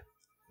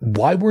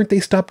 Why weren't they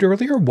stopped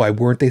earlier? Why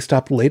weren't they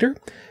stopped later?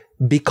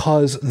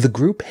 Because the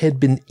group had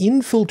been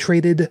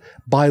infiltrated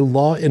by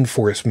law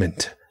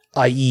enforcement,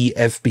 i.e.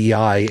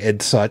 FBI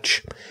and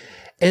such,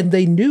 and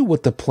they knew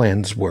what the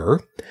plans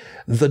were.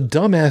 The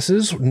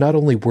dumbasses not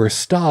only were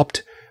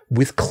stopped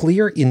with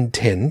clear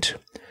intent,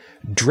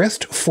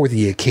 dressed for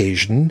the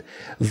occasion,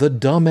 the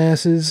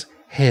dumbasses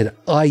had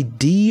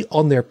ID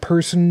on their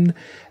person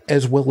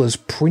as well as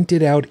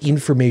printed out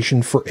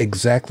information for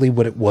exactly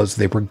what it was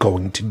they were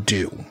going to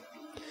do.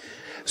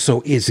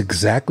 So it's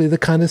exactly the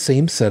kind of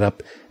same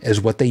setup as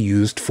what they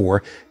used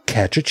for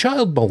catch a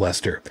child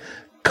molester.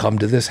 Come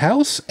to this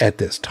house at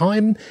this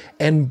time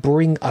and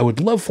bring, I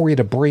would love for you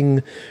to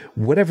bring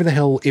whatever the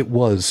hell it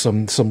was,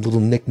 some little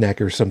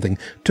knickknack or something,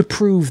 to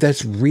prove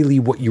that's really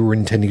what you were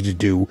intending to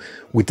do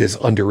with this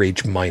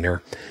underage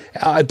minor.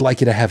 I'd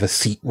like you to have a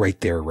seat right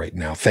there right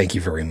now. Thank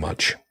you very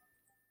much.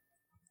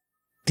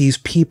 These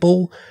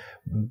people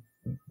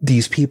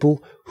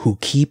who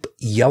keep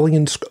yelling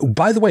and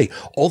by the way,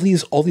 all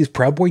these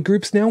Proud Boy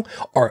groups now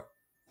are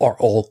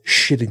all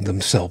shitting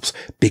themselves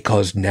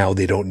because now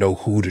they don't know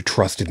who to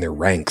trust in their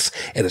ranks.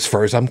 And as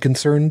far as I'm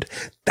concerned,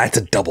 that's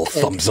a double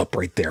thumbs up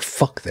right there.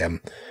 Fuck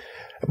them.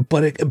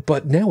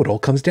 But now it all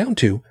comes down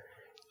to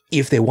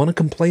if they want to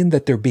complain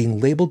that they're being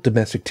labeled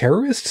domestic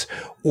terrorists,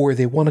 or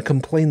they want to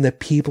complain that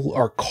people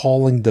are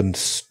calling them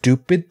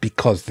stupid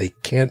because they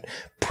can't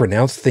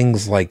pronounce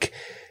things like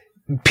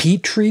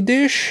Petri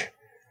dish.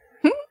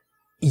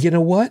 You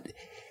know what?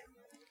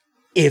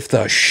 If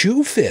the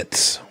shoe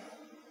fits,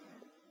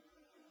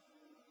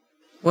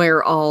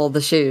 wear all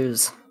the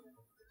shoes.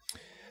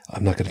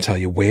 I'm not going to tell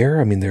you where.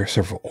 I mean, there are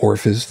several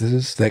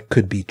orifices that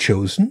could be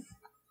chosen.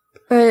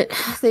 But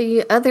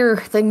the other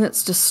thing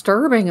that's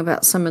disturbing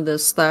about some of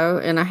this, though,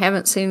 and I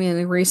haven't seen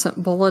any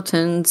recent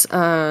bulletins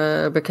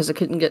because they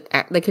couldn't get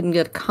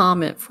a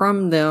comment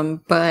from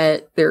them,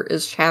 but there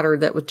is chatter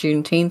that with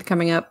Juneteenth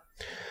coming up.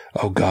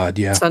 Oh, God,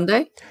 yeah.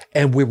 Sunday.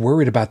 And we're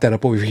worried about that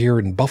up over here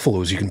in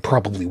Buffalo, as you can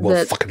probably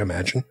fucking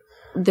imagine.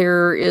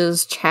 There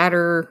is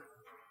chatter,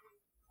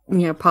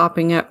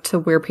 popping up to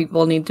where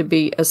people need to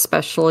be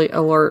especially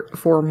alert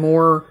for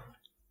more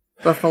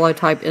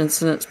Buffalo-type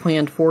incidents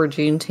planned for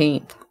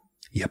Juneteenth.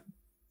 Yep.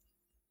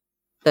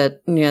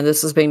 That,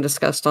 this is being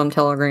discussed on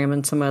Telegram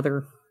and some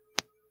other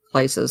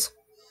places.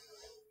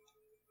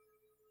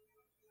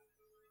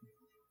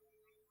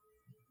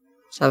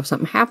 So if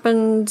something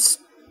happens,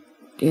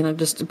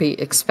 just to be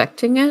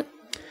expecting it.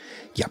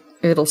 Yep.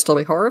 It'll still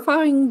be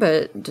horrifying,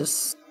 but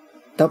just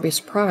don't be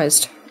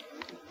surprised.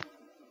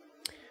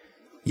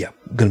 Yeah,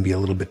 going to be a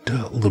little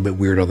bit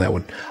weird on that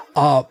one.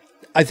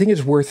 I think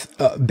it's worth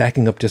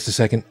backing up just a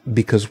second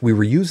because we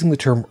were using the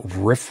term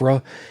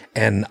RFRA,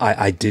 and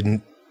I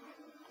didn't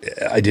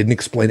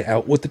explain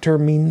out what the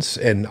term means,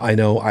 and I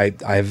know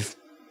I've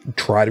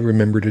tried to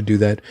remember to do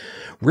that.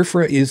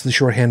 RFRA is the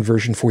shorthand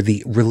version for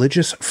the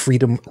Religious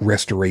Freedom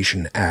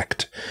Restoration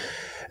Act.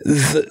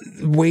 The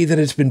way that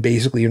it's been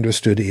basically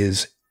understood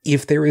is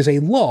if there is a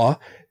law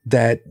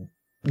that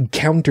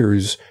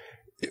counters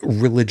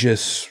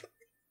religious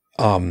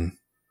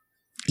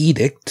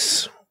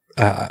edicts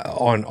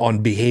on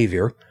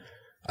behavior,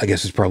 I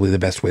guess is probably the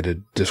best way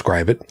to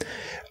describe it,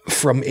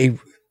 from a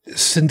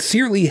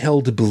sincerely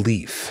held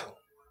belief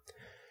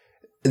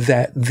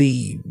that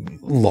the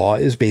law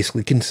is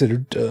basically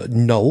considered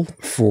null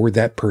for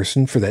that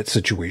person, for that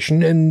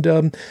situation,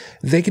 and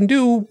they can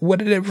do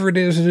whatever it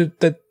is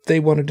that they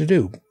wanted to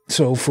do.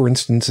 So, for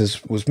instance,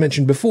 as was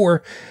mentioned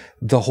before,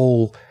 the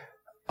whole,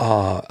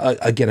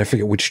 again, I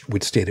forget which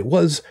state it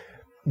was,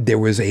 there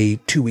was a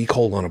 2-week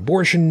hold on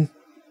abortion,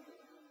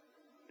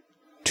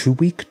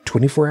 2-week,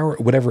 24-hour,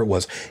 whatever it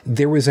was.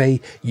 There was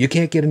you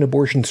can't get an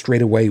abortion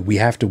straight away. We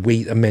have to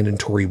wait a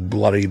mandatory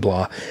blah, blah,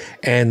 blah.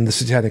 And the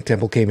Satanic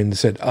Temple came in and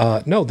said,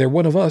 no, they're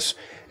one of us,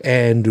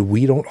 and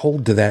we don't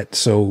hold to that,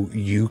 so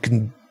you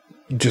can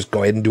just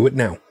go ahead and do it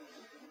now.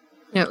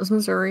 Yeah, it was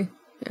Missouri.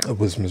 Yeah. It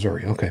was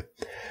Missouri, okay.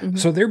 Mm-hmm.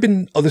 So there have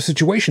been other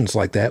situations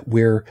like that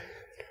where,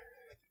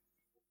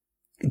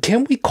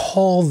 can we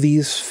call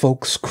these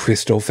folks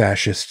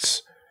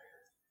Christo-fascists?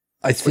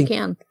 I think we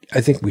can. I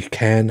think we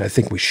can. I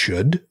think we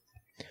should.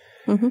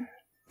 Mm-hmm.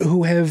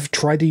 Who have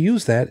tried to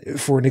use that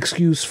for an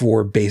excuse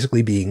for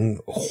basically being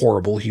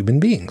horrible human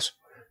beings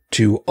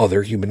to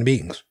other human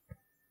beings.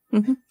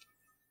 Mm-hmm.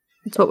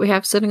 That's what we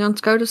have sitting on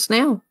SCOTUS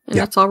now, and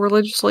that's all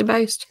religiously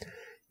based.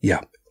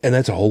 Yeah, and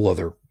that is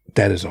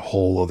a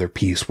whole other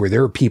piece where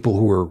there are people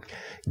who are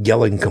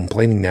yelling,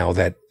 complaining now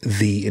that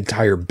the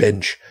entire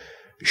bench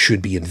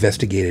should be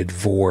investigated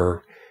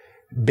for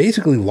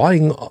basically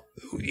lying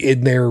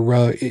in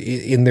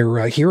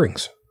their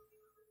hearings.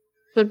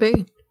 Could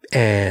be.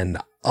 And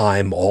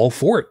I'm all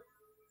for it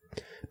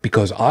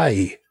because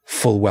I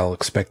full well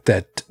expect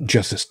that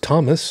Justice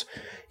Thomas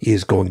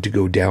is going to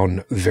go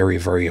down very,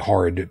 very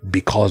hard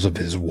because of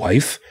his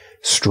wife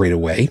straight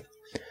away.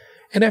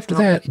 And after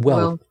that,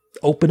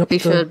 open up. He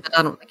should, but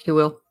I don't think he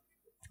will.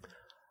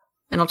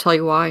 And I'll tell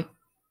you why.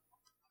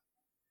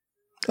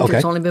 Okay.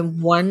 There's only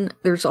been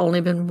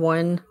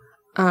one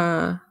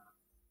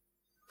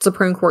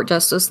Supreme Court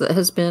justice that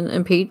has been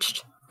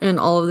impeached in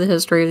all of the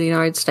history of the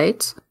United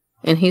States,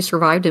 and he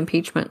survived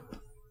impeachment.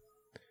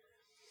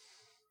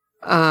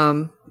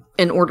 In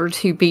order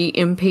to be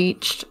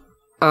impeached,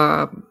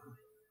 you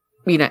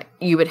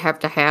would have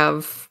to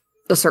have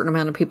a certain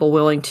amount of people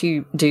willing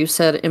to do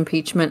said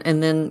impeachment,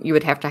 and then you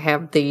would have to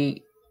have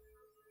the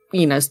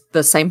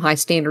same high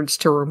standards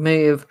to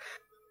remove,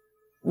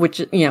 which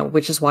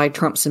is why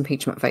Trump's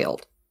impeachment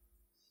failed.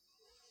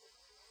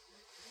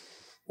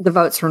 the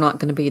votes are not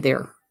going to be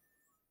there.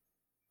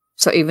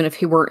 So even if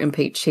he were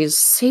impeached,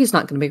 he's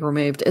not going to be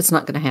removed. It's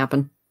not going to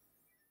happen.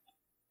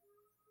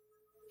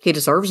 He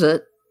deserves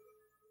it.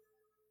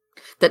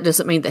 That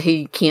doesn't mean that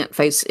he can't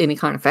face any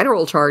kind of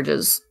federal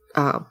charges.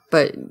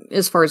 But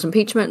as far as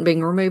impeachment and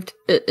being removed,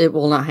 it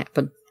will not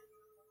happen.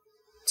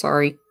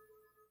 Sorry.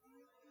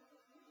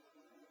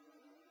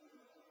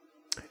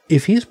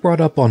 If he's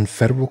brought up on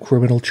federal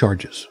criminal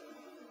charges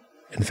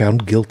and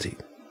found guilty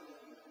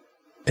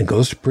and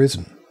goes to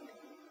prison,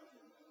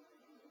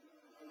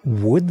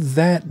 would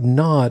that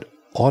not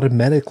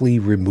automatically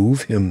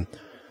remove him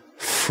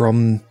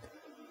from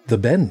the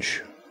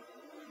bench?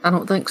 I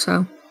don't think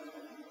so.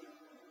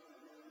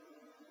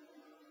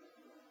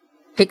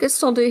 He could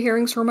still do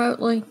hearings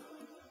remotely.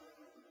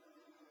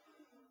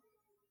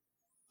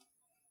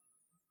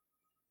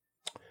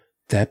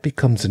 That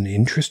becomes an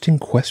interesting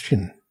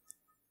question.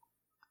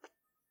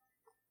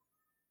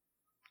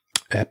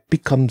 That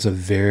becomes a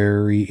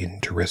very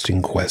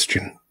interesting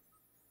question.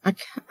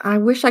 I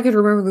wish I could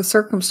remember the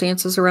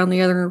circumstances around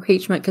the other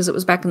impeachment because it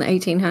was back in the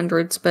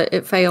 1800s, but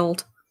it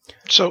failed.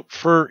 So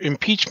for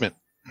impeachment,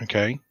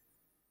 okay,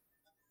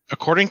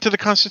 according to the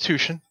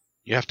Constitution,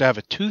 you have to have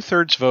a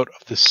 2/3 vote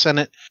of the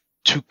Senate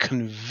to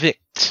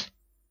convict.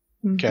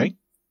 Okay? Mm-hmm.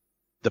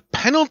 The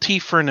penalty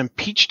for an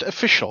impeached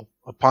official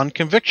upon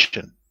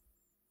conviction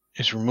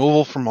is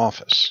removal from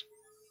office.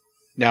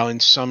 Now, in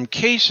some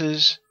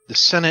cases, the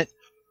Senate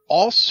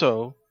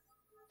also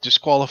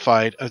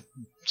disqualified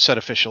said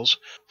officials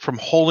from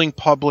holding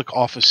public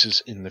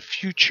offices in the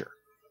future.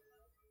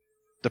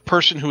 The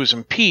person who is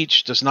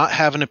impeached does not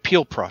have an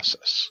appeal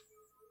process.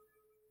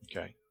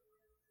 Okay.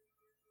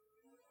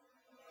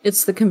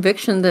 It's the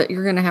conviction that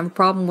you're going to have a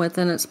problem with,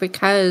 and it's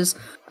because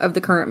of the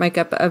current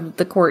makeup of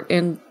the court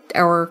and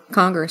our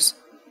Congress.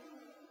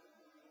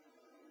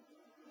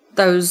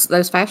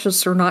 Those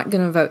fascists are not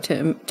going to vote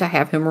to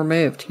have him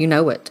removed. You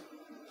know it.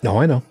 No,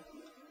 I know.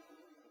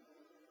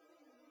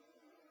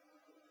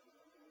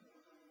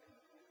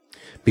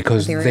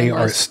 Because they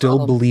are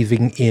still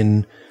believing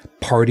in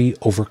party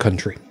over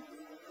country.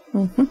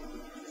 Mm-hmm.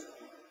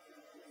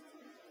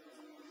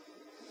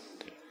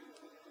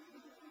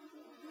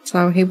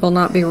 So he will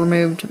not be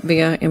removed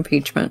via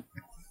impeachment.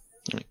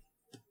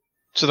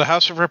 So the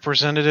House of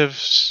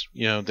Representatives,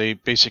 they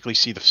basically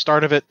see the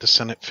start of it, the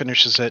Senate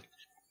finishes it,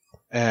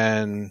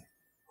 and,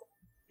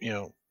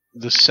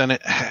 the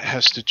Senate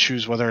has to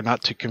choose whether or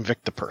not to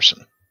convict the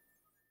person.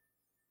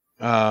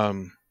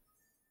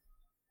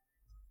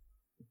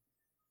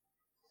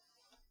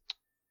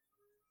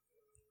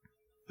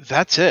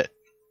 That's it.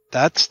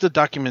 That's the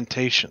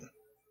documentation.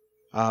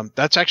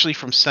 That's actually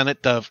from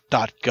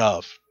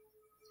senate.gov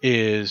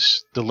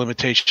is the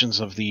limitations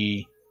of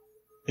the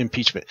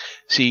impeachment.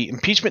 See,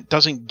 impeachment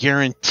doesn't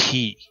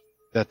guarantee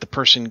that the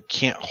person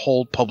can't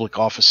hold public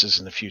offices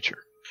in the future.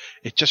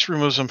 It just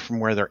removes them from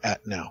where they're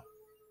at now.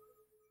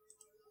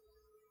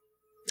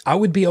 I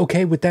would be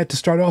okay with that to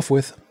start off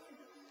with.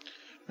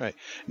 Right.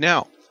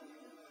 Now,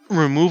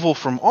 removal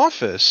from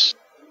office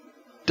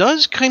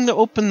does kind of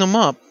open them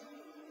up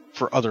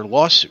for other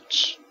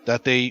lawsuits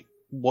that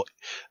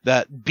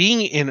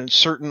being in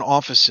certain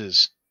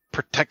offices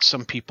protects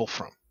some people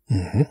from.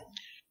 Mm-hmm.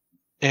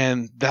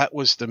 And that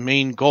was the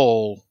main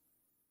goal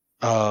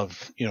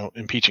of,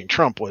 impeaching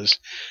Trump, was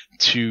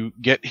to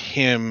get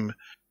him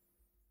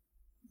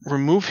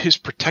remove his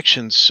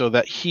protections so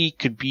that he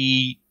could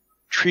be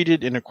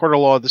treated in a court of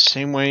law the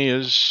same way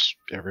as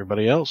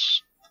everybody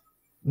else.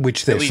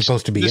 Which they're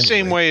supposed to be the anyway.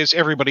 Same way as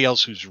everybody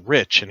else who's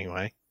rich,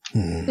 anyway.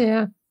 Mm.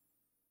 Yeah.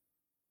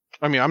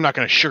 I mean, I'm not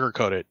going to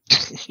sugarcoat it,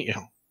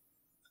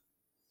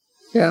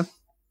 Yeah.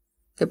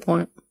 Good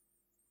point.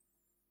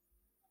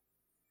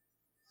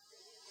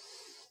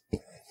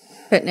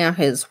 But now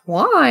his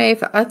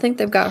wife, I think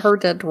they've got her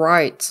dead to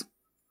rights.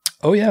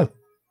 Oh, yeah.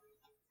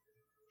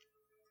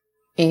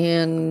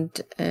 And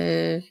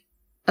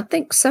I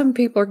think some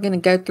people are going to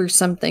go through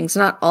some things.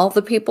 Not all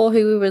the people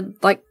who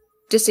would like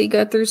to see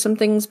go through some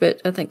things,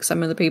 but I think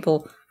some of the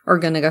people are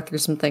going to go through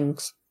some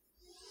things.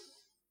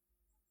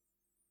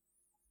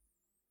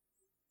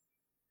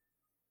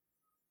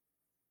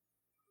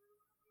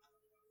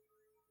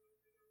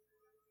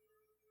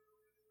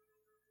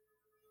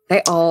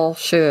 They all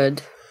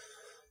should.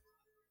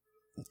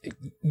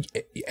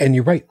 And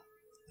you're right.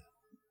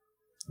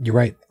 You're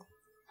right.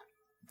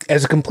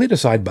 As a complete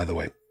aside, by the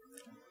way,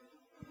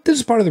 this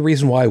is part of the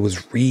reason why I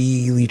was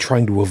really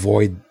trying to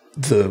avoid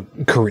the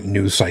current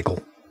news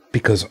cycle.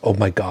 Because, oh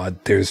my God,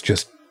 there's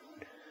just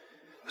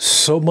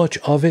so much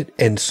of it,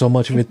 and so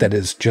much of it that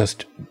is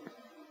just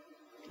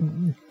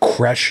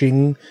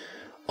crashing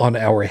on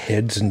our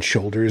heads and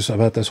shoulders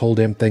about this whole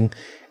damn thing,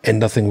 and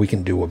nothing we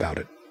can do about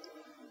it.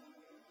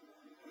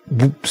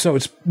 So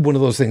it's one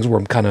of those things where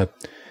I'm kind of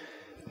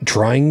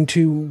trying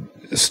to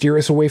steer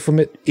us away from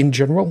it in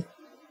general,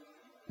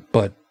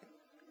 but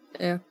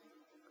yeah,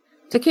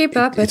 to keep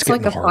up, it's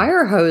like a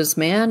fire hose,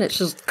 man. It's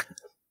just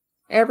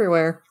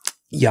everywhere.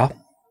 Yeah,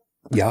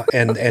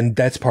 and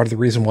that's part of the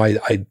reason why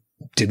I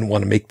didn't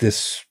want to make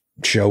this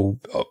show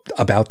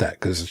about that,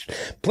 because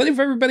plenty of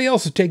everybody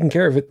else is taking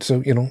care of it. So,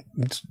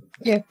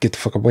 get the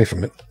fuck away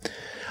from it.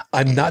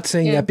 I'm not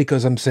saying that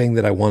because I'm saying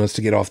that I want us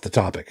to get off the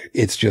topic.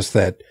 It's just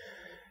that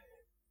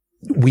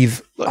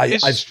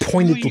I've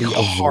pointedly really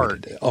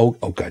avoided it. Oh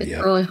God, yeah.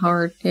 It's really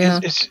hard. Yeah.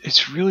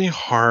 It's really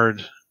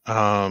hard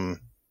to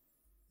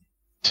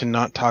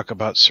not talk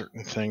about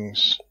certain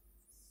things,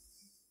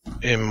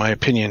 in my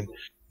opinion,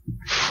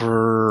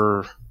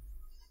 for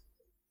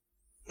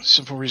the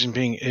simple reason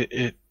being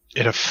it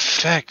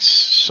affects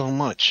so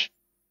much.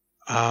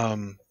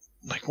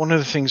 Like one of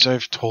the things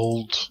I've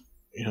told,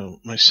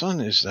 my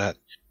son is that,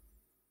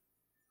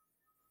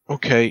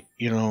 okay,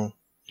 you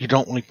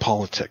don't like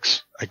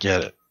politics. I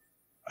get it.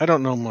 I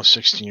don't know most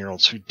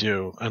 16-year-olds who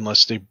do,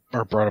 unless they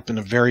are brought up in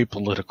a very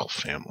political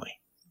family.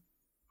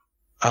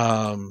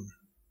 And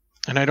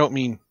I don't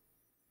mean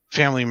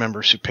family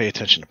members who pay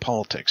attention to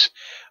politics.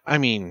 I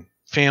mean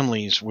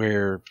families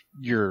where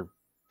your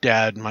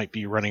dad might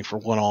be running for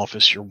one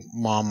office, your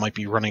mom might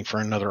be running for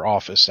another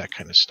office, that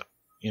kind of stuff,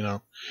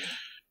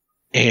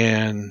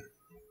 And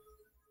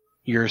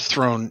you're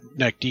thrown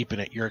neck deep in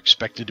it. You're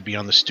expected to be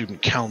on the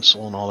student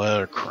council and all that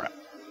other crap.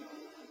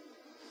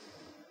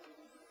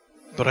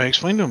 But I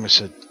explained to him, I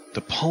said,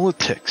 the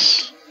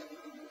politics,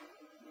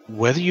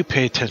 whether you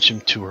pay attention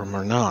to them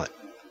or not,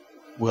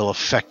 will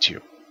affect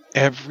you.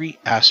 Every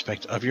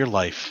aspect of your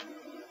life,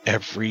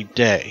 every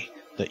day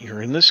that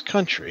you're in this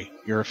country,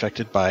 you're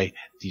affected by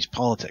these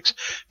politics.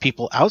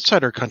 People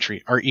outside our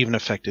country are even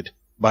affected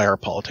by our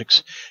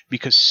politics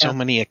because so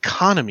many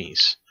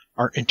economies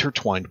are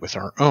intertwined with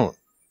our own.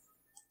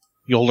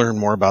 You'll learn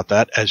more about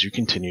that as you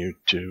continue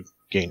to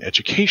gain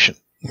education.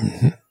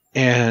 Mm-hmm.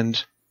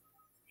 And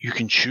you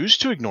can choose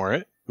to ignore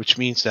it, which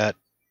means that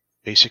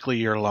basically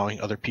you're allowing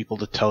other people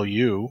to tell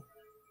you,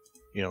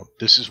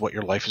 this is what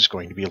your life is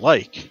going to be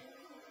like.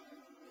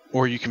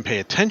 Or you can pay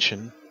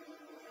attention,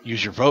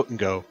 use your vote and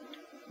go,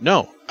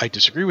 no, I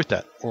disagree with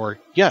that. Or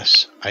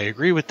yes, I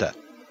agree with that.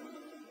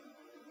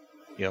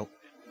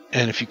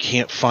 And if you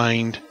can't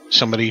find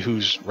somebody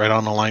who's right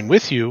on the line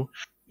with you,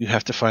 you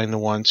have to find the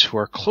ones who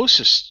are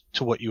closest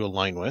to what you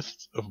align with,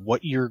 of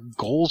what your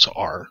goals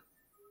are,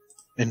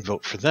 and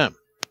vote for them.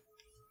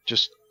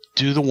 Just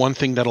do the one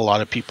thing that a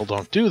lot of people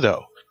don't do,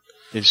 though,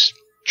 is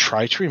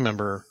try to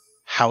remember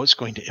how it's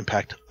going to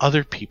impact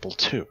other people,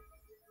 too.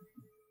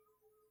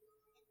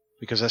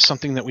 Because that's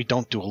something that we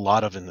don't do a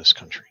lot of in this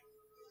country.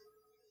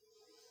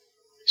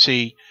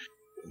 See,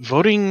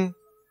 voting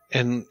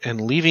and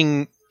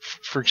leaving,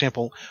 for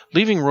example,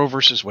 leaving Roe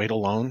versus Wade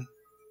alone,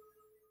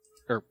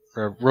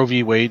 or Roe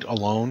v. Wade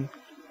alone,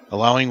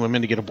 allowing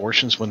women to get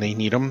abortions when they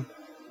need them,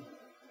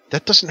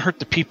 that doesn't hurt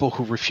the people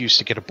who refuse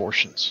to get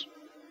abortions.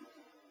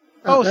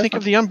 Think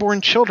of the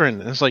unborn children.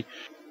 And it's like,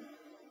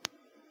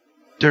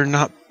 they're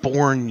not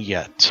born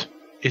yet.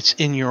 It's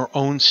in your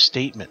own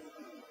statement.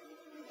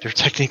 They're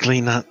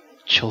technically not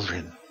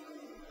children.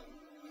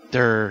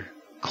 They're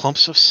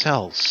clumps of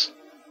cells.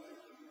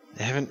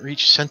 They haven't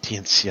reached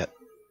sentience yet.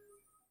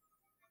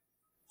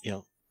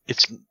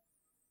 It's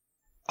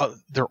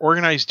they're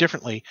organized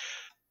differently.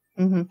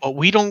 Mm-hmm. But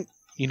we don't,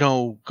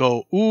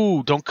 go,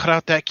 ooh, don't cut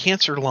out that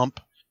cancer lump.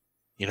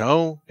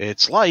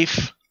 It's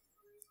life.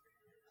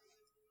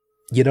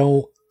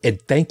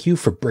 And thank you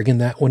for bringing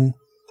that one,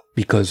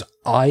 because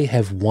I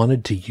have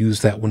wanted to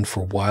use that one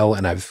for a while,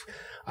 and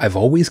I've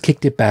always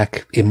kicked it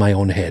back in my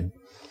own head,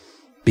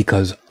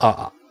 because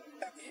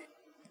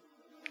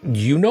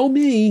you know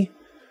me,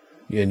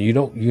 and you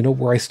know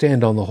where I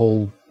stand on the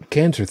whole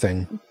cancer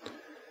thing.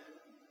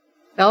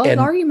 Valid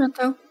argument,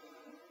 though.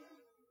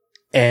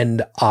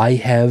 And I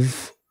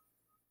have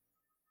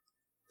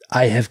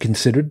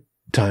considered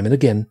time and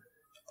again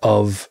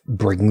of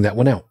bringing that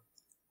one out.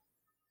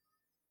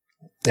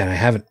 And I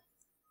haven't,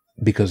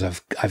 because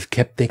I've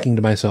kept thinking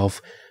to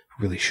myself,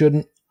 really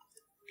shouldn't.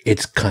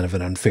 It's kind of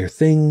an unfair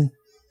thing.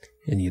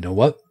 And you know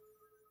what?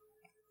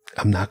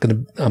 I'm not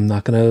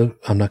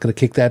gonna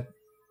kick that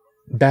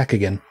back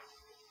again.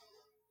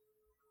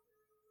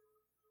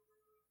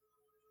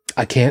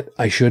 I can't,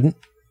 I shouldn't.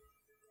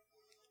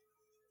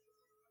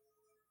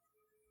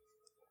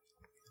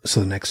 So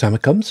the next time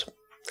it comes,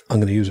 I'm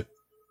going to use it.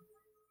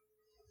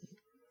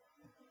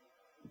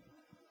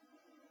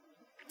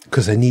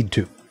 Because I need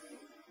to.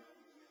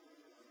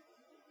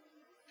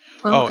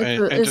 Well,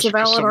 and just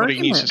because somebody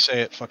needs to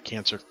say it, fuck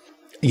cancer.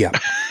 Yeah.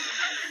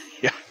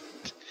 Yeah.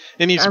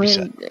 It needs to be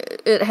said.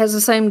 It has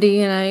the same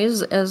DNA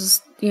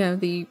as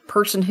the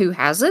person who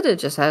has it. It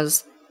just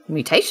has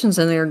mutations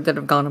in there that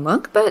have gone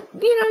amok. But,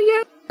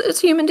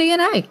 it's human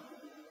DNA.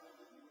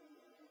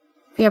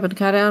 If you happen to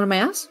cut out a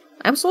mass,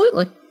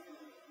 absolutely.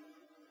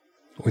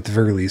 Or at the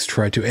very least,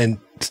 try to. And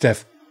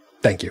Steph,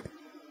 thank you.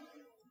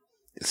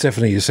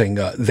 Stephanie is saying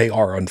they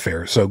are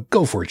unfair. So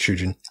go for it,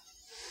 Shujin.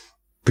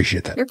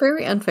 Appreciate that. You're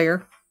very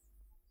unfair.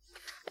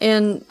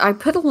 And I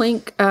put a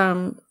link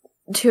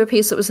to a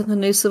piece that was in the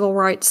New Civil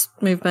Rights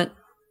Movement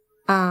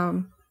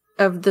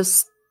of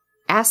this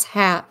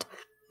asshat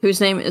whose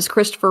name is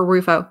Christopher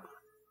Rufo.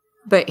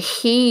 But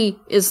he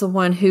is the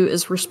one who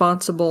is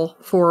responsible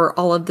for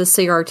all of the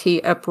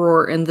CRT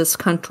uproar in this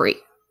country.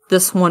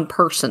 This one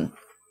person.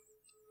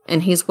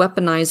 And he's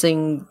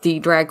weaponizing the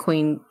drag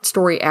queen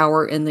story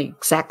hour in the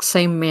exact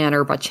same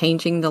manner by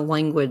changing the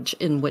language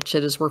in which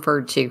it is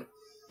referred to.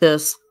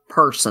 This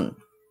person.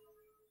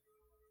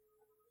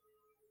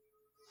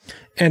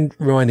 And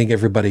reminding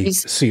everybody,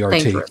 He's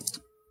CRT. dangerous.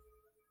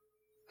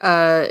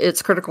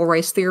 It's critical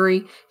race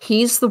theory.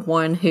 He's the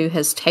one who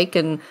has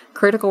taken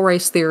critical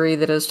race theory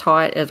that is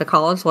taught at a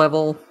college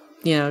level,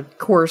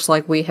 course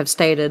like we have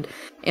stated,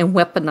 and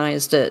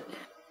weaponized it,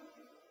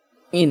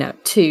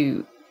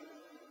 to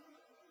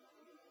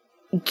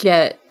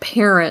get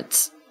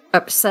parents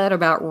upset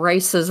about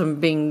racism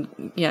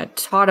being,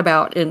 taught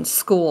about in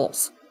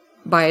schools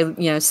by,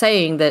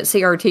 saying that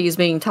CRT is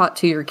being taught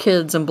to your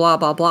kids and blah,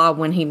 blah, blah,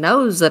 when he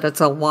knows that it's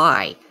a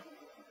lie.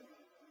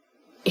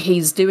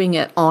 He's doing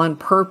it on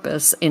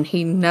purpose, and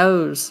he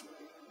knows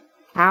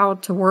how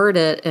to word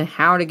it and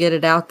how to get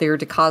it out there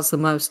to cause the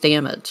most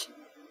damage.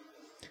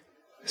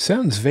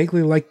 Sounds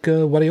vaguely like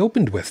what I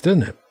opened with,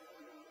 doesn't it?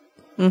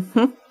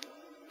 Mm-hmm.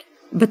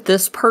 But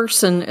this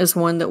person is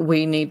one that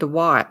we need to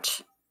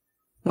watch.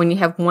 When you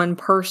have one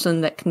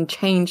person that can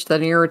change the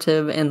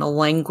narrative and the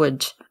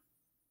language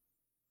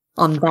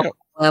on that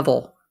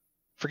level.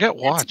 Forget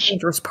watch. That's a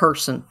dangerous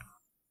person.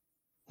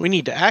 We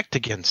need to act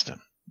against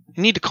him.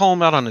 You need to call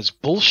him out on his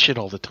bullshit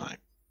all the time.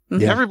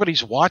 Yeah.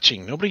 Everybody's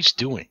watching. Nobody's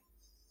doing.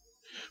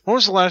 When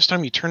was the last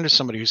time you turned to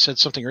somebody who said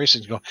something racist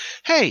and go,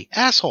 "Hey,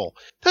 asshole,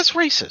 that's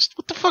racist.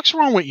 What the fuck's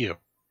wrong with you?"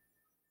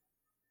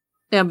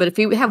 Yeah, but if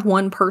you have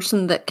one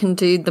person that can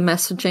do the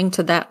messaging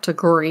to that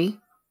degree,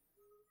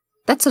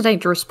 that's a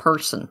dangerous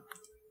person.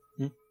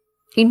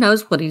 He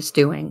knows what he's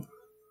doing.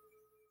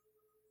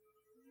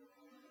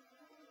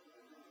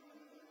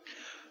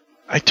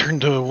 I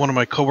turned to one of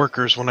my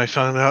coworkers when I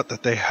found out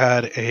that they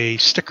had a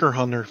sticker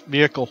on their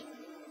vehicle.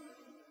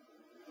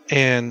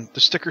 And the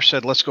sticker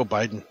said, "Let's go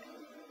Biden."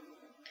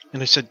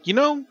 And I said,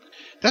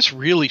 that's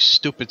really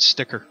stupid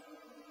sticker.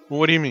 Well,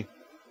 what do you mean?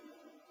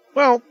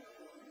 Well,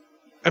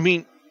 I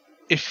mean,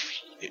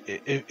 if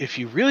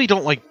you really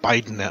don't like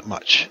Biden that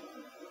much,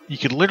 you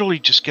could literally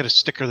just get a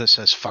sticker that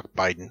says "fuck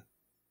Biden,"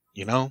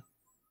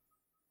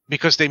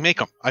 because they make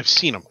them. I've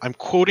seen them. I'm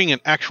quoting an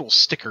actual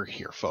sticker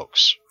here,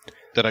 folks,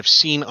 that I've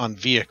seen on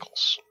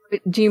vehicles.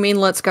 Do you mean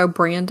 "Let's go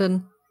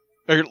Brandon"?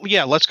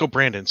 Yeah, "Let's go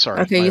Brandon."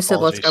 Sorry. Okay, you said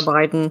 "Let's go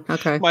Biden."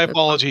 Okay. My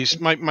apologies.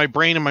 My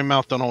brain and my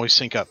mouth don't always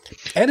sync up.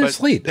 And it's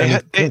late. They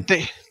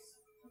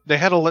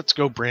had a "Let's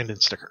go Brandon"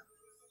 sticker.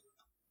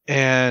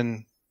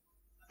 And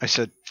I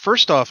said,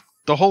 first off,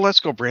 the whole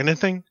 "Let's go Brandon"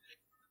 thing,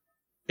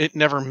 it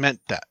never meant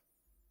that.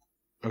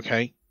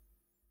 Okay?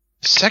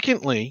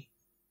 Secondly,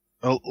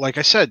 like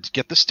I said,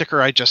 get the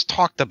sticker I just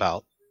talked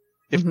about.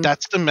 If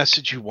that's the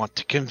message you want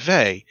to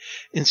convey,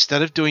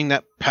 instead of doing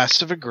that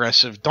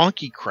passive-aggressive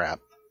donkey crap,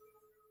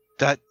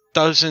 that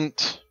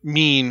doesn't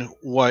mean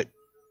what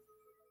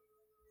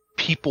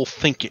people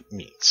think it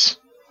means.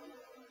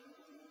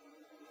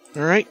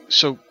 All right?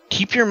 So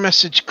keep your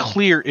message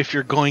clear if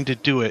you're going to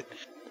do it.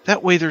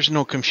 That way there's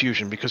no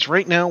confusion. Because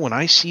right now, when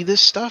I see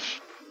this stuff,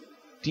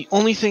 the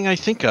only thing I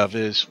think of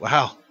is,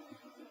 wow,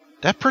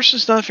 that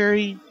person's not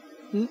very...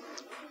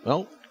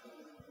 Well,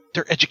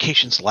 their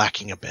education's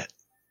lacking a bit.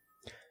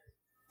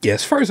 Yeah,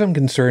 as far as I'm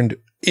concerned,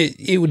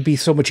 it would be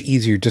so much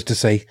easier just to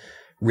say,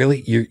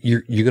 "Really,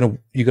 you're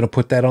gonna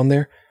put that on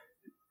there?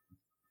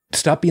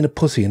 Stop being a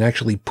pussy and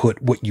actually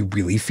put what you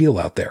really feel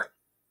out there."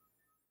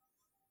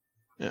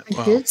 Yeah,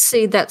 I did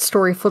see that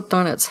story flipped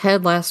on its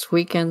head last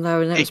weekend, though,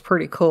 and that was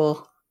pretty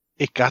cool.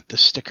 It got the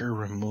sticker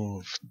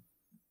removed.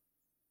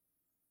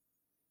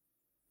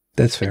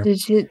 That's fair.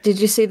 Did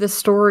you see the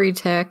story,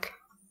 Tech?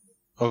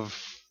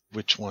 Of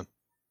which one?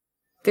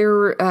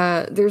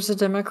 There's a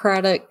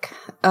Democratic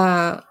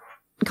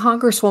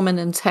congresswoman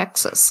in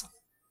Texas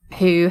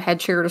who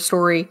had shared a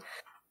story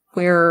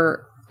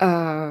where,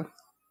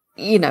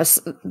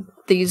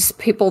 these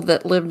people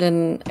that lived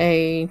in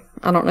I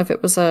don't know if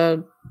it was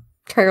a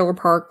trailer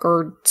park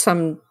or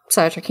some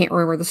such, I can't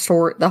remember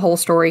the whole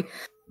story.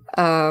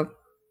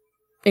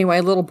 Anyway,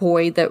 a little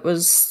boy that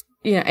was,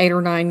 8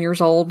 or 9 years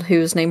old, who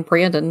is named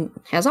Brandon,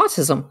 has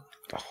autism.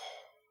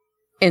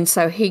 And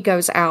so he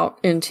goes out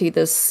into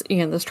this,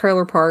 this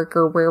trailer park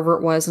or wherever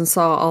it was and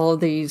saw all of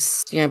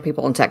these,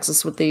 people in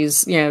Texas with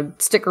these,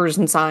 stickers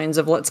and signs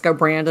of "Let's go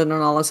Brandon"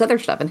 and all this other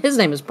stuff. And his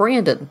name is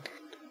Brandon.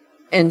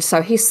 And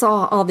so he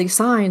saw all these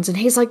signs and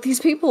he's like,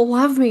 "These people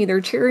love me. They're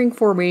cheering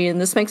for me.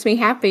 And this makes me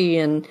happy,"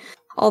 and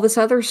all this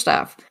other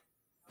stuff.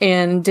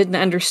 And didn't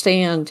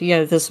understand,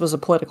 this was a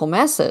political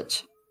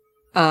message.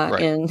 Right.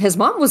 And his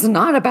mom was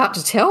not about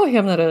to tell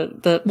him that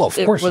it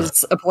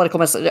was a political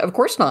message. Of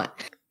course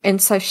not. And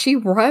so she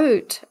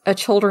wrote a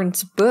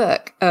children's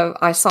book of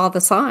 "I Saw the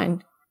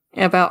Sign"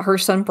 about her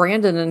son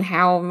Brandon and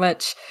how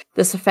much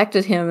this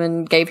affected him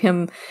and gave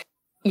him,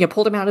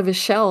 pulled him out of his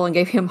shell and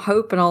gave him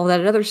hope and all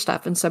that other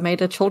stuff. And so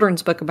made a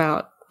children's book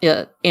about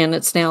it. And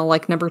it's now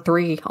like number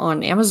 3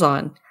 on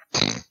Amazon.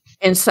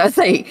 And so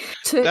they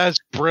took... That's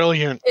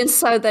brilliant. And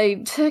so they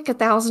took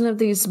 1,000 of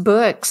these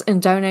books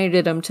and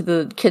donated them to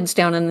the kids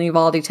down in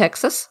Uvalde,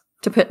 Texas,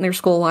 to put in their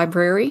school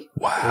library.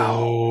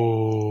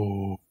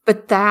 Wow.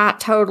 But that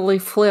totally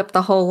flipped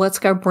the whole Let's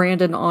Go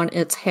Brandon on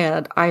its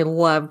head. I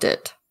loved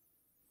it.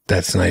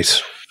 That's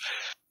nice.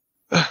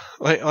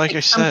 Like I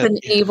said, something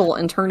evil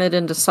and turn it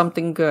into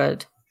something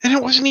good. And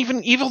it wasn't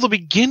even evil to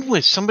begin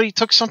with. Somebody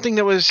took something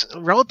that was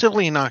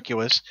relatively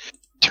innocuous,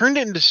 turned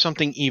it into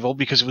something evil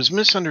because it was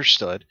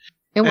misunderstood,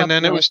 and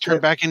then it was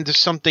turned back into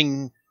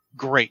something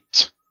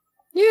great.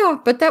 Yeah,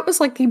 but that was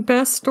like the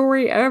best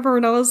story ever,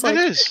 and I was like,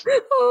 it is.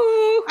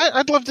 Oh.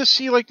 I'd love to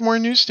see like more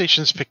news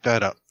stations pick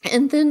that up.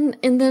 And then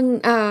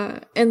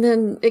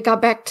it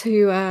got back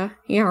to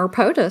our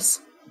POTUS,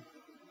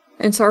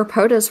 and so our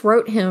POTUS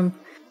wrote him,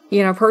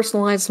 a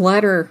personalized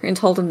letter and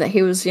told him that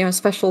he was, a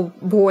special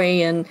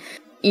boy and,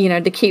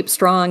 to keep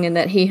strong, and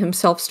that he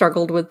himself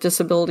struggled with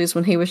disabilities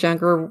when he was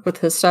younger with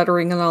his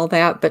stuttering and all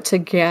that, but to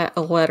get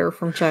a letter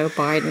from Joe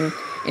Biden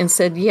and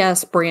said,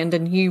 yes,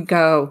 Brandon, you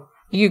go,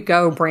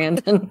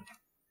 Brandon.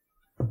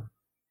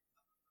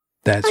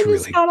 That's I really...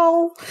 just got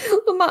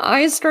my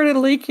eyes started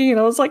leaking, and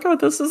I was like, oh,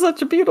 this is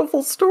such a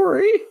beautiful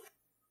story.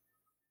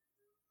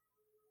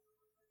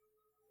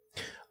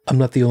 I'm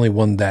not the only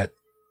one that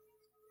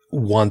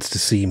wants to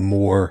see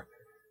more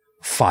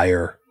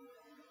fire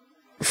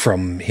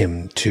from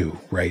him too,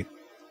 right?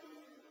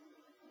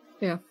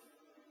 Yeah.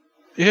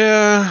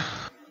 Yeah.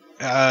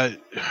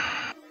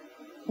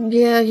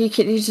 Yeah, you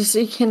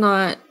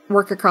cannot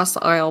work across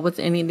the aisle with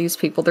any of these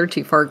people. They're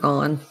too far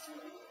gone.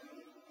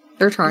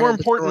 They're trying. More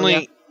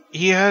importantly,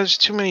 he has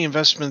too many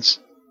investments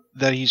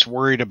that he's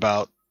worried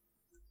about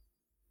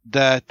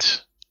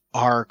that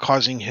are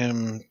causing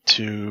him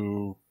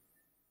to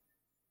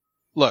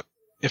look.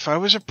 If I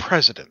was a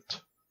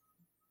president,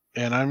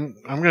 and I'm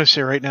going to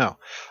say right now,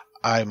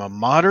 I'm a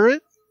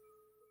moderate.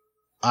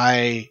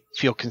 I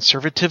feel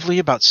conservatively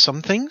about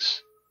some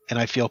things, and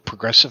I feel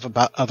progressive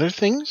about other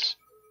things.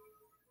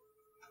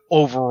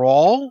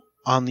 Overall,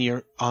 on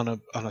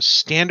a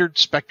standard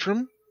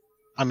spectrum,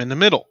 I'm in the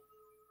middle.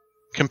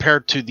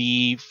 Compared to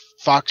the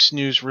Fox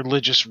News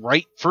religious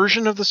right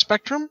version of the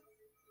spectrum,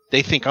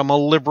 they think I'm a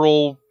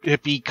liberal,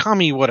 hippie,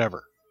 commie,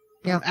 whatever.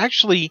 Yeah. I'm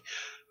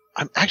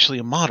actually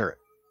a moderate.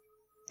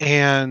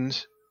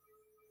 And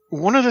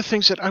one of the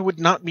things that I would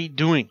not be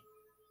doing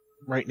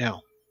right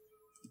now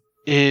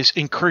is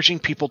encouraging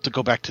people to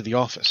go back to the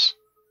office.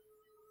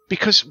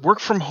 Because work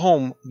from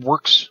home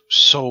works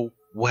so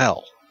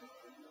well.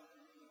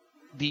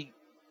 The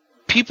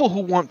people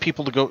who want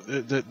people to go,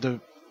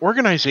 the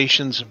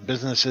organizations and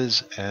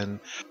businesses and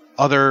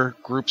other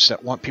groups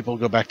that want people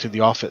to go back to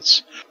the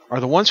office are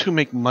the ones who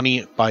make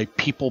money by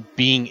people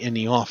being in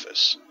the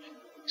office.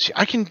 See,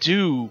 I can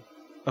do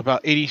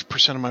about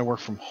 80% of my work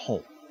from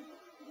home.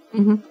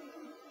 Mm-hmm.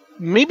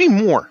 Maybe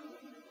more,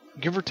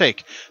 give or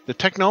take. The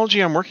technology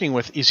I'm working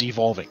with is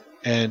evolving,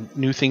 and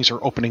new things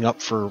are opening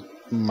up for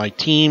my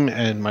team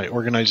and my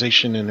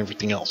organization and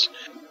everything else.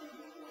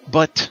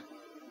 But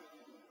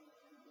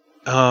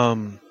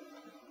the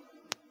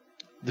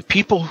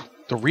people,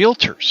 the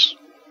realtors,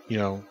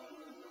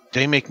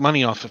 they make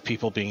money off of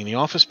people being in the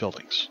office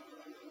buildings.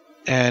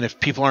 And if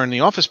people are in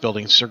the office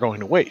buildings, they're going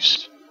to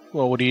waste.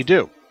 Well, what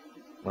do?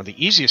 One of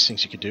the easiest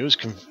things you could do is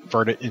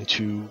convert it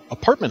into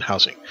apartment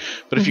housing.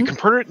 But if you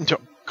convert it into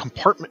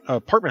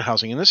apartment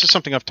housing, and this is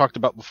something I've talked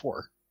about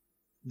before,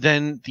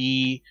 then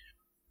the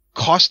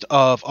cost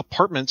of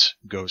apartments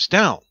goes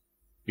down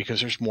because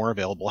there's more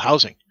available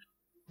housing.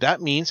 That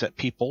means that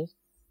people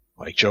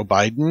like Joe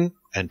Biden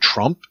and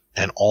Trump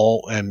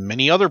and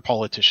many other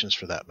politicians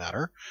for that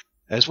matter,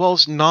 as well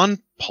as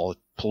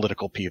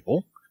non-political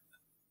people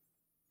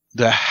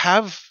that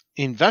have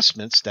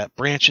investments that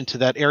branch into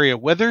that area,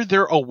 whether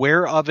they're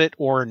aware of it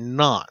or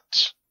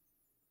not,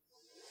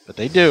 but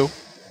they do,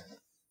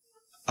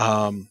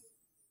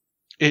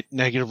 it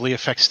negatively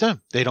affects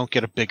them. They don't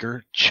get a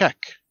bigger check.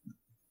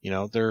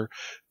 Their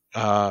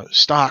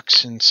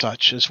stocks and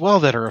such as well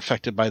that are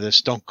affected by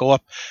this don't go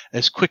up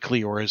as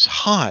quickly or as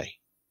high.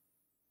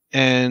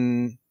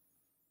 And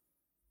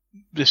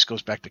this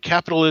goes back to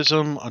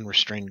capitalism,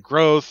 unrestrained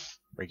growth,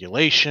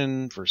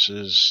 regulation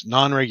versus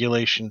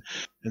non-regulation,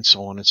 and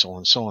so on and so on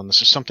and so on.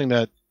 This is something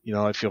that,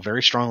 I feel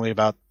very strongly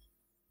about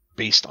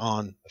based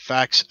on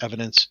facts,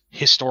 evidence,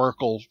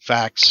 historical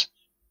facts.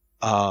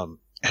 And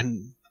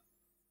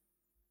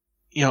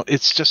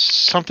it's just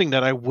something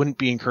that I wouldn't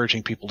be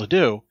encouraging people to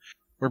do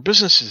or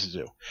businesses to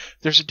do.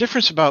 There's a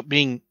difference about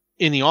being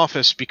in the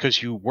office because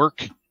you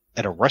work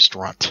at a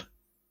restaurant,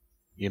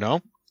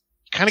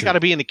 kind of got to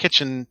be in the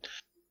kitchen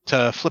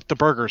to flip the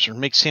burgers or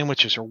make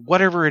sandwiches or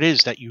whatever it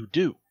is that you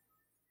do.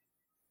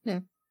 Yeah.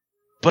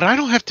 But I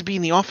don't have to be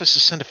in the office to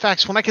send a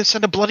fax when I can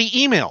send a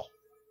bloody email.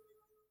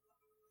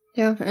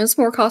 Yeah, and it's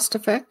more cost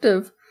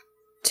effective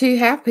to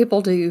have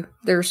people do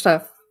their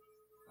stuff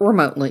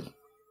remotely.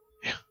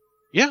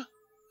 Yeah.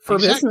 For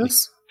exactly.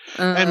 business.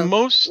 And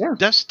most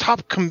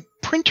desktop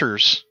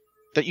printers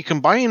that you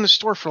can buy in the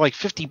store for like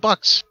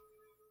 $50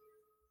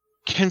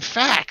 can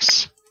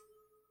fax.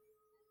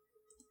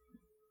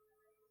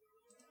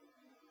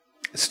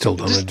 Still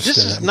don't understand this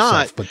is that not,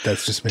 myself, but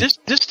that's just me.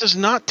 This does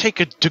not take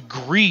a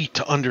degree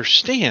to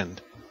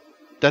understand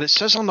that it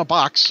says on the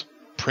box,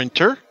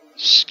 printer,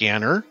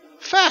 scanner,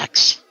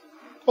 fax.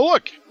 Oh,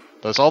 look,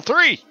 that's all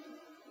three.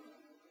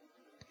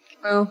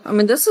 Well, I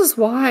mean, this is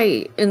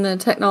why in the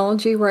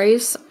technology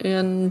race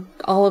and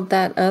all of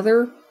that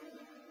other,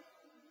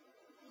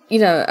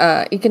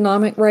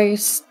 economic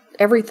race,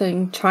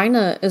 everything,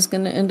 China is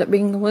going to end up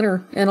being the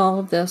winner in all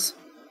of this.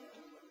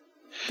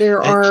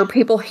 There are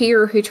people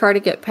here who try to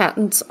get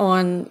patents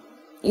on,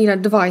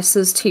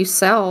 devices to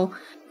sell,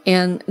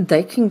 and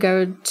they can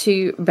go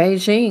to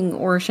Beijing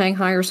or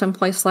Shanghai or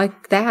someplace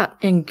like that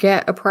and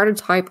get a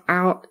prototype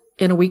out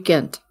in a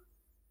weekend.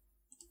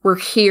 Where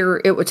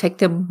here, it would take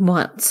them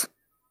months.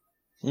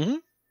 Mm-hmm.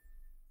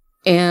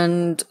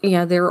 And,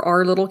 there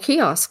are little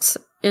kiosks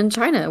in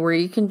China where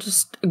you can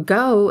just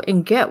go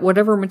and get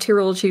whatever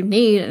materials you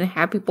need and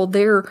have people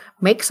there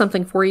make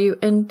something for you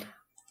and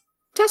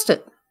test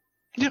it.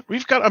 Yeah,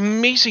 we've got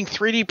amazing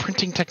 3D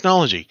printing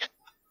technology.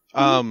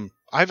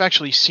 I've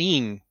actually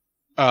seen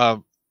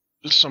some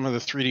of the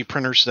 3D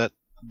printers that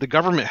the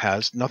government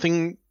has.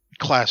 Nothing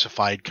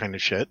classified kind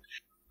of shit.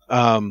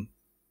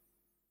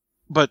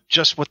 But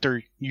just what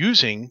they're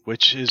using,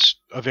 which is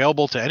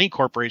available to any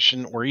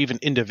corporation or even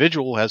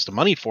individual who has the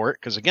money for it,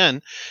 because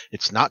again,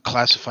 it's not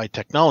classified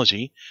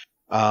technology.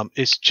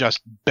 It's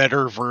just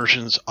better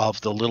versions of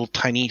the little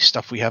tiny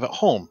stuff we have at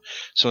home.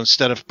 So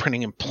instead of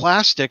printing in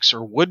plastics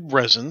or wood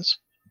resins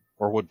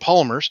or wood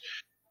polymers,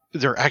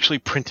 they're actually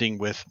printing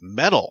with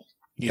metal,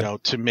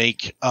 to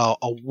make a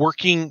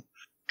working,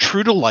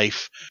 true to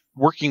life,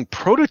 working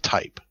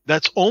prototype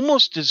that's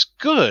almost as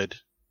good,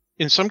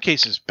 in some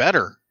cases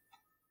better,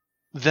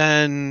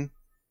 than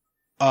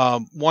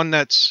one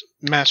that's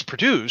mass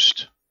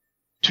produced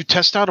to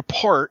test out a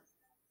part,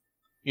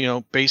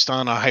 based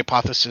on a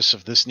hypothesis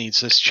of this needs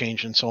this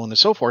change and so on and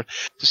so forth,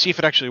 to see if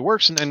it actually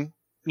works, and then,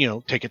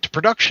 take it to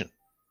production.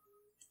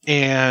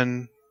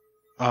 And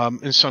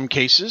in some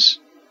cases,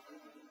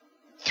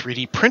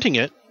 3D printing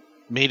it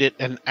made it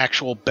an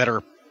actual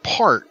better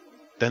part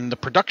than the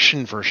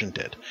production version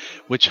did,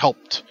 which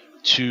helped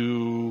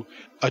to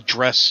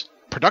address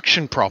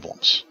production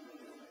problems.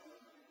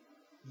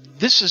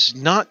 This is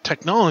not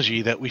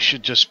technology that we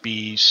should just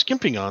be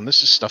skimping on.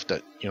 This is stuff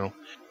that,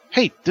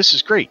 hey, this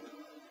is great.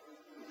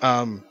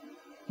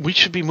 We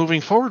should be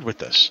moving forward with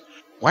this.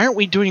 Why aren't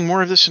we doing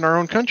more of this in our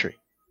own country?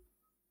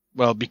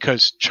 Well,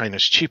 because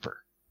China's cheaper,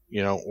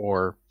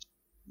 or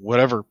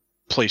whatever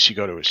place you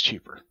go to is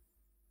cheaper.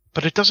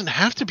 But it doesn't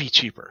have to be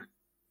cheaper.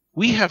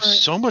 We have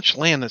so much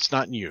land that's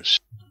not in use.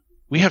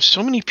 We have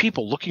so many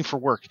people looking for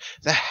work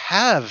that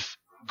have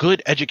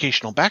good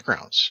educational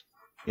backgrounds.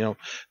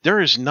 There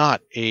is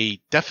not a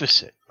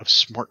deficit of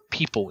smart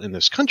people in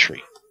this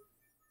country.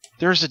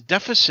 There is a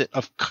deficit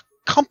of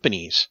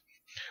companies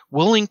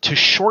willing to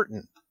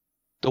shorten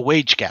the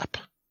wage gap.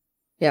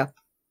 Yeah.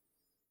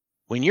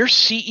 When your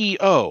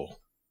CEO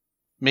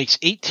makes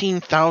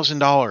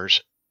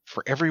 $18,000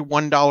 for every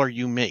 $1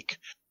 you make,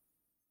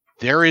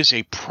 there is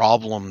a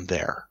problem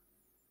there.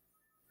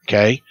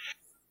 Okay?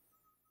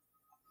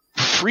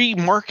 Free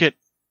market,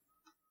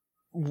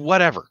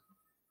 whatever.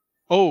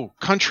 Oh,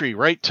 country,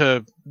 right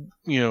to,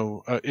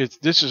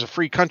 this is a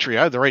free country.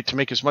 I have the right to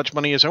make as much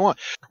money as I want.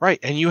 Right.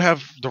 And you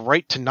have the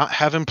right to not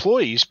have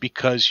employees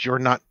because you're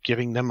not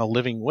giving them a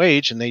living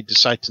wage and they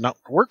decide to not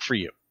work for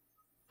you.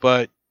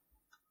 But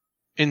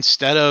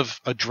instead of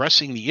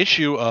addressing the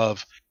issue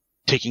of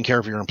taking care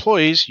of your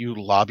employees, you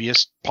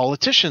lobbyist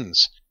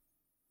politicians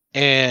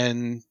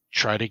and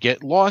try to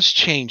get laws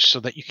changed so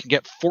that you can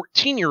get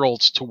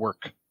 14-year-olds to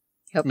work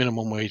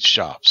minimum wage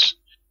jobs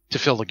to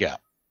fill the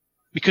gap.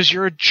 Because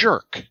you're a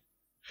jerk.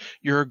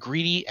 You're a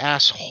greedy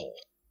asshole.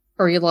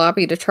 Or you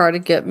lobby to try to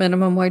get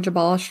minimum wage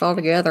abolished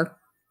altogether.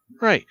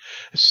 Right.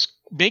 It's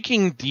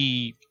making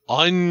the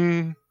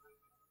the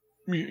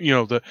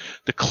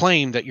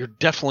claim that you're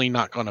definitely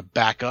not going to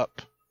back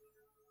up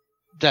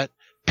that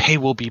pay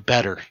will be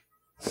better.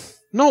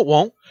 No, it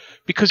won't.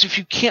 Because if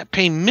you can't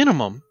pay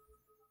minimum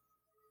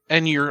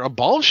and you're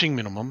abolishing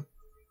minimum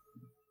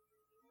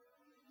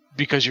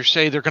because you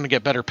say they're going to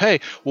get better pay,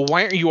 well,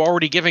 why aren't you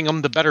already giving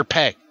them the better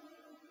pay?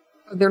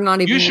 They're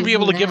not even. You should be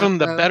able to give them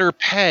the better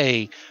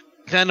pay,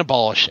 then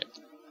abolish it.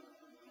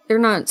 They're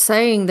not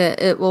saying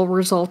that it will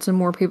result in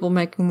more people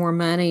making more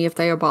money if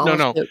they abolish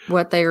it.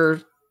 What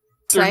they're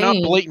saying. They're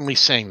not blatantly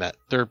saying that.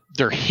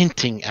 They're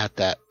hinting at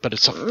that, but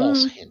it's a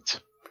false hint.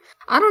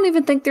 I don't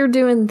even think they're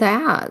doing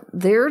that.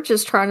 They're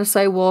just trying to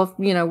say, well,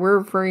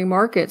 we're free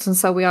markets, and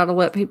so we ought to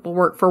let people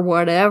work for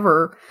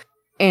whatever.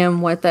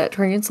 And what that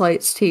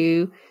translates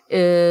to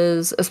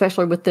is,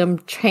 especially with them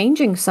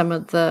changing some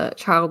of the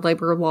child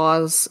labor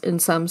laws in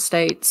some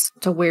states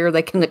to where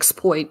they can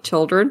exploit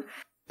children,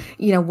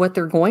 what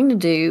they're going to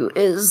do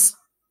is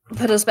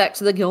put us back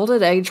to the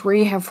Gilded Age where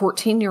you have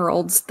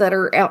 14-year-olds that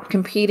are out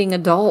competing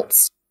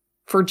adults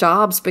for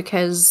jobs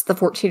because the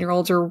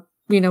 14-year-olds are,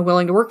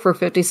 willing to work for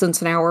 50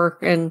 cents an hour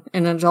and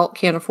an adult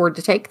can't afford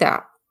to take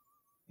that.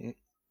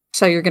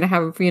 So you're going to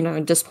have,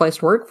 a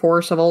displaced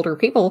workforce of older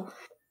people.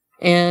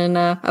 and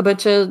a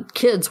bunch of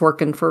kids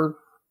working for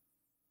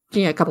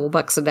a couple of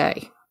bucks a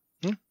day.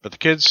 But the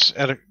kids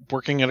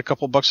working at a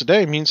couple of bucks a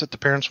day means that the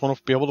parents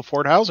won't be able to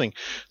afford housing.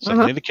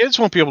 Suddenly, the kids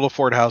won't be able to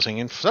afford housing,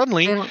 and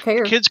suddenly,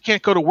 the kids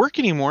can't go to work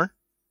anymore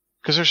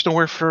because there's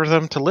nowhere for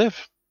them to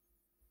live.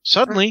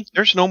 Suddenly,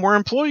 there's no more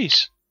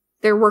employees.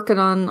 They're working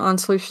on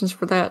solutions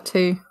for that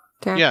too.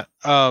 Yeah,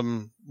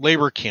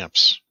 labor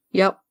camps.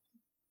 Yep.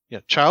 Yeah,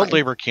 child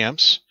labor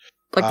camps.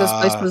 Like those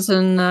places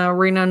in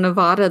Reno,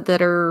 Nevada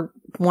that are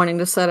wanting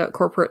to set up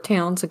corporate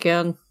towns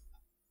again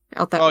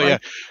out that way. Oh, yeah,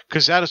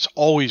 because that has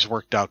always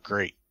worked out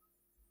great.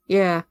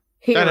 Yeah.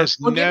 Here, that has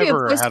we'll give you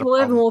a place to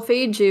live and we'll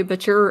feed you,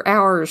 but your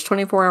hours,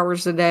 24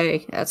 hours a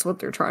day, that's what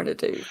they're trying to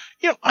do.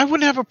 I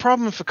wouldn't have a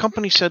problem if a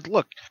company said,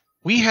 look,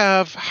 we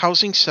have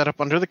housing set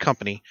up under the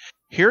company.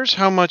 Here's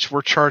how much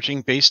we're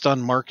charging based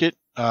on market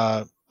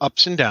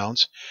ups and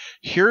downs.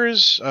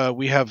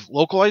 We have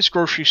localized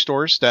grocery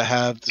stores that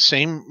have the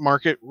same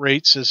market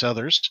rates as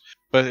others,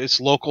 but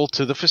it's local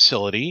to the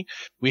facility.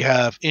 We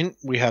have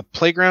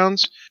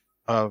playgrounds.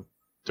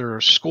 There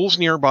are schools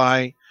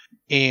nearby,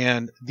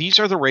 and these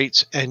are the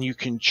rates, and you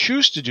can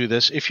choose to do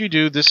this. If you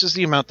do, this is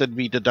the amount that would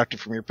be deducted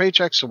from your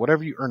paycheck, so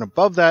whatever you earn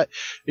above that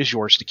is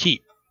yours to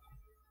keep.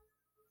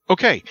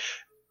 Okay.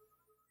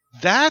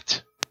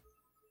 That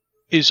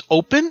is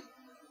open,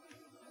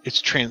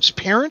 it's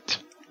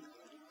transparent,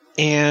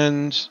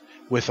 and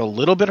with a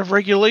little bit of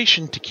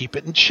regulation to keep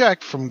it in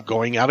check from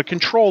going out of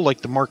control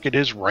like the market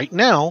is right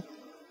now,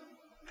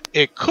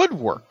 it could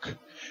work.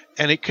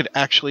 And it could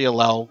actually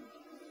allow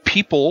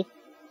people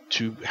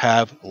to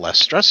have less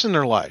stress in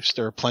their lives.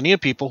 There are plenty of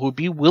people who would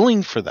be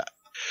willing for that.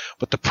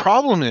 But the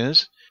problem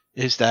is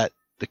that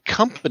the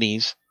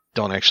companies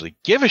don't actually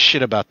give a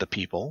shit about the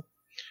people.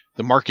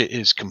 The market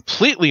is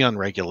completely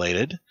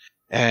unregulated,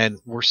 and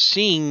we're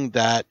seeing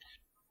that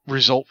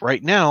result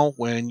right now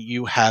when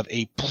you have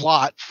a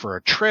plot for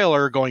a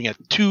trailer going at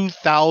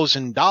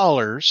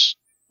 $2,000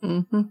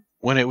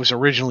 when it was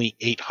originally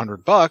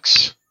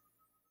 $800,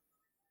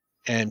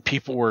 and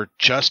people were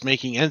just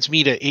making ends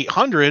meet at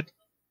 $800,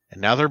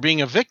 and now they're being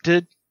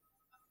evicted,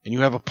 and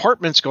you have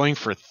apartments going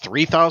for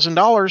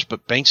 $3,000,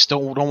 but banks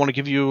don't want to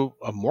give you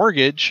a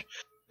mortgage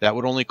that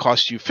would only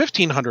cost you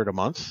 $1,500 a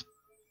month.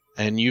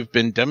 And you've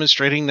been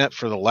demonstrating that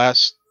for the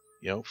last,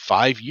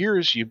 5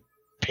 years, you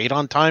paid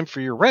on time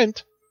for your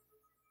rent.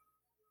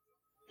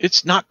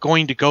 It's not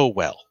going to go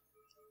well.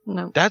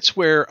 No. That's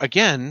where,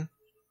 again,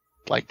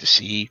 I'd like to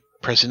see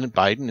President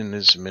Biden and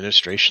his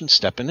administration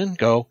step in and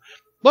go,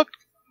 look,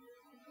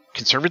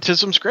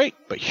 conservatism's great,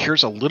 but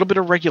here's a little bit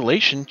of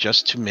regulation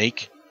just to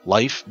make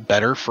life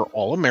better for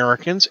all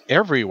Americans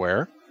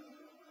everywhere.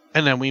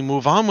 And then we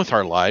move on with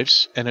our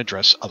lives and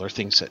address other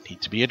things that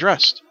need to be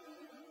addressed.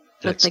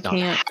 But it's not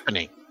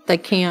happening. They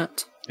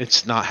can't.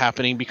 It's not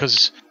happening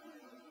because,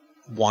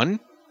 one,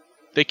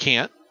 they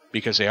can't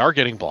because they are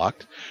getting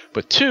blocked.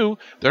 But two,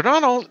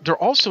 they're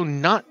also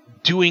not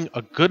doing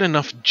a good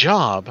enough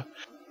job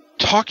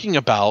talking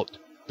about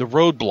the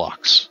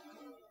roadblocks.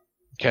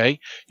 Okay?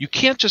 You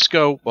can't just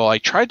go, well, I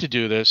tried to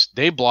do this,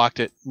 they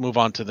blocked it, move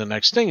on to the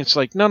next thing. It's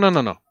like,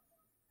 no.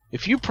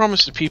 If you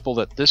promise the people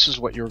that this is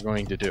what you're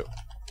going to do,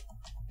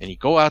 and you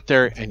go out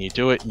there and you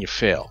do it and you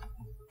fail,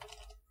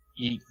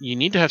 you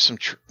need to have some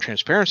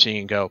transparency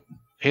and go,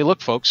 hey,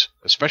 look, folks,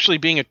 especially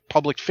being a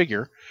public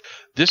figure,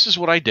 this is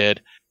what I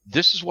did.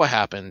 This is what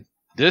happened.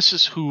 This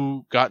is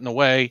who got in the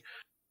way.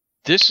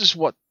 This is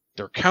what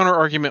their counter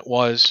argument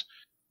was.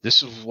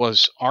 This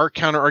was our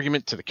counter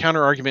argument to the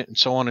counter argument, and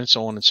so on and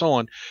so on and so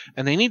on.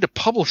 And they need to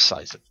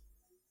publicize it.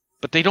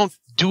 But they don't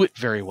do it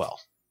very well.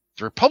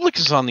 The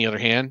Republicans, on the other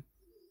hand,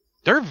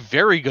 they're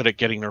very good at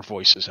getting their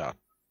voices out.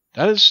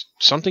 That is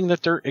something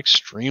that they're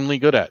extremely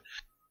good at.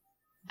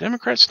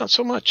 Democrats, not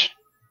so much.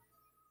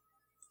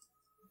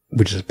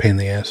 Which is a pain in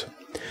the ass.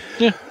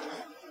 Yeah.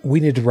 We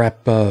need to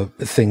wrap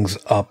things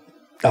up.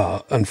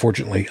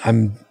 Unfortunately,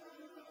 I'm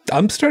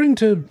starting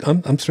to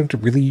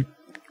really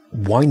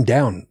wind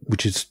down,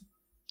 which is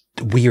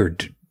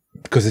weird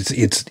because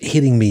it's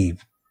hitting me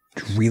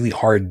really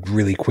hard,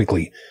 really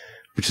quickly,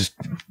 which is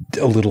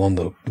a little on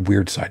the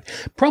weird side.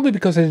 Probably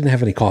because I didn't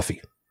have any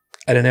coffee.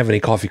 I didn't have any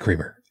coffee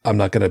creamer. I'm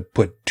not going to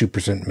put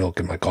 2% milk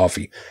in my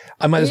coffee.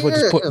 I might as well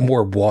just put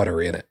more water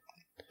in it.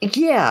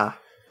 Yeah.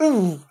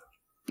 Ooh.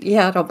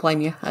 Yeah, I don't blame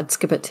you. I'd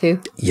skip it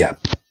too. Yeah.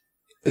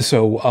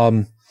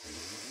 So,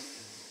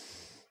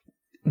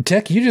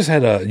 Tech, you just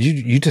had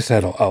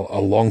a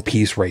long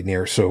piece right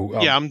near. So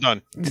yeah, I'm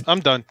done.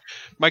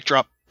 Mic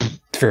drop.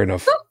 Fair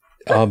enough.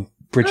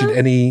 Bridget,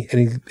 any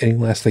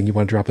last thing you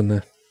want to drop in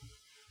there?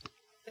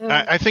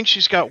 I think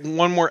she's got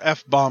one more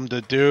F-bomb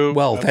to do.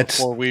 Well, that's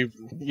before we'll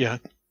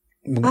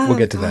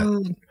get to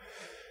that.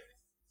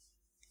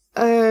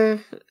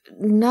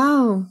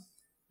 No,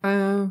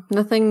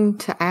 nothing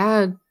to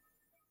add.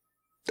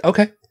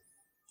 Okay.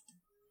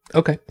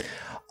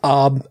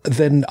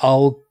 Then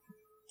I'll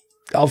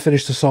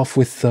finish this off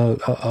with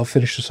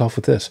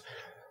this.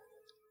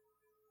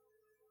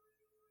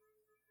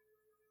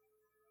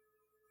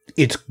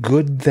 It's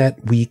good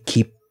that we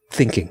keep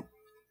thinking.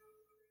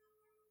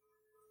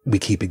 we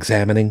keep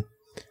examining,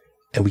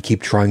 and we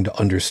keep trying to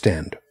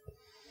understand.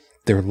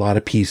 There are a lot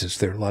of pieces.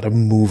 There are a lot of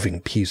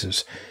moving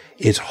pieces.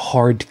 It's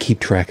hard to keep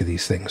track of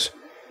these things,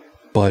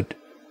 but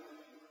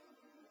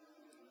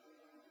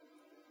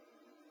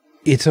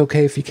it's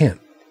okay if you can't.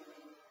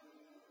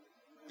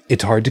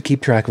 It's hard to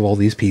keep track of all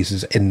these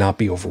pieces and not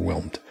be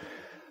overwhelmed.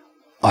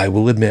 I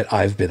will admit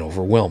I've been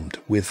overwhelmed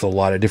with a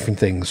lot of different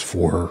things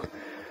for,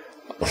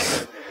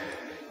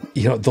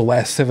 the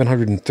last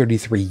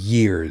 733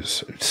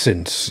 years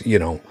since,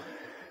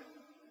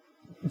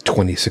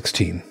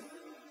 2016.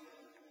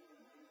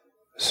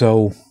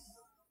 So,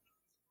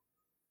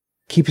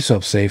 keep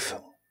yourself safe.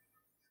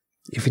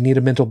 If you need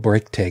a mental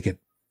break, take it.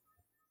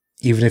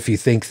 Even if you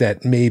think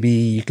that maybe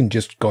you can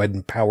just go ahead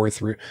and power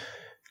through,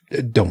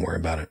 don't worry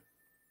about it.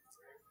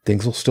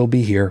 Things will still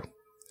be here.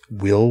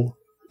 We'll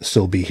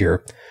still be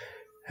here.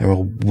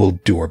 And we'll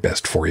do our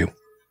best for you.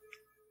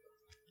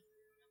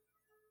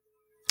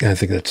 And I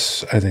think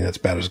that's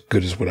about as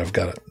good as what I've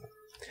got.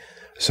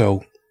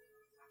 So,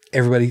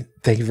 everybody,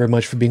 thank you very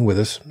much for being with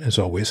us, as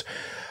always.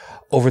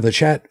 Over the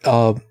chat,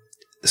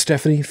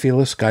 Stephanie,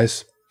 Felix,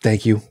 guys,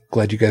 thank you.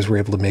 Glad you guys were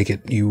able to make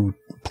it. You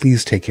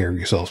please take care of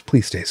yourselves.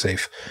 Please stay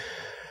safe.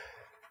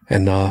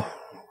 And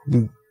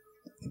we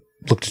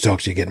look to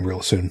talk to you again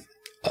real soon.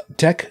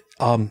 Tech,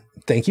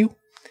 thank you.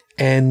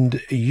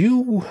 And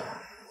you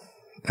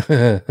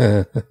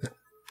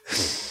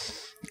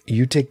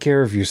you take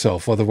care of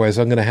yourself. Otherwise,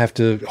 I'm going to have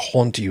to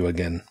haunt you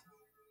again.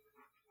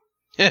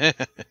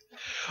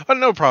 Oh,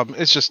 no problem.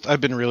 It's just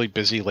I've been really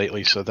busy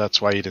lately, so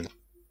that's why you didn't.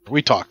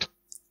 We talked.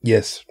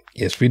 Yes,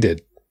 we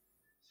did.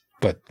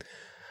 But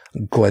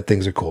I'm glad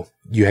things are cool.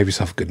 You have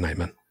yourself a good night,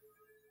 man.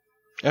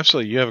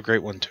 Absolutely. You have a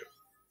great one, too.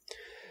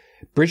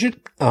 Bridget,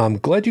 I'm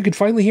glad you could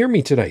finally hear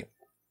me tonight.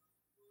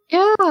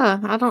 Yeah,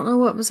 I don't know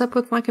what was up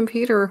with my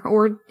computer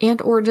or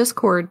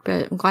Discord,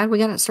 but I'm glad we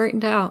got it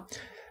straightened out.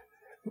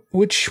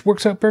 Which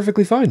works out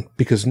perfectly fine,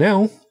 because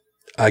now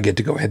I get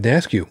to go ahead and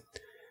ask you,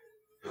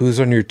 who's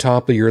on your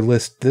top of your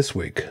list this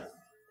week?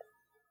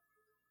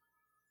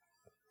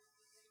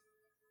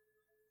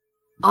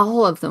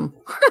 All of them.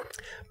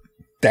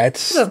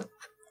 That's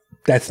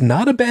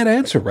not a bad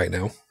answer right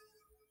now.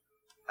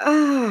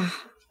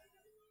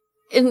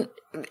 And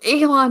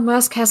Elon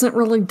Musk hasn't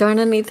really done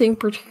anything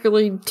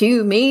particularly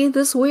to me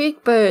this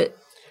week, but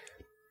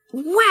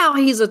wow,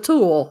 he's a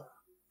tool.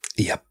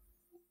 Yep.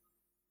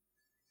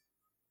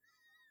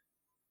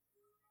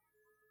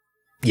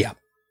 Yeah.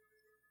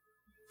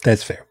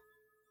 That's fair.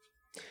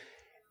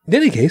 In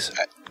any case,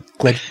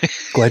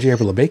 glad you're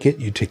able to make it.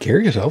 You take care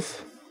of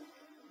yourself.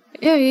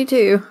 Yeah, you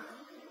too.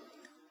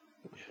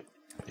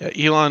 Yeah,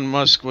 Elon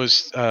Musk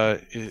was,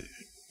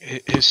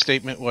 his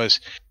statement was,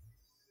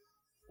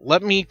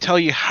 let me tell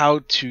you how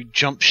to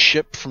jump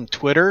ship from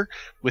Twitter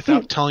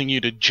without telling you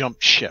to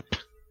jump ship.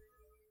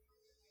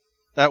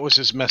 That was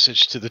his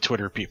message to the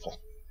Twitter people,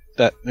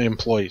 the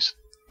employees.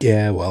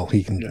 Yeah, well,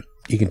 he can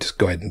just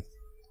go ahead and...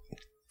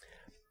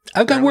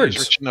 I've got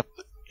words.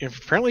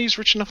 Apparently he's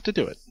rich enough to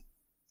do it.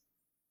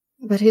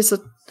 But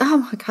oh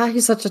my God,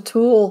 he's such a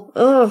tool.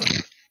 Ugh.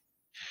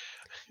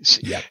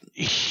 Yep.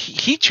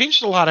 He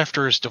changed a lot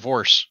after his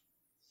divorce.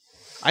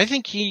 I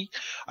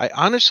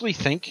honestly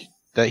think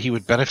that he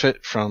would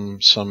benefit from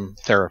some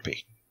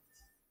therapy.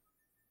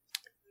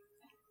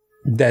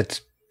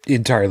 That's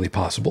entirely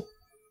possible.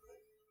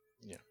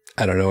 Yeah.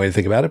 I don't know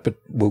anything about it, but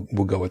we'll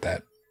go with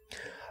that.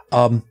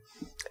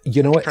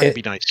 You know what? Trying to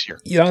be nice here.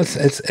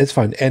 It's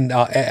fine. And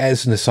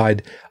as an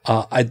aside,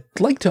 I'd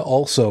like to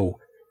also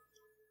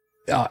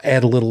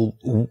add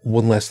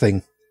one last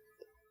thing.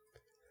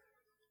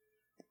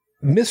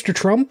 Mr.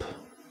 Trump,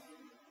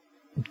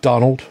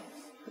 Donald,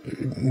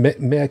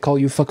 may I call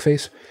you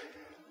fuckface?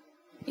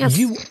 Yes.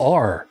 You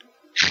are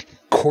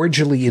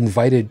cordially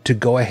invited to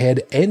go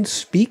ahead and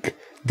speak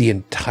the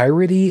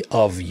entirety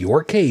of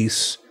your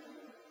case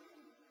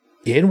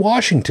in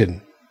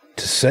Washington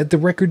to set the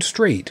record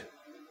straight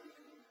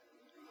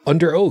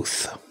under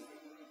oath.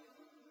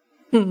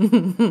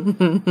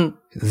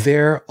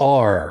 There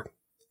are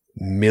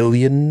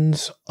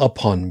millions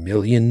upon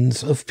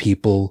millions of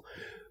people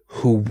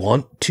who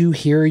want to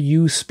hear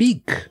you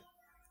speak.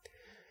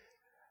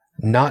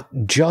 Not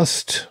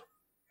just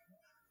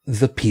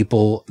the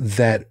people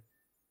that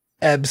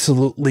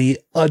absolutely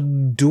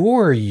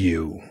adore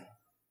you.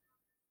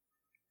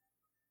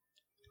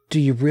 Do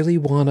you really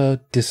want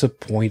to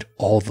disappoint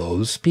all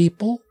those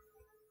people?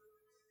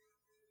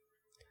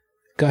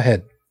 Go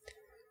ahead.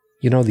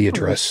 You know the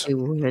address. I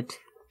would.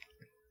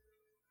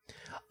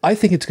 I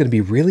think it's going to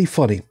be really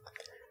funny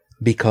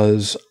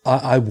because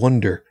I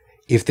wonder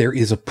if there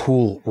is a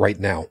pool right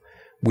now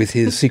with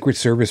his Secret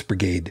Service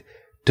brigade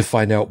to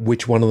find out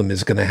which one of them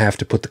is going to have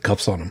to put the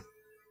cuffs on him.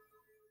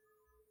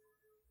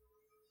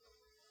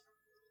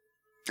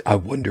 I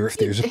wonder if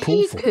there's a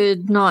pool for him. He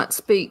could not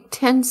speak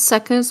 10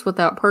 seconds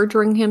without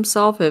perjuring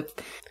himself if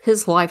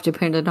his life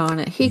depended on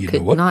it. He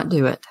could not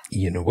do it.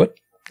 You know what?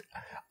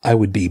 I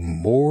would be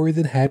more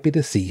than happy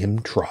to see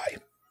him try.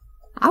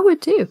 I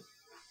would too.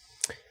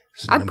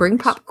 I'd bring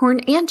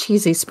popcorn and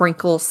cheesy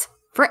sprinkles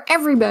for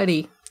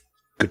everybody.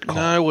 good call.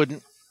 No, I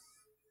wouldn't.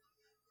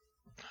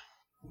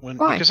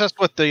 Why? Because that's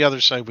what the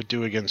other side would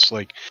do against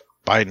like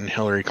Biden,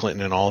 Hillary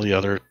Clinton, and all the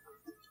other.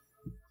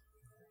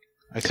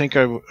 I think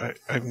I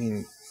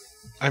mean,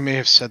 I may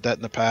have said that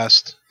in the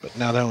past, but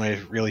now that I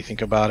really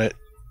think about it,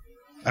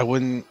 I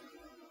wouldn't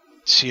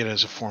see it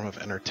as a form of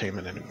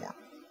entertainment anymore.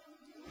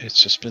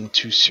 It's just been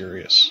too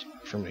serious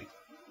for me.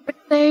 But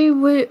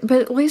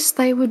at least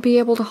they would be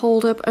able to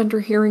hold up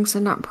under hearings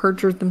and not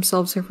perjure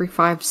themselves every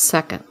 5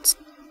 seconds.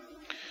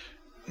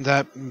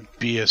 That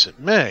be as it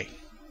may,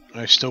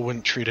 I still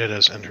wouldn't treat it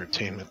as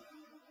entertainment.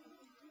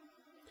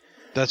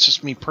 That's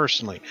just me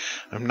personally.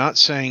 I'm not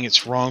saying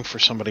it's wrong for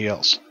somebody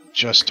else.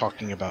 Just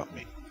talking about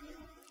me.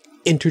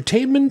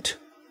 Entertainment?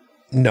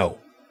 No.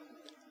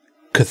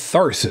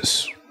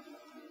 Catharsis.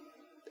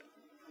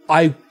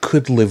 I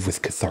could live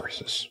with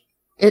catharsis.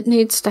 It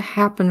needs to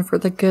happen for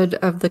the good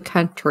of the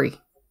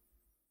country.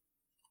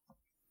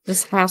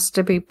 This has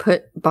to be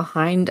put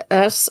behind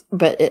us,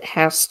 but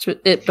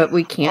but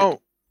we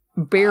can't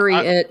bury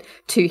it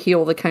to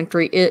heal the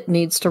country. It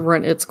needs to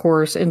run its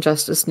course and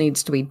justice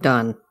needs to be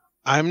done.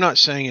 I'm not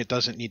saying it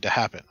doesn't need to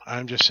happen.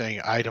 I'm just saying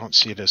I don't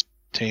see it as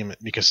entertainment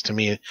because to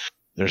me,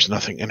 there's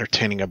nothing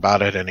entertaining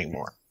about it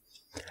anymore.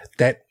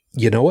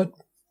 You know what?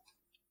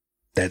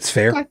 That's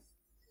fair. Okay.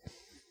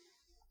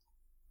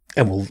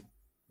 And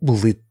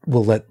we'll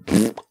let.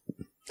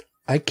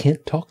 I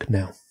can't talk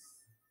now.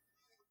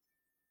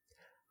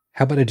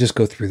 How about I just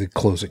go through the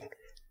closing?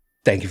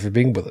 Thank you for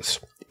being with us.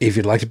 If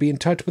you'd like to be in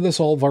touch with us,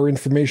 all of our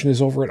information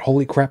is over at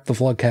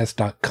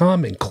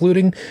holycrapthevlogcast.com,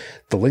 including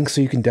the link so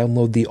you can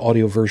download the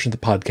audio version of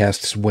the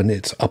podcasts when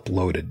it's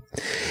uploaded.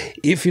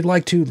 If you'd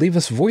like to leave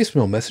us a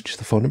voicemail message,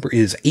 the phone number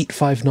is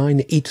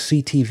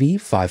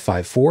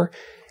 859-HCTV-554,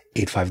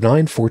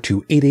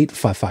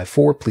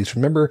 859-4288-554. Please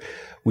remember,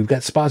 we've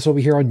got spots over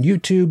here on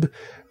YouTube,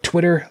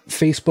 Twitter,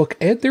 Facebook,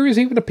 and there is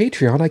even a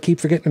Patreon. I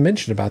keep forgetting to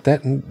mention about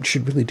that and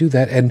should really do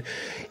that. And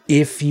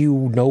if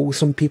you know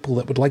some people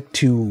that would like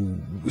to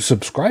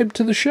subscribe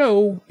to the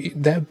show,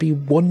 that'd be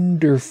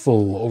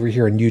wonderful over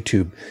here on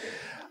YouTube.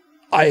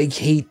 I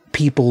hate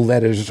people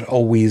that is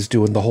always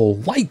doing the whole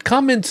like,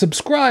 comment,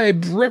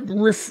 subscribe,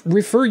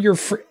 refer your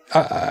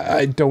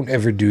I don't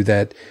ever do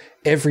that.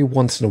 Every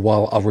once in a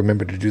while, I'll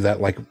remember to do that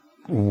like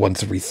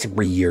once every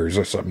 3 years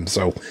or something.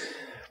 So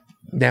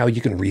now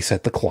you can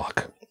reset the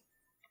clock.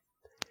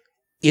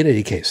 In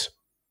any case,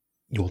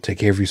 you will take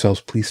care of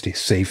yourselves. Please stay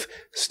safe.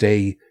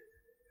 Stay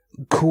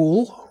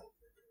cool.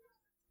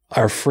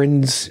 Our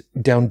friends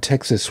down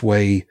Texas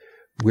way,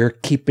 we're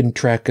keeping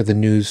track of the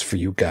news for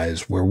you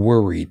guys. We're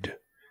worried.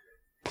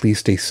 Please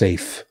stay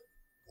safe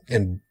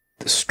and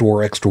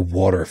store extra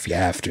water if you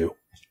have to.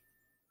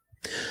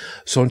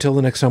 So until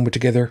the next time we're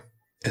together,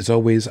 as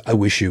always, I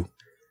wish you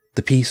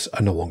the peace I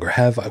no longer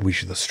have. I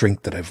wish you the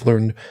strength that I've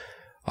learned.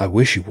 I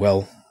wish you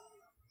well.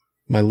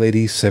 My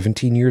lady,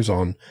 17 years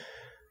on,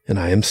 and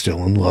I am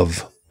still in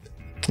love.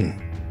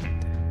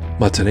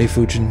 Matsune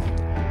Fujin,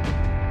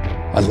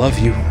 I love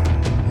you.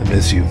 I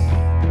miss you.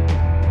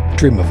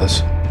 Dream of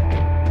us.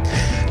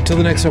 Till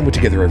the next time we're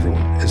together,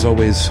 everyone. As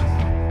always,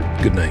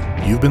 good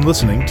night. You've been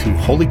listening to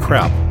Holy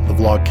Crap, the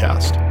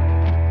Vlogcast.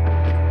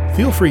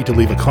 Feel free to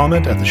leave a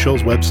comment at the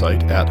show's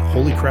website at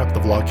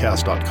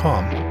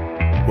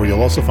holycrapthevlogcast.com, where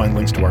you'll also find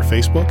links to our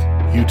Facebook,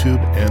 YouTube,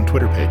 and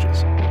Twitter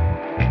pages.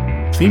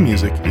 Theme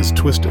music is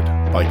Twisted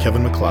by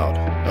Kevin MacLeod,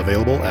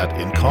 available at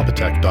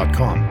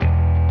incompetech.com.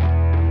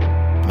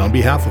 And on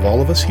behalf of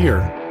all of us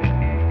here,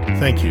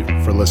 thank you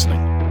for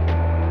listening.